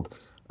the world.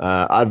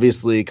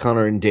 Obviously,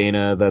 Conor and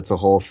Dana, that's a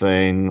whole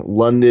thing.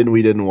 London,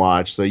 we didn't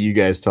watch, so you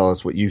guys tell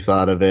us what you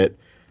thought of it.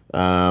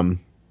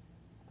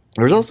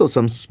 There's also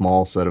some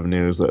small set of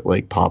news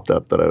that popped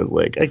up that I was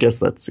like, I guess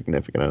that's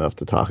significant enough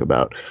to talk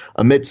about.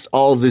 Amidst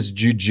all of this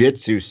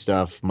jiu-jitsu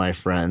stuff, my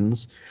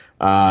friends,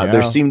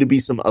 there seem to be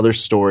some other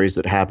stories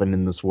that happened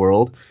in this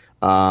world.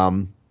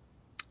 I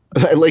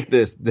like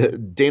this.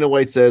 Dana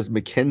White says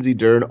Mackenzie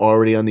Dern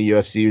already on the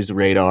UFC's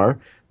radar.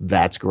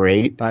 That's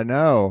great. I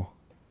know.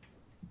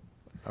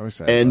 I was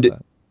saying about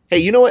that. Hey,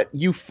 you know what?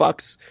 You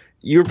fucks.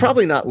 You're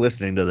probably not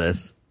listening to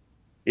this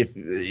if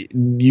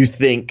you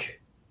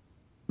think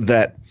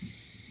that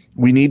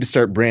we need to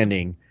start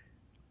branding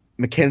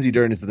Mackenzie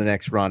Dern as the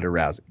next Ronda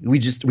Rousey.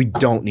 We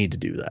don't need to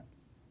do that.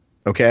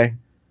 Okay?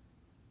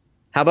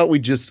 How about we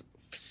just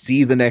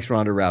see the next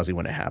Ronda Rousey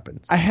when it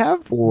happens? I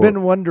have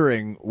been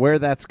wondering where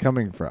that's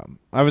coming from.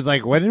 I was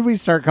like, when did we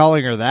start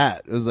calling her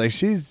that? It was like,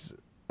 she's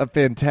a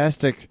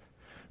fantastic...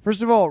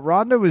 First of all,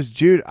 Ronda was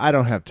Jude. I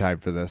don't have time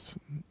for this.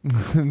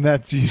 And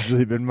that's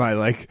usually been my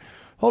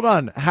hold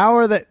on. How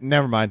are they?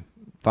 Never mind.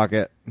 Fuck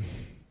it.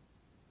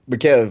 But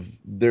Kev,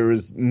 there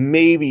was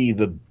maybe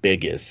the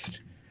biggest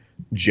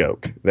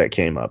joke that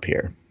came up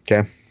here.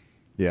 Okay?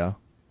 Yeah.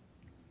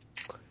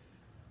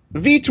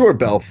 Vitor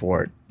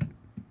Belfort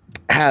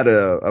had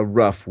a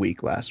rough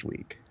week last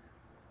week.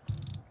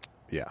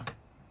 Yeah.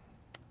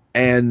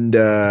 And,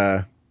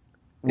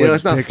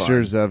 it's not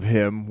pictures fun. of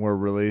him were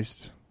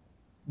released.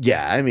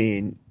 Yeah, I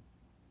mean,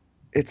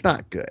 it's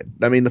not good.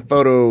 I mean, the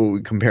photo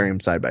comparing him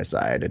side by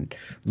side and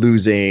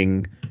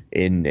losing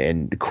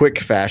in quick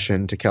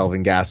fashion to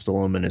Kelvin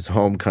Gastelum in his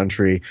home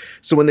country.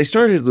 So when they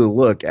started to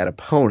look at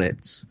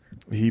opponents,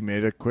 he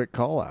made a quick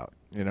call out.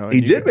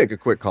 He did make a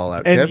quick call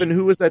out. Kevin,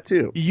 who was that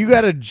too? You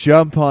got to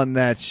jump on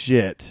that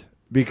shit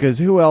because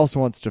who else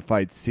wants to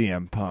fight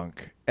CM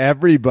Punk?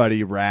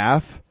 Everybody,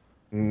 Raph.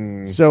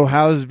 So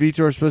how's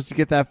Vitor supposed to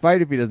get that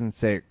fight if he doesn't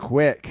say it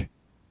quick,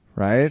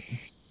 right?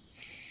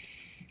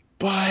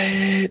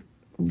 But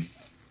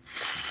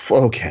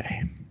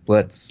okay,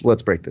 let's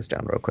break this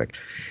down real quick.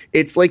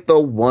 It's like the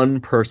one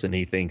person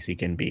he thinks he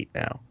can beat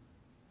now.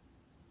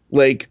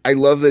 I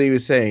love that he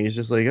was saying, he's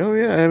just like, oh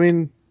yeah, I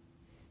mean,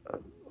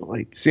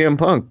 CM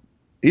Punk,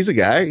 he's a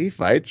guy, he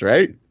fights,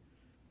 right?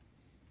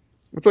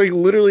 It's like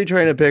literally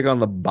trying to pick on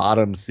the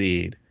bottom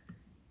seed.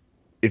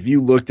 If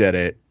you looked at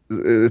it,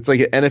 it's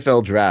like an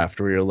NFL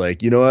draft where you're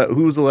like, you know what?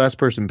 Who was the last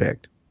person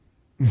picked?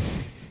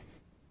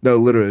 No,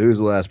 literally, who's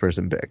the last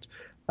person picked?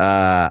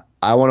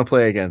 I want to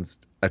play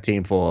against a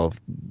team full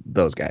of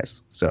those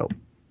guys. So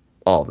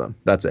all of them.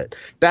 That's it.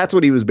 That's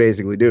what he was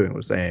basically doing,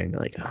 was saying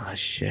oh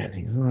shit,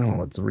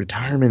 it's a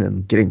retirement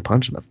and getting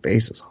punched in the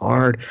face is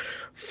hard.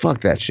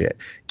 Fuck that shit.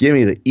 Give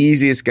me the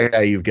easiest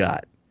guy you've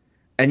got.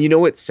 And you know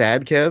what's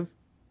sad, Kev?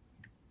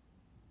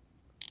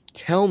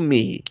 Tell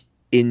me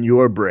in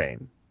your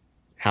brain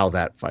how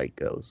that fight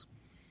goes.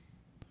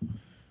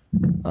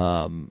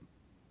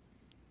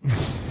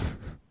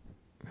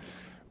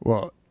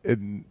 Well,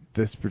 in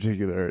this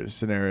particular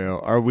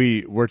scenario,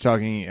 we're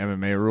talking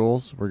MMA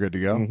rules? We're good to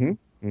go?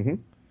 Mm-hmm.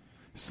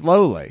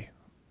 Slowly,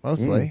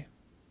 mostly.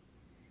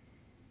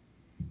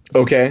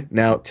 Okay,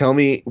 now tell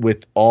me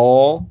with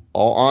all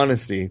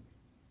honesty,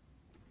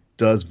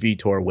 does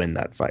Vitor win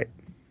that fight?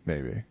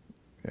 Maybe.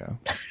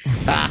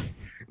 Yeah.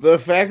 The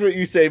fact that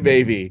you say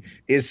maybe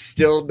is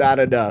still not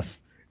enough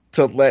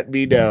to let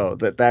me know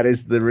that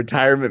is the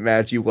retirement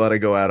match you want to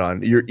go out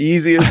on. Your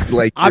easiest,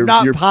 like, I'm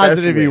not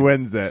positive he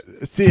win. wins it.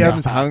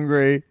 CM's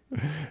hungry.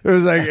 It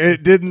was like,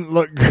 it didn't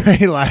look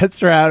great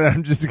last round.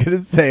 I'm just going to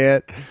say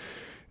it.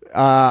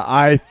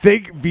 I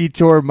think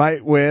Vitor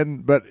might win,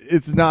 but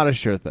it's not a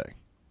sure thing.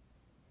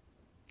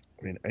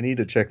 I mean, I need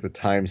to check the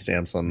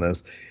timestamps on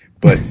this,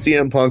 but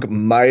CM Punk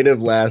might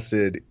have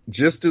lasted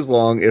just as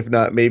long, if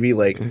not maybe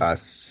like a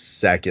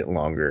second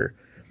longer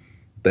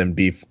than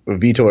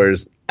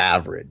Vitor's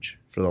average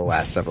for the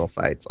last several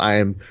fights. I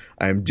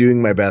am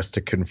doing my best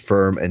to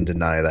confirm and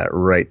deny that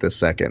right this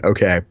second.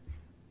 Okay,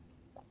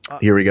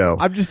 here we go.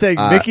 I'm just saying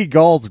Mickey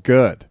Gall's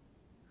good.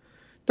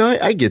 No,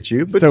 I get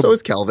you, but so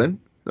is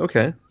Kelvin.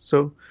 Okay,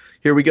 so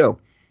here we go.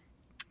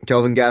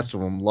 Kelvin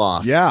Gastelum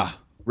lost. Yeah.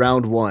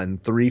 Round 1,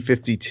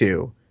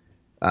 352.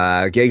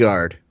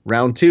 Gegard,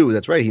 round 2.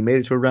 That's right. He made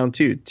it to a round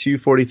 2,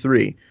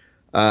 243.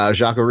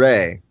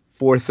 Jacare,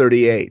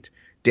 438.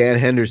 Dan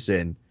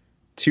Henderson,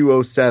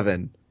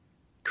 207.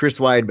 Chris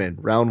Weidman,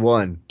 round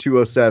 1,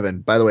 207.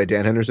 By the way,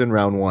 Dan Henderson,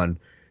 round 1.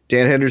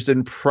 Dan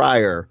Henderson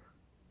prior,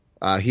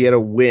 he had a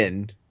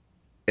win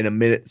in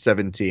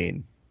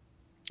 1:17.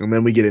 And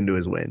then we get into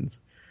his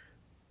wins.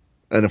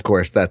 And of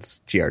course,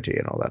 that's TRT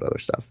and all that other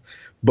stuff.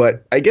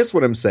 But I guess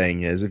what I'm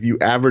saying is if you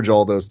average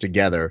all those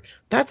together,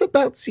 that's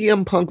about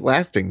CM Punk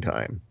lasting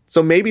time.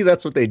 So maybe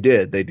that's what they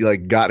did. They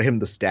like got him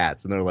the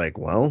stats and they're like,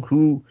 well,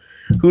 who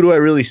do I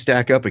really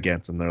stack up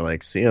against? And they're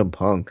like, CM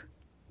Punk.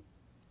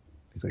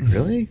 He's like,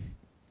 really?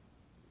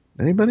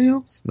 Anybody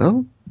else?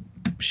 No?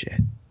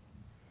 Shit.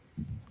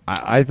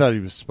 I thought he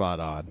was spot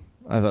on.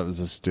 I thought it was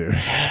a stew.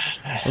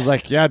 I was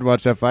like, yeah, I'd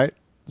watch that fight.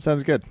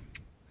 Sounds good.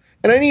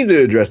 And I need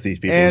to address these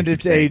people. And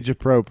it's age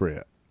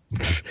appropriate.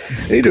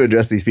 I need to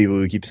address these people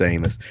who keep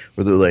saying this,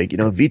 where they're like,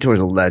 Vitor's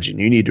a legend.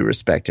 You need to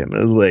respect him. And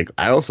I was like,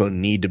 I also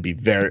need to be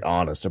very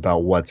honest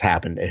about what's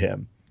happened to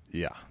him.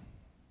 Yeah.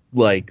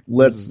 Like,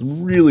 let's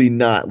really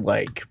not,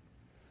 like,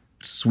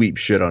 sweep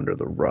shit under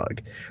the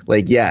rug.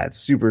 Like, yeah, it's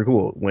super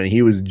cool. When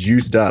he was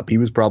juiced up, he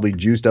was probably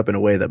juiced up in a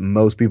way that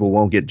most people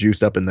won't get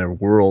juiced up in their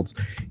worlds,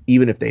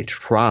 even if they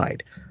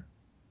tried.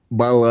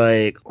 But,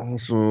 like,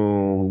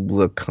 also,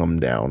 the come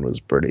down was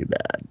pretty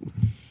bad.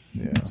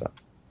 Yeah. So,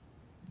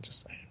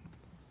 just saying.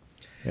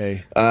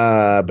 Hey.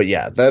 But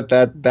yeah,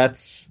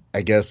 that's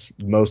I guess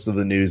most of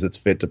the news that's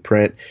fit to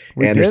print.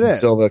 We Anderson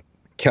Silva,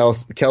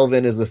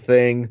 Kelvin is a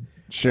thing.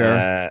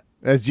 Sure.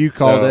 As you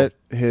called it,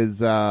 his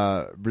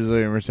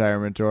Brazilian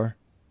retirement tour.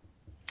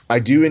 I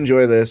do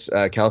enjoy this.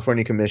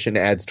 California Commission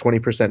adds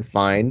 20%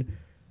 fine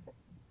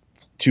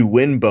to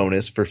win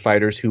bonus for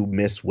fighters who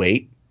miss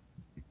weight,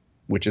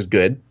 which is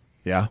good.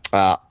 Yeah.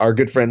 Our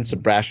good friend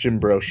Sebastian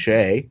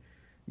Brochet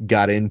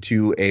got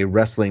into a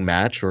wrestling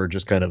match, or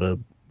just kind of a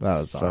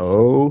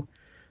awesome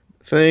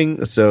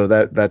thing. So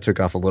that took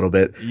off a little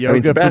bit.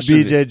 Yoga for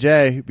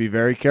BJJ. Be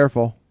very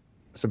careful.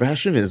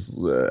 Sebastian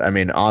is,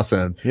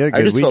 awesome.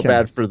 I just felt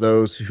bad for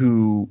those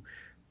who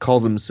call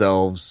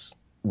themselves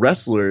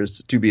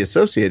wrestlers to be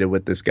associated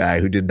with this guy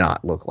who did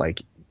not look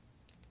like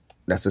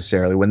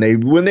necessarily when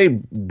they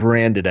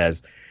branded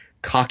as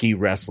cocky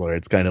wrestler.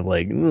 It's kind of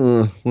like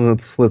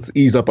let's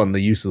ease up on the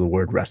use of the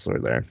word wrestler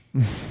there.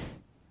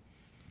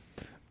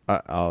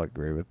 I'll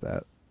agree with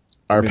that.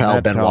 Our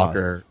pal Ben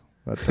Walker.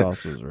 That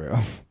toss was real.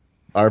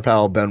 Our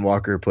pal Ben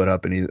Walker put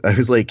up, and I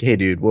was like, "Hey,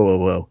 dude,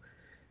 whoa."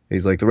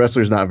 He's like, the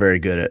wrestler's not very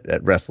good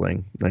at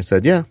wrestling. And I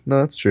said, yeah,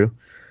 no, that's true.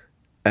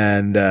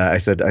 And I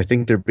said, I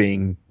think they're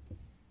being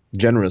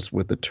generous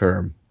with the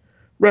term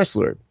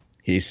wrestler.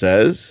 He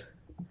says,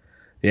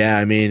 yeah,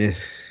 I mean,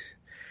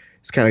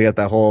 it's kind of got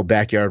that whole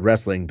backyard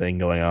wrestling thing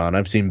going on.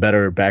 I've seen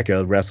better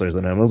backyard wrestlers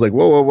than him. I was like,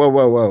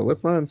 whoa.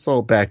 Let's not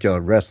insult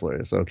backyard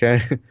wrestlers,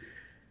 okay?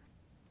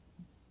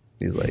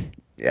 He's like,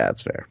 yeah,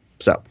 that's fair.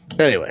 So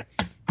anyway,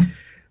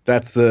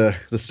 that's the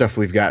stuff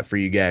we've got for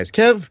you guys.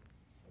 Kev,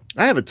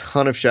 I have a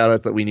ton of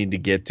shout-outs that we need to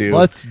get to.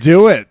 Let's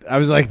do it. I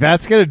was like,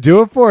 that's going to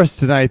do it for us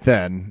tonight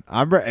then.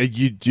 I'm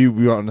ready. You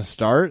want to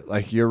start?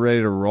 Like, you're ready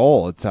to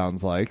roll, it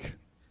sounds like.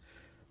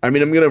 I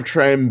mean, I'm going to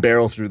try and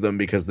barrel through them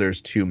because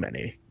there's too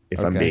many, if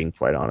I'm being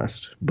quite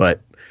honest.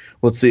 But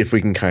let's see if we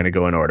can kind of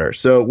go in order.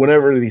 So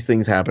whenever these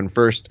things happen,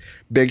 first,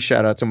 big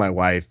shout-out to my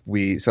wife.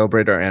 We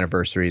celebrate our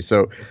anniversary.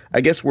 So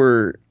I guess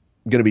we're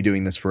going to be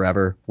doing this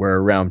forever. We're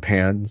around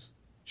pans.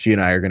 She and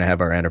I are going to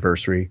have our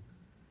anniversary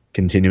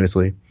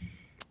continuously.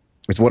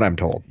 It's what I'm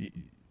told.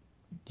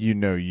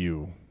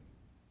 You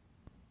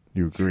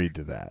agreed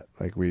to that.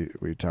 Like we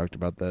talked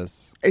about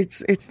this.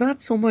 It's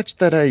not so much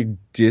that I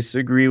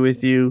disagree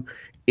with you.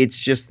 It's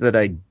just that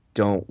I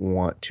don't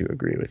want to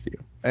agree with you.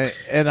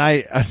 And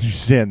I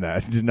understand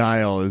that.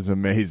 Denial is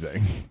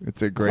amazing.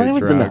 It's a great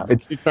track.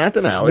 It's not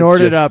denial.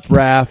 Snort it up,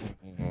 Raph.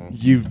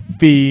 You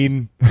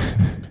fiend.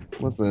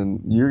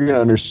 Listen, you're going to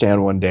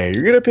understand one day.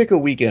 You're going to pick a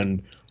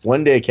weekend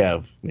one day,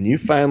 Kev, when you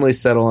finally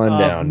settle on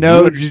down.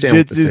 No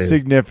jiu-jitsu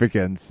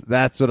significance.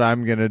 That's what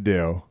I'm going to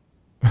do.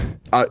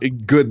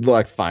 Good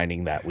luck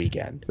finding that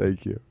weekend.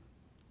 Thank you.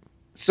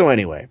 So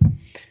anyway,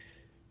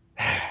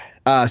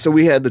 so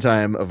we had the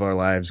time of our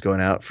lives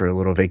going out for a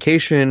little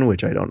vacation,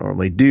 which I don't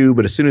normally do.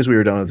 But as soon as we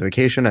were done with the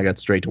vacation, I got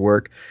straight to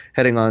work,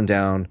 heading on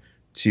down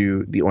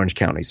to the Orange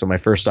County. So my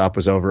first stop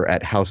was over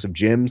at House of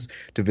Gyms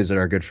to visit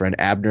our good friend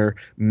Abner.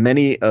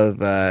 Many of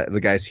the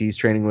guys he's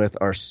training with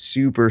are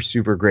super,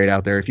 super great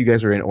out there. If you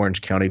guys are in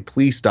Orange County,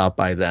 please stop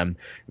by them.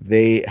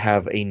 They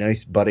have a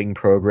nice budding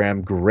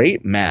program,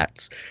 great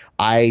mats.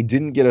 I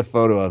didn't get a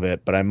photo of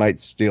it, but I might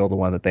steal the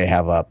one that they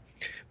have up.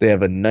 They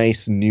have a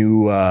nice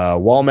new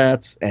wall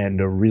mats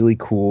and a really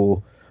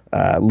cool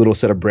little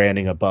set of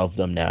branding above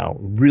them now.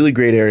 Really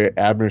great area.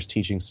 Abner's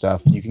teaching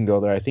stuff. You can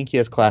go there. I think he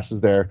has classes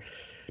there.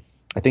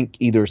 I think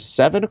either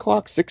 7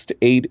 o'clock, 6 to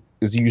 8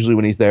 is usually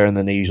when he's there, and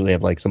then they usually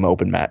have like some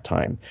open mat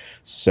time.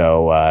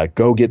 So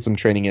go get some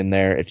training in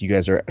there if you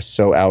guys are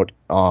so out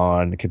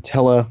on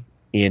Catella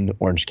in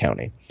Orange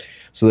County.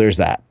 So there's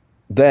that.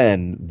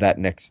 Then that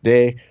next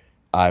day,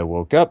 I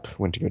woke up,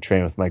 went to go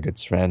train with my good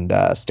friend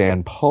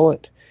Stan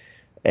Pollitt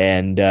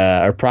and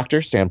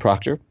Stan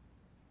Proctor.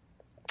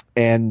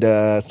 And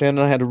Stan and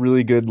I had a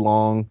really good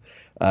long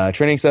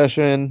training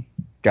session,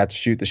 got to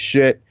shoot the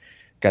shit.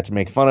 Got to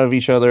make fun of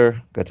each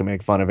other, got to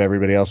make fun of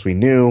everybody else we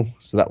knew,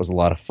 so that was a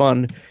lot of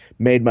fun.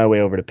 Made my way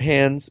over to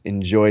Pans,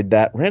 enjoyed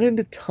that, ran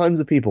into tons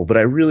of people, but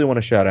I really want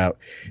to shout out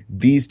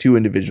these two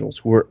individuals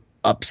who are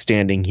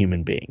upstanding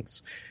human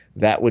beings.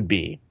 That would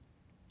be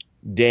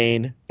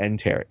Dane and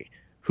Terry,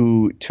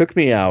 who took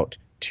me out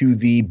to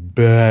the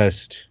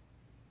best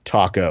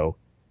taco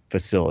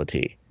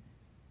facility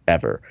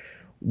ever.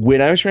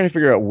 When I was trying to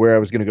figure out where I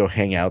was going to go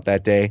hang out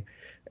that day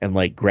and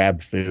like grab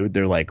food,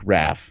 they're like,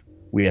 Raph,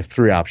 we have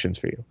 3 options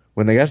for you.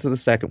 When they got to the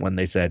second one,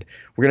 they said,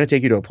 we're going to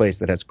take you to a place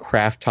that has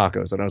craft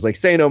tacos. And I was like,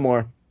 say no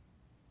more.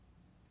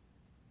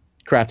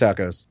 Craft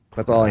tacos.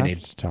 That's all I need.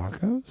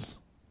 Tacos?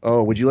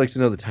 Oh, would you like to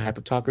know the type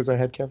of tacos I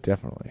had, Kev?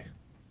 Definitely.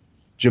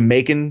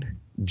 Jamaican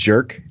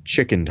jerk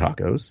chicken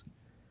tacos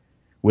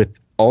with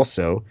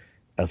also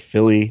a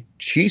Philly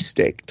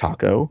cheesesteak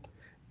taco.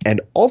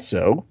 And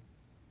also,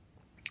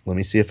 let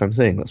me see if I'm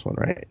saying this one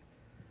right.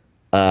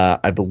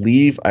 I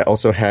believe I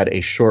also had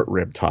a short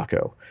rib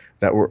taco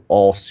that were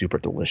all super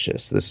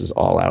delicious. This is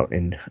all out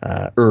in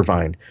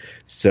Irvine.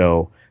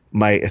 So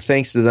my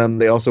thanks to them.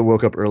 They also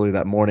woke up early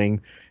that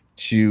morning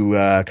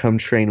to come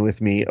train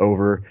with me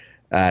over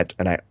at,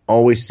 and I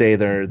always say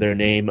their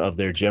name of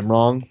their gym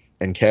wrong.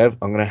 And Kev,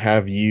 I'm going to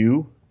have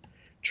you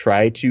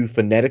try to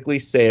phonetically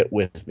say it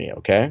with me,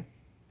 okay?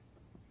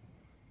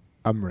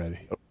 I'm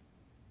ready.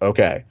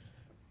 Okay.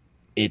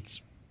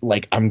 It's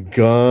like, I'm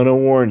going to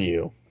warn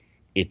you.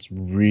 It's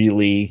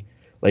really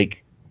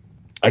like,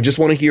 I just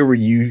want to hear where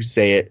you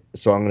say it,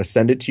 so I'm going to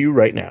send it to you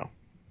right now.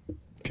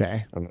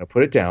 Okay. I'm going to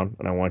put it down,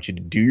 and I want you to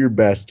do your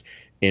best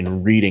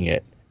in reading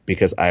it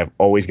because I have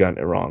always gotten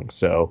it wrong.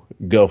 So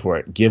go for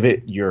it. Give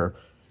it your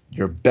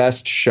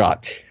best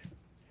shot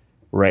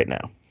right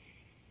now.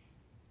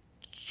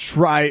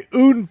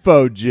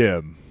 Triunfo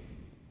Gym.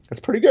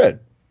 That's pretty good.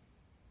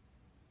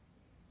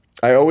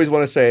 I always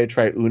want to say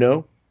try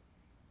Uno,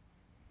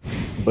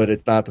 but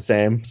it's not the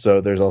same. So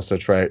there's also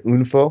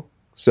Triunfo.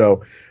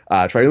 So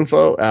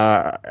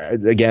Triunfo,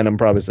 again, I'm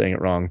probably saying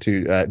it wrong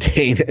to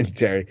Dane and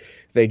Terry.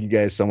 Thank you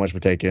guys so much for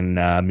taking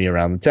me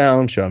around the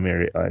town, showing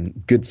me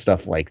good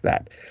stuff like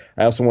that.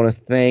 I also want to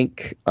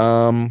thank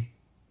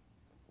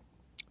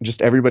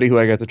just everybody who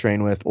I got to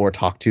train with or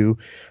talk to.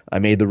 I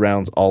made the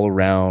rounds all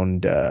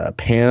around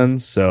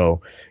Pans,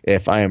 so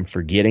if I am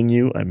forgetting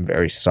you, I'm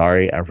very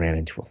sorry. I ran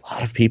into a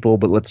lot of people,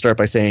 but let's start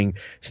by saying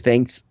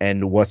thanks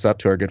and what's up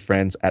to our good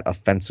friends at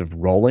Offensive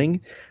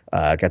Rolling.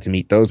 Got to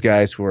meet those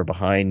guys who are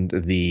behind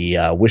the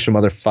Wish a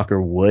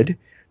Motherfucker Would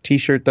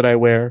t-shirt that I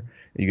wear.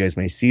 You guys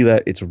may see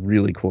that. It's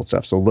really cool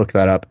stuff. So look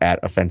that up at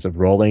Offensive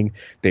Rolling.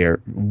 They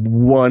are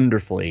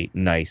wonderfully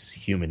nice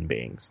human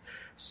beings.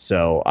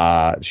 So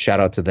shout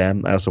out to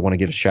them. I also want to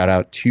give a shout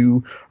out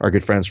to our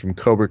good friends from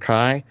Cobra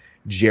Kai.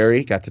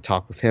 Jerry, got to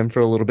talk with him for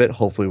a little bit.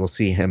 Hopefully we'll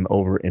see him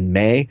over in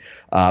May.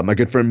 My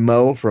good friend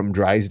Mo from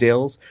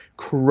Drysdale's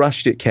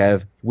crushed it,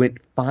 Kev. Went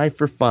 5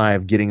 for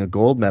 5 getting a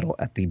gold medal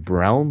at the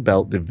brown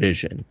belt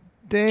division.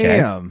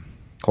 Damn. Okay?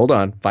 Hold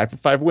on. 5 for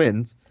 5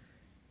 wins.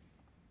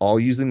 All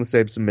using the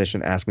same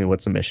submission. Ask me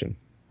what submission.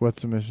 What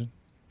submission?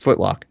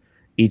 Footlock.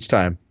 Each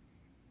time.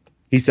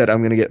 He said,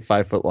 I'm going to get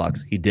 5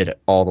 footlocks. He did it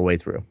all the way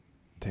through.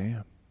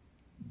 Damn.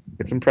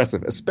 It's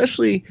impressive,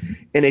 especially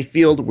in a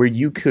field where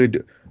you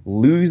could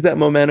lose that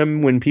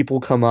momentum when people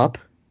come up,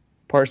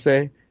 per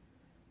se,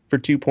 for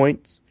 2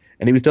 points.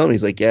 And he was telling me,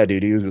 he's like, yeah,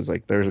 dude, he was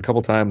like, there's a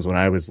couple times when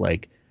I was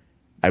like,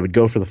 I would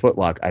go for the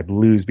footlock. I'd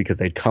lose because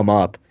they'd come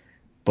up,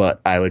 but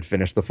I would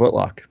finish the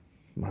footlock.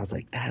 I was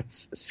like,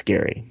 that's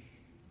scary.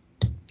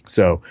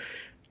 So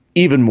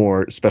even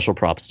more special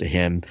props to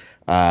him.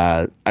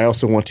 I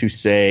also want to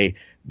say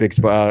big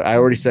spot. I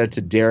already said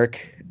to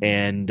Derek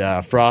and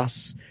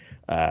Frost,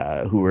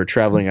 who are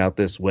traveling out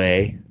this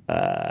way.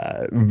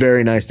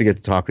 Very nice to get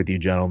to talk with you,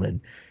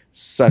 gentlemen.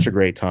 Such a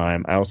great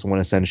time. I also want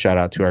to send a shout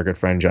out to our good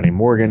friend Johnny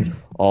Morgan,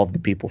 all of the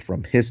people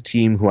from his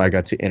team who I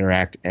got to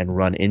interact and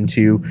run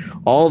into,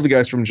 all of the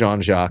guys from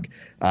Jean Jacques.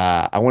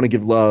 I want to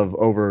give love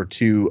over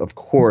to, of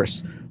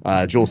course,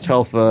 Jules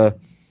Telfa.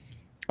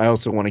 I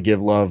also want to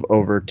give love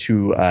over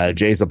to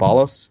Jay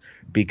Zabalos,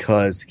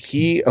 because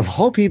he, of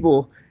all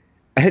people,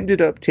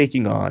 ended up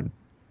taking on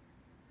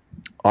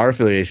our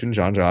affiliation,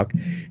 Jean Jacques.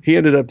 He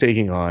ended up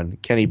taking on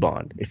Kenny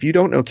Bond. If you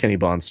don't know Kenny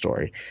Bond's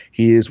story,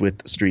 he is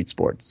with Street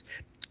Sports.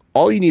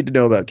 All you need to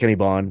know about Kenny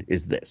Bond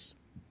is this.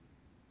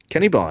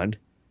 Kenny Bond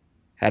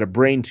had a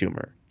brain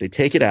tumor. They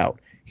take it out.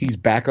 He's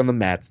back on the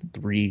mats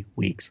 3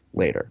 weeks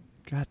later.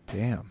 God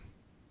damn.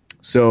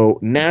 So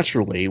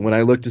naturally, when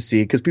I looked to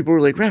see, because people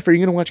were like, Ref, are you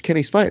going to watch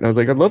Kenny's fight? And I was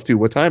like, I'd love to.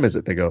 What time is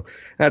it? They go,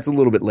 that's a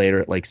little bit later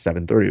at like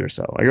 7:30 or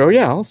so. I go,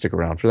 yeah, I'll stick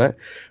around for that.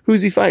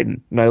 Who's he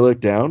fighting? And I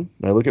look down,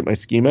 and I look at my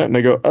schema, and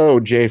I go,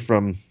 oh, Jay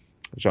from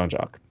Jean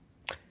Jacques.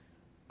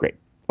 Great.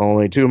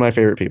 Only two of my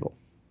favorite people.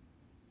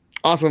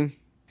 Awesome.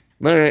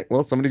 All right,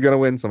 well, somebody's got to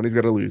win, somebody's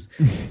got to lose.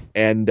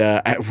 And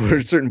at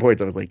certain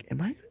points, I was like, am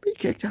I going to be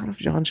kicked out of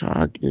Jean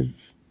Jacques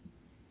if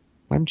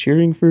I'm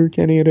cheering for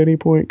Kenny at any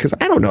point? Because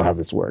I don't know how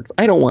this works.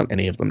 I don't want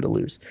any of them to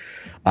lose.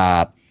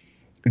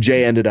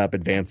 Jay ended up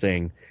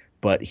advancing,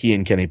 but he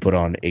and Kenny put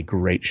on a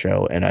great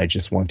show, and I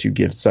just want to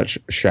give such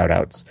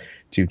shout-outs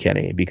to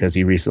Kenny, because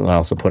he recently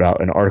also put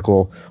out an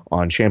article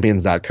on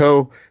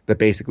champions.co that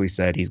basically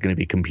said he's going to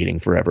be competing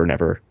forever and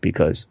ever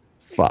because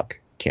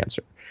fuck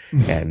cancer.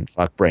 And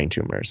fuck brain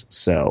tumors.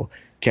 So,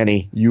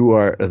 Kenny, you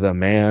are the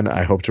man.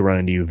 I hope to run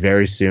into you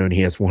very soon.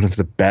 He has one of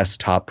the best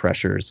top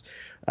pressures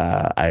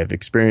I have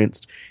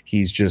experienced.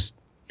 He's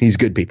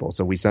good people.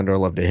 So we send our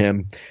love to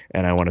him.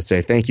 And I want to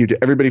say thank you to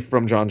everybody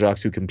from Jean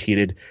Jacques who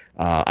competed.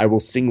 I will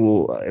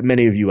single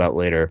many of you out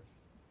later,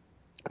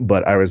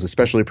 but I was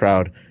especially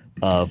proud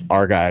of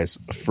our guys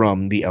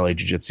from the LA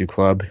Jiu-Jitsu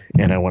Club.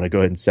 And I want to go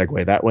ahead and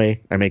segue that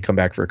way. I may come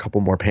back for a couple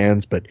more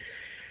pans, but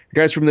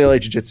guys from the LA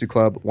Jiu-Jitsu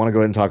Club want to go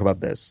ahead and talk about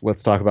this.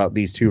 Let's talk about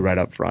these two right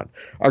up front.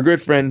 Our good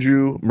friend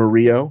Drew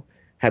Murillo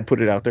had put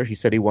it out there. He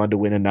said he wanted to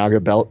win a Naga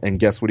belt, and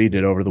guess what he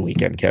did over the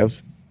weekend,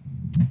 Kev?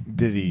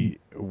 Did he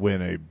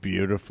win a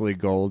beautifully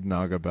gold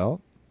Naga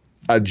belt?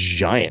 A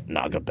giant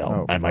Naga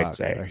belt, I might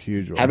say. A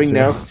huge one. Having too.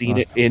 now seen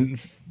it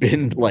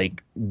in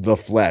like the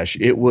flesh,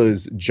 it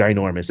was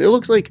ginormous. It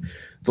looks like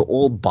the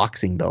old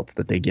boxing belts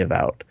that they give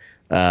out.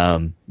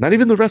 Not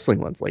even the wrestling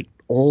ones, like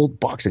old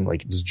boxing,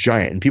 like it's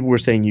giant. And people were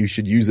saying you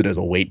should use it as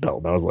a weight belt.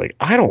 And I was like,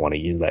 I don't want to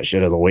use that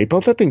shit as a weight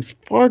belt. That thing's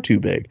far too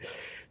big.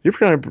 You're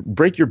going to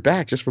break your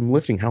back just from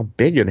lifting how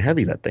big and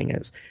heavy that thing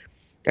is.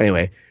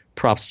 Anyway,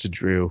 props to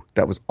Drew.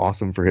 That was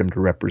awesome for him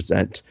to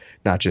represent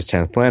not just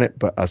 10th Planet,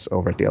 but us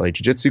over at the LA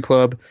Jiu-Jitsu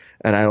Club.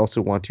 And I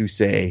also want to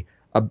say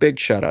a big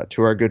shout out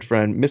to our good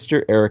friend,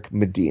 Mr. Eric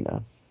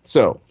Medina.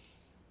 So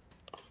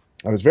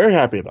I was very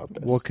happy about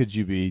this. What could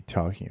you be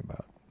talking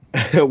about?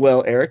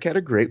 Well, Eric had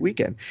a great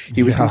weekend.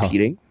 He was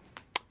competing.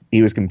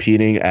 He was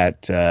competing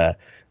at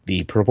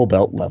the purple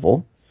belt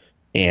level,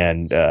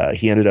 and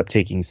he ended up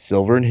taking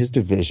silver in his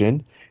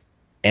division.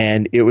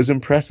 And it was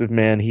impressive,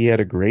 man. He had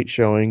a great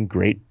showing,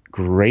 great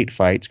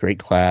fights, great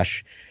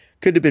clash.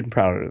 Could have been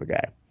prouder of the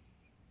guy.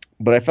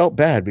 But I felt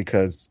bad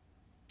because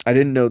I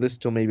didn't know this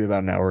till maybe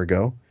about an hour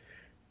ago.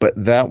 But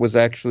that was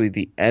actually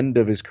the end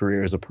of his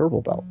career as a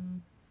purple belt.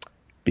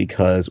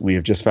 Because we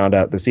have just found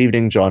out this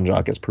evening, Jean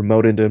Jacques has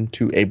promoted him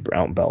to a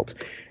brown belt.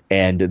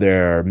 And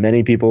there are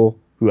many people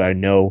who I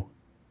know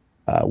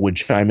would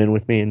chime in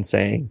with me in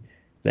saying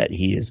that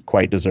he is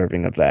quite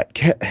deserving of that.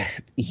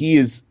 He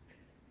is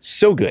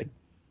so good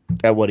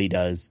at what he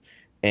does,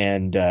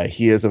 and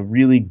he has a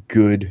really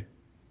good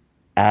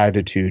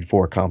attitude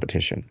for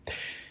competition.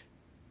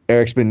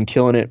 Eric's been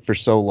killing it for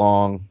so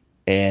long,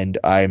 and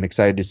I'm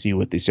excited to see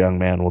what this young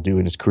man will do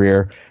in his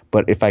career.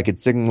 But if I could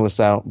signal this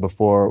out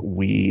before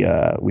we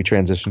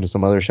transition to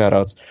some other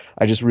shout-outs,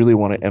 I just really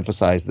want to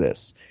emphasize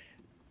this.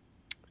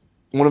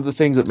 One of the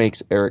things that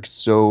makes Eric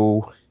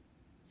so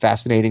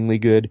fascinatingly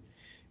good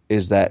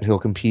is that he'll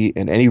compete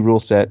in any rule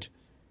set,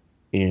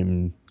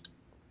 in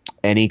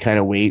any kind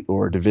of weight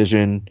or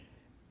division,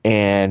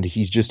 and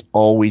he's just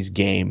always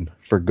game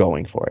for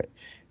going for it.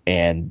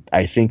 And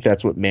I think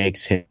that's what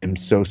makes him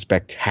so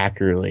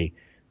spectacularly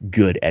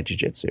good at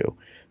jiu-jitsu.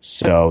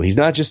 So he's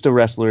not just a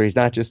wrestler. He's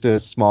not just a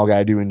small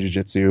guy doing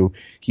jiu-jitsu.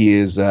 He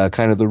is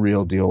kind of the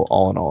real deal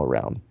all in all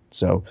around.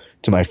 So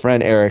to my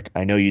friend Eric,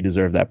 I know you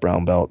deserve that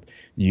brown belt.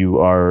 You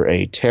are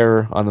a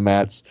terror on the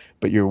mats,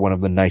 but you're one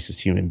of the nicest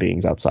human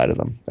beings outside of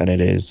them. And it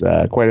is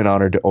quite an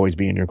honor to always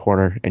be in your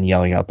corner and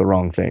yelling out the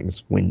wrong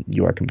things when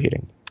you are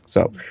competing.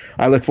 So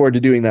I look forward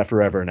to doing that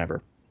forever and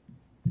ever.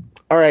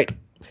 All right.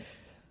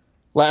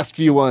 Last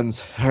few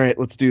ones. All right,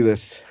 let's do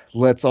this.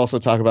 Let's also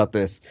talk about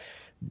this.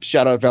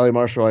 Shout out Valley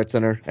Martial Arts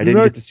Center. I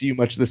didn't get to see you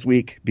much this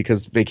week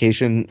because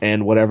vacation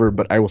and whatever,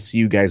 but I will see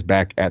you guys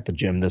back at the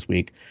gym this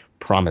week.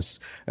 Promise.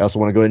 I also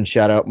want to go ahead and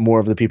shout out more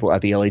of the people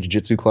at the LA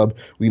Jiu-Jitsu Club.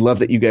 We love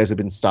that you guys have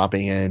been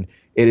stopping in.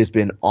 It has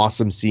been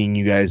awesome seeing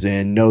you guys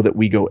in. Know that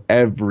we go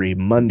every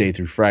Monday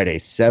through Friday,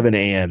 7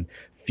 a.m.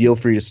 Feel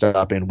free to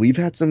stop in. We've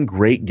had some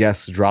great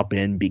guests drop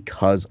in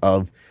because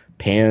of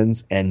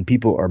Pans, and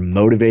people are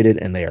motivated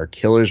and they are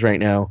killers right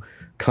now.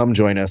 Come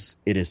join us.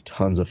 It is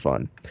tons of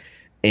fun.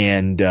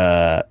 And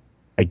I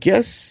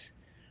guess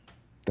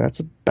that's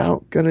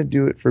about going to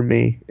do it for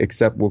me,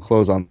 except we'll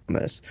close on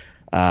this.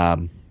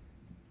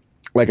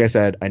 Like I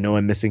said, I know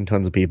I'm missing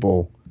tons of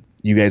people.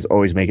 You guys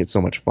always make it so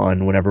much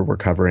fun whenever we're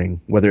covering,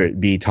 whether it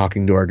be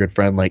talking to our good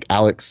friend like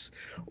Alex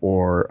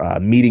or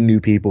meeting new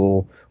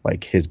people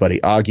like his buddy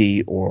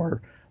Augie,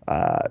 or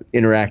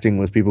interacting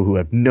with people who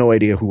have no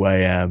idea who I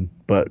am,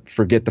 but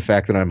forget the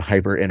fact that I'm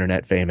hyper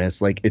internet famous.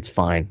 Like, it's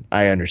fine.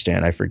 I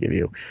understand. I forgive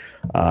you.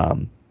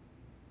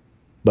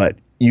 But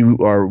you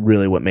are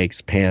really what makes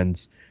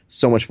Pans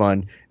so much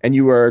fun. And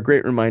you are a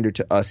great reminder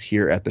to us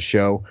here at the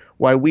show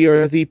why we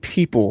are the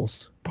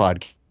People's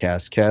Podcast,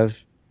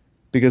 Kev.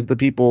 Because the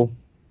people,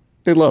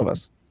 they love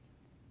us.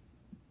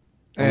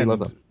 And we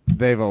love them.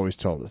 They've always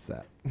told us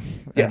that.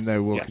 Yes, and they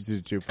will yes.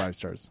 continue to do 5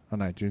 stars on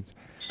iTunes.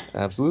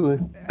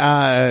 Absolutely.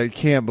 I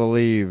can't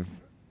believe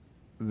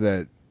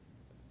that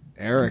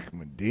Eric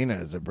Medina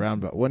is a brown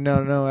belt. Well,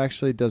 no,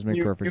 actually, it does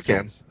make perfect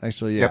sense.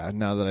 Actually, yeah, Yep.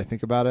 Now that I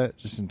think about it,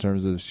 just in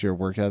terms of sheer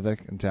work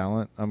ethic and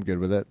talent, I'm good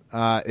with it.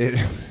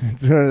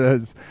 It's one of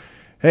those,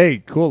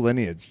 hey, cool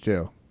lineage,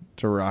 too,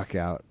 to rock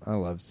out. I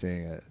love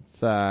seeing it. It's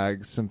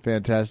some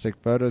fantastic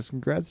photos.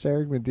 Congrats to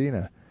Eric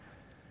Medina.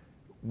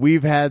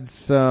 We've had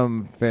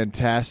some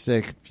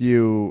fantastic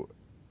few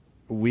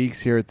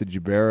weeks here at the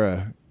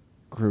Jubera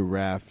crew,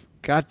 Raf.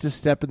 Got to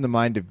step in the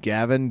mind of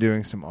Gavin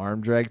doing some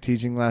arm drag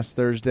teaching last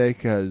Thursday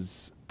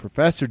because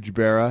Professor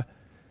Jubera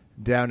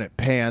down at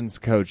Pans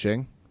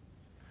coaching,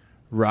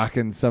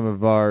 rocking some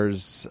of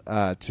ours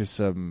to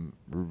some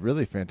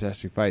really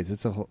fantastic fights.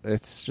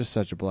 It's just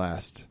such a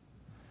blast.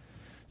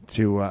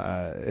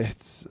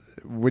 It's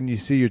when you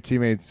see your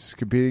teammates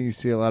competing, you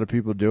see a lot of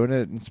people doing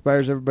it. It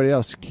inspires everybody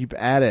else to keep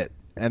at it.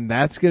 And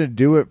that's going to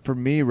do it for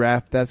me,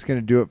 Raph. That's going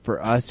to do it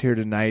for us here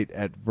tonight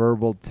at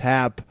Verbal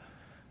Tap.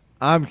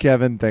 I'm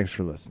Kevin. Thanks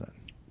for listening.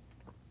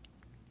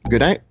 Good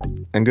night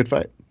and good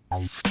fight.